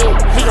 5. Yeah,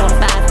 we going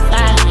 5 for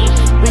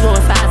 5. We going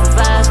 5 for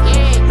 5.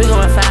 We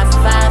going 5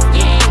 for 5.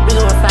 Yeah, we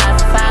going 5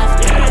 for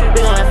 5.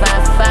 We going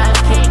 5 for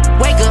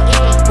 5. Wake up,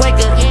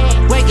 wake up,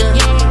 wake up,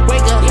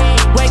 wake up,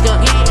 wake up.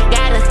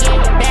 Got us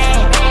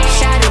bad,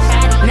 shot it,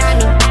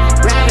 Nami,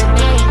 robbing,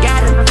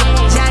 got him,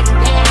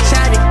 jogging,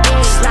 shot it,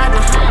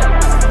 slobbing.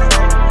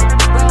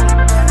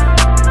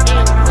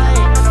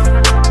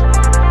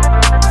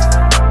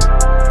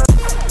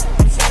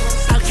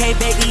 Okay,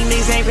 baby,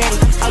 niggas ain't ready.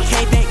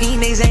 Okay, baby,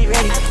 niggas ain't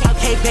ready.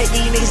 Okay, baby,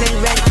 niggas ain't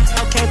ready.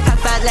 Okay,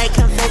 pop out like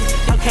confetti.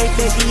 Okay,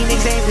 baby,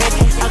 niggas ain't ready.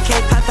 Okay,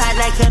 pop out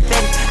like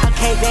confetti.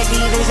 Okay, baby,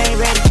 niggas ain't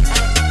ready.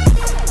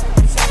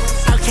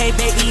 Okay,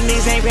 baby,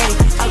 niggas ain't ready.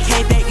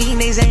 Okay, baby,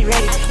 niggas ain't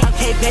ready.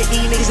 Okay, baby,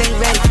 niggas ain't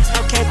ready.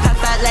 Okay, pop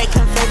out like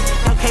confetti.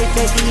 Okay,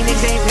 baby,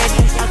 niggas ain't ready.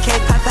 Okay,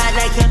 pop out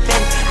like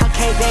confetti.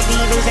 Okay, baby,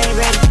 niggas ain't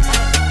ready.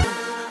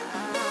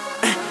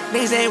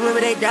 Niggas ain't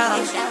with they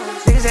dogs.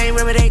 Niggas ain't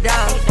with they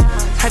dogs.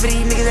 Half of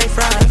these niggas ain't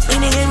frauds. These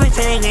niggas rich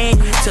and granny,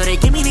 so they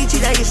give me these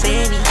cheese like a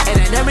Sandy.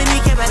 And I never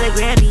really care about a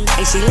Grammy.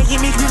 And she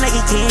licking me clean like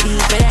a candy.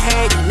 But I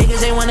heard these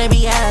niggas ain't wanna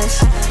be us.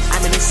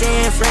 I'm in the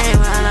same frame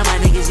with all of my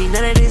niggas, see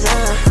none of this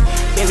up.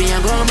 Baby, I'm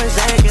going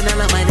berserk, and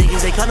all of my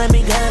niggas, they calling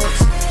me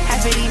guts.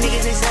 Half of these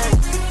niggas they suck.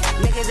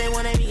 Niggas ain't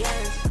wanna be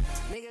us.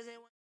 Niggas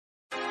ain't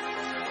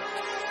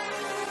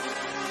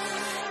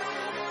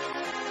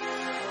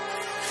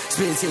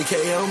Spend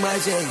 10K on my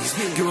jeans.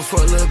 Give a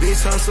fuck, little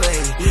bitch, I'm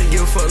swaying.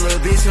 Give a fuck, little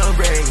bitch, I'm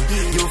bragging.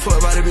 Give a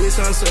fuck about the bitch,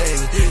 I'm swaying.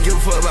 Give a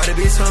fuck about the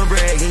bitch, I'm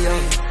bragging, yo.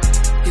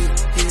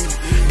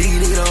 These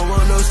niggas don't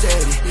want no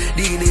static.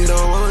 These niggas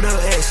don't want no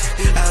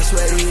action. I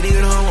swear these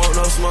niggas don't want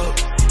no smoke.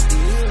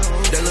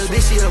 That little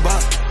bitch, she a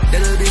bop. That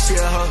little bitch, she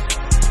a hoe.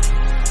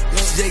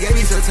 She just gave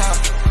me some top.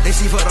 Then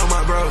she fucked on my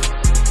bro.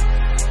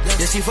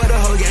 Yeah, she fucked the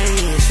whole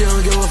game. She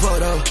don't give a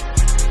fuck though.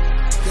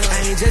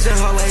 I ain't judging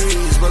her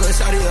ways, but let's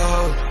shawty a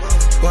hoe.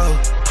 Whoa,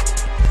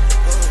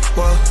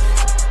 whoa,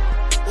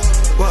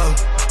 whoa,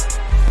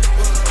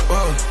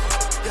 whoa.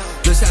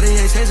 So shawty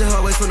ain't changing her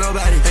ways for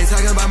nobody. Ain't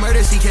talking about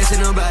murder, she catching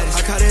nobodies.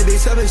 I call that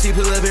bitch up and she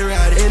pull up and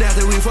ride it. And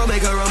after we fuck,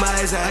 make her roll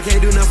my ass out. I can't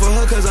do nothing for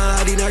her cause I'm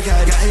all these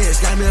narcotics. Got hits,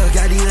 got milk,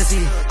 got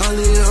DNC.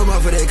 Only a little more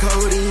for that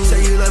codeine.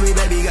 Say you love me,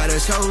 baby, gotta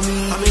show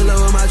me. I'm in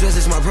love with my dress,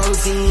 it's my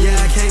protein. Yeah,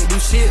 I can't do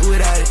shit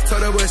without it.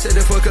 Told her boy, shut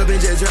the fuck up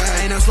and just drive.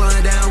 Ain't no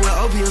slowing down with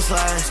opium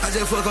slides. I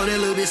just fuck on that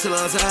little bitch till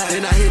I'm tired.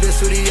 Then I hit the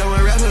studio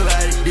and rap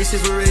about it. This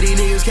shit for ready,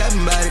 niggas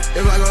capping about it.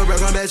 If I go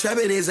broke, I'm back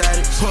trapping inside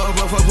it. Pour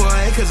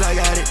up, cause I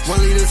got it. 1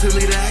 liter, 2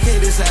 liter, I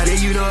can't decide it.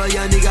 Yeah, you know a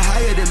young nigga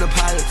higher than the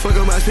pilot. Fuck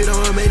on my spit, I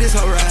wanna make this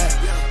whole ride.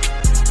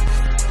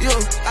 Yo,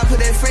 I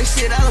put that fresh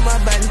shit all on my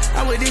body.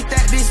 I with this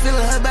that bitch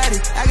feeling her body.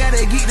 I got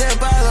that geek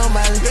that ball on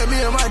my lip. Yeah, me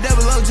and my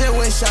double O just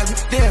went shopping.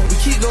 Damn, we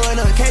keep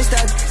going up, can't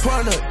stop it.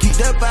 Pouring up, geek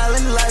that ball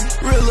in the lobby.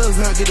 Real love,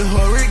 huh, get the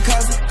whole Rick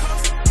coffee.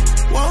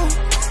 Whoa,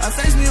 I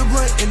face me a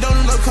blunt and don't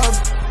do no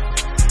coffee.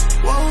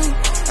 Whoa,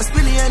 I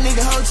spin a young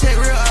nigga whole check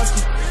real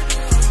often.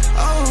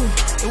 Oh,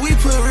 and we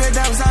put real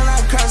diamonds on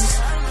our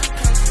crosses.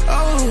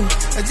 Oh,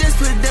 I just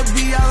put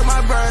WB all of my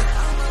bird.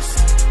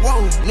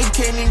 Whoa, nigga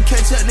can't even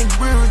catch up, nigga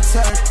real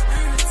retired.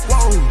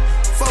 Whoa,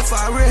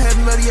 4-5 real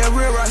heavy metal, yeah,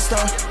 real rock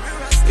star.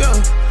 Yeah,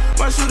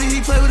 my shooter,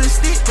 he play with a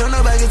stick, don't know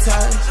about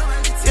guitars.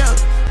 Yeah,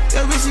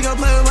 yo, bitch, she gon'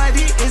 play with my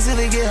dick until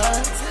it get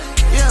hard.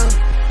 Yeah.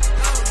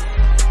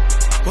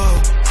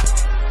 Whoa,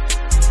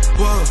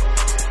 whoa,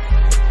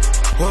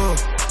 whoa.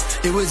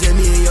 It was just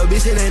me and your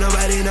bitch, it ain't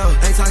nobody know.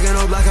 Ain't talking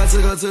no block, I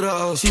took her to the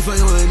O. She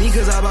fucking with me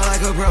cause I bought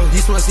like a pro.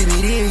 You smoke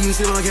CBD and you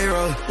still on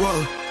K-Roll.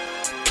 Whoa.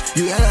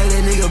 You act like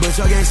that nigga, but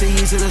your gang send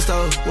you to the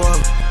store. Whoa.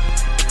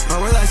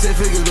 I work like 6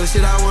 figures, but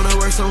shit, I wanna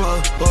work some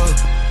more. Whoa.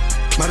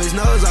 My bitch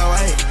knows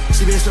alright.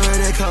 She been storing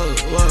that code.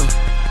 Whoa.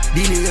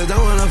 These niggas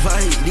don't wanna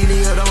fight. These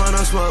niggas don't want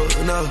no smoke.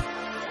 No.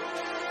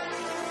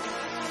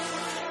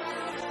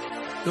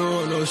 You don't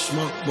want no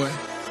smoke, boy.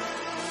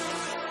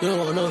 You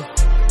don't want no.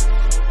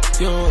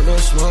 You don't want no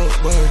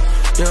smoke, boy.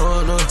 You don't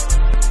want no.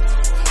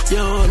 You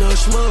don't want no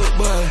smoke,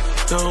 boy.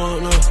 You don't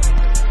want no.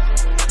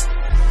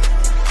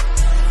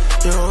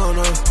 You don't want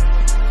no.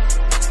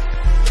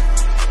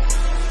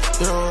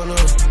 You don't want no.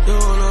 You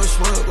don't want no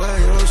smoke, boy.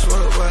 You don't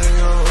smoke, boy. You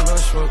don't want no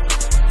smoke.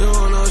 You don't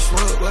want no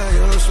smoke, boy. You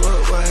don't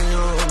smoke, boy. You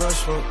don't want no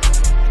smoke.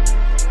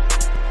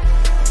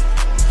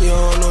 You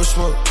don't want no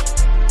smoke.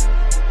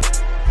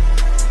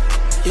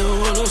 You don't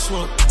want no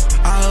smoke.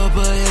 I up a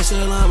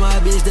echelon, my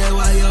bitch, that's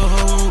why your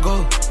hoe won't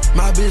go.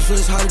 My bitch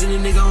was harder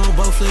than a nigga on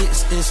both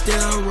flicks and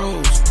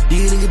steroids.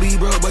 These niggas be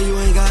broke, but you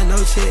ain't got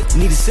no check.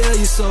 Need to sell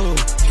your soul.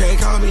 Can't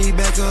call me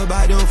back up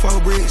by them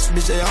 4 bricks,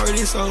 bitch, they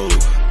already sold.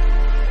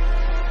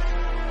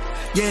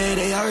 Yeah,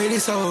 they already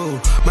sold.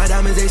 My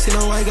diamonds, they sit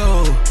on white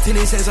gold. 10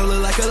 cents, I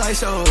look like a light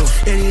show.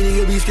 And these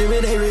niggas be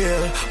screaming, they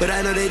real. But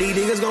I know that these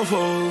niggas gon'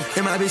 fold.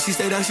 And my bitch, she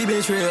stay down, she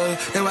been trill.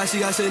 That's why she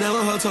got shit down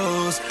on her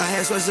toes. I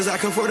had sweatshirts, I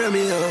come for the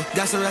meal.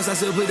 Got some rest, I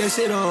still put that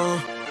shit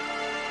on.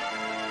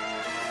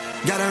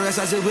 Got a rest,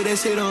 I still put that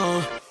shit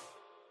on.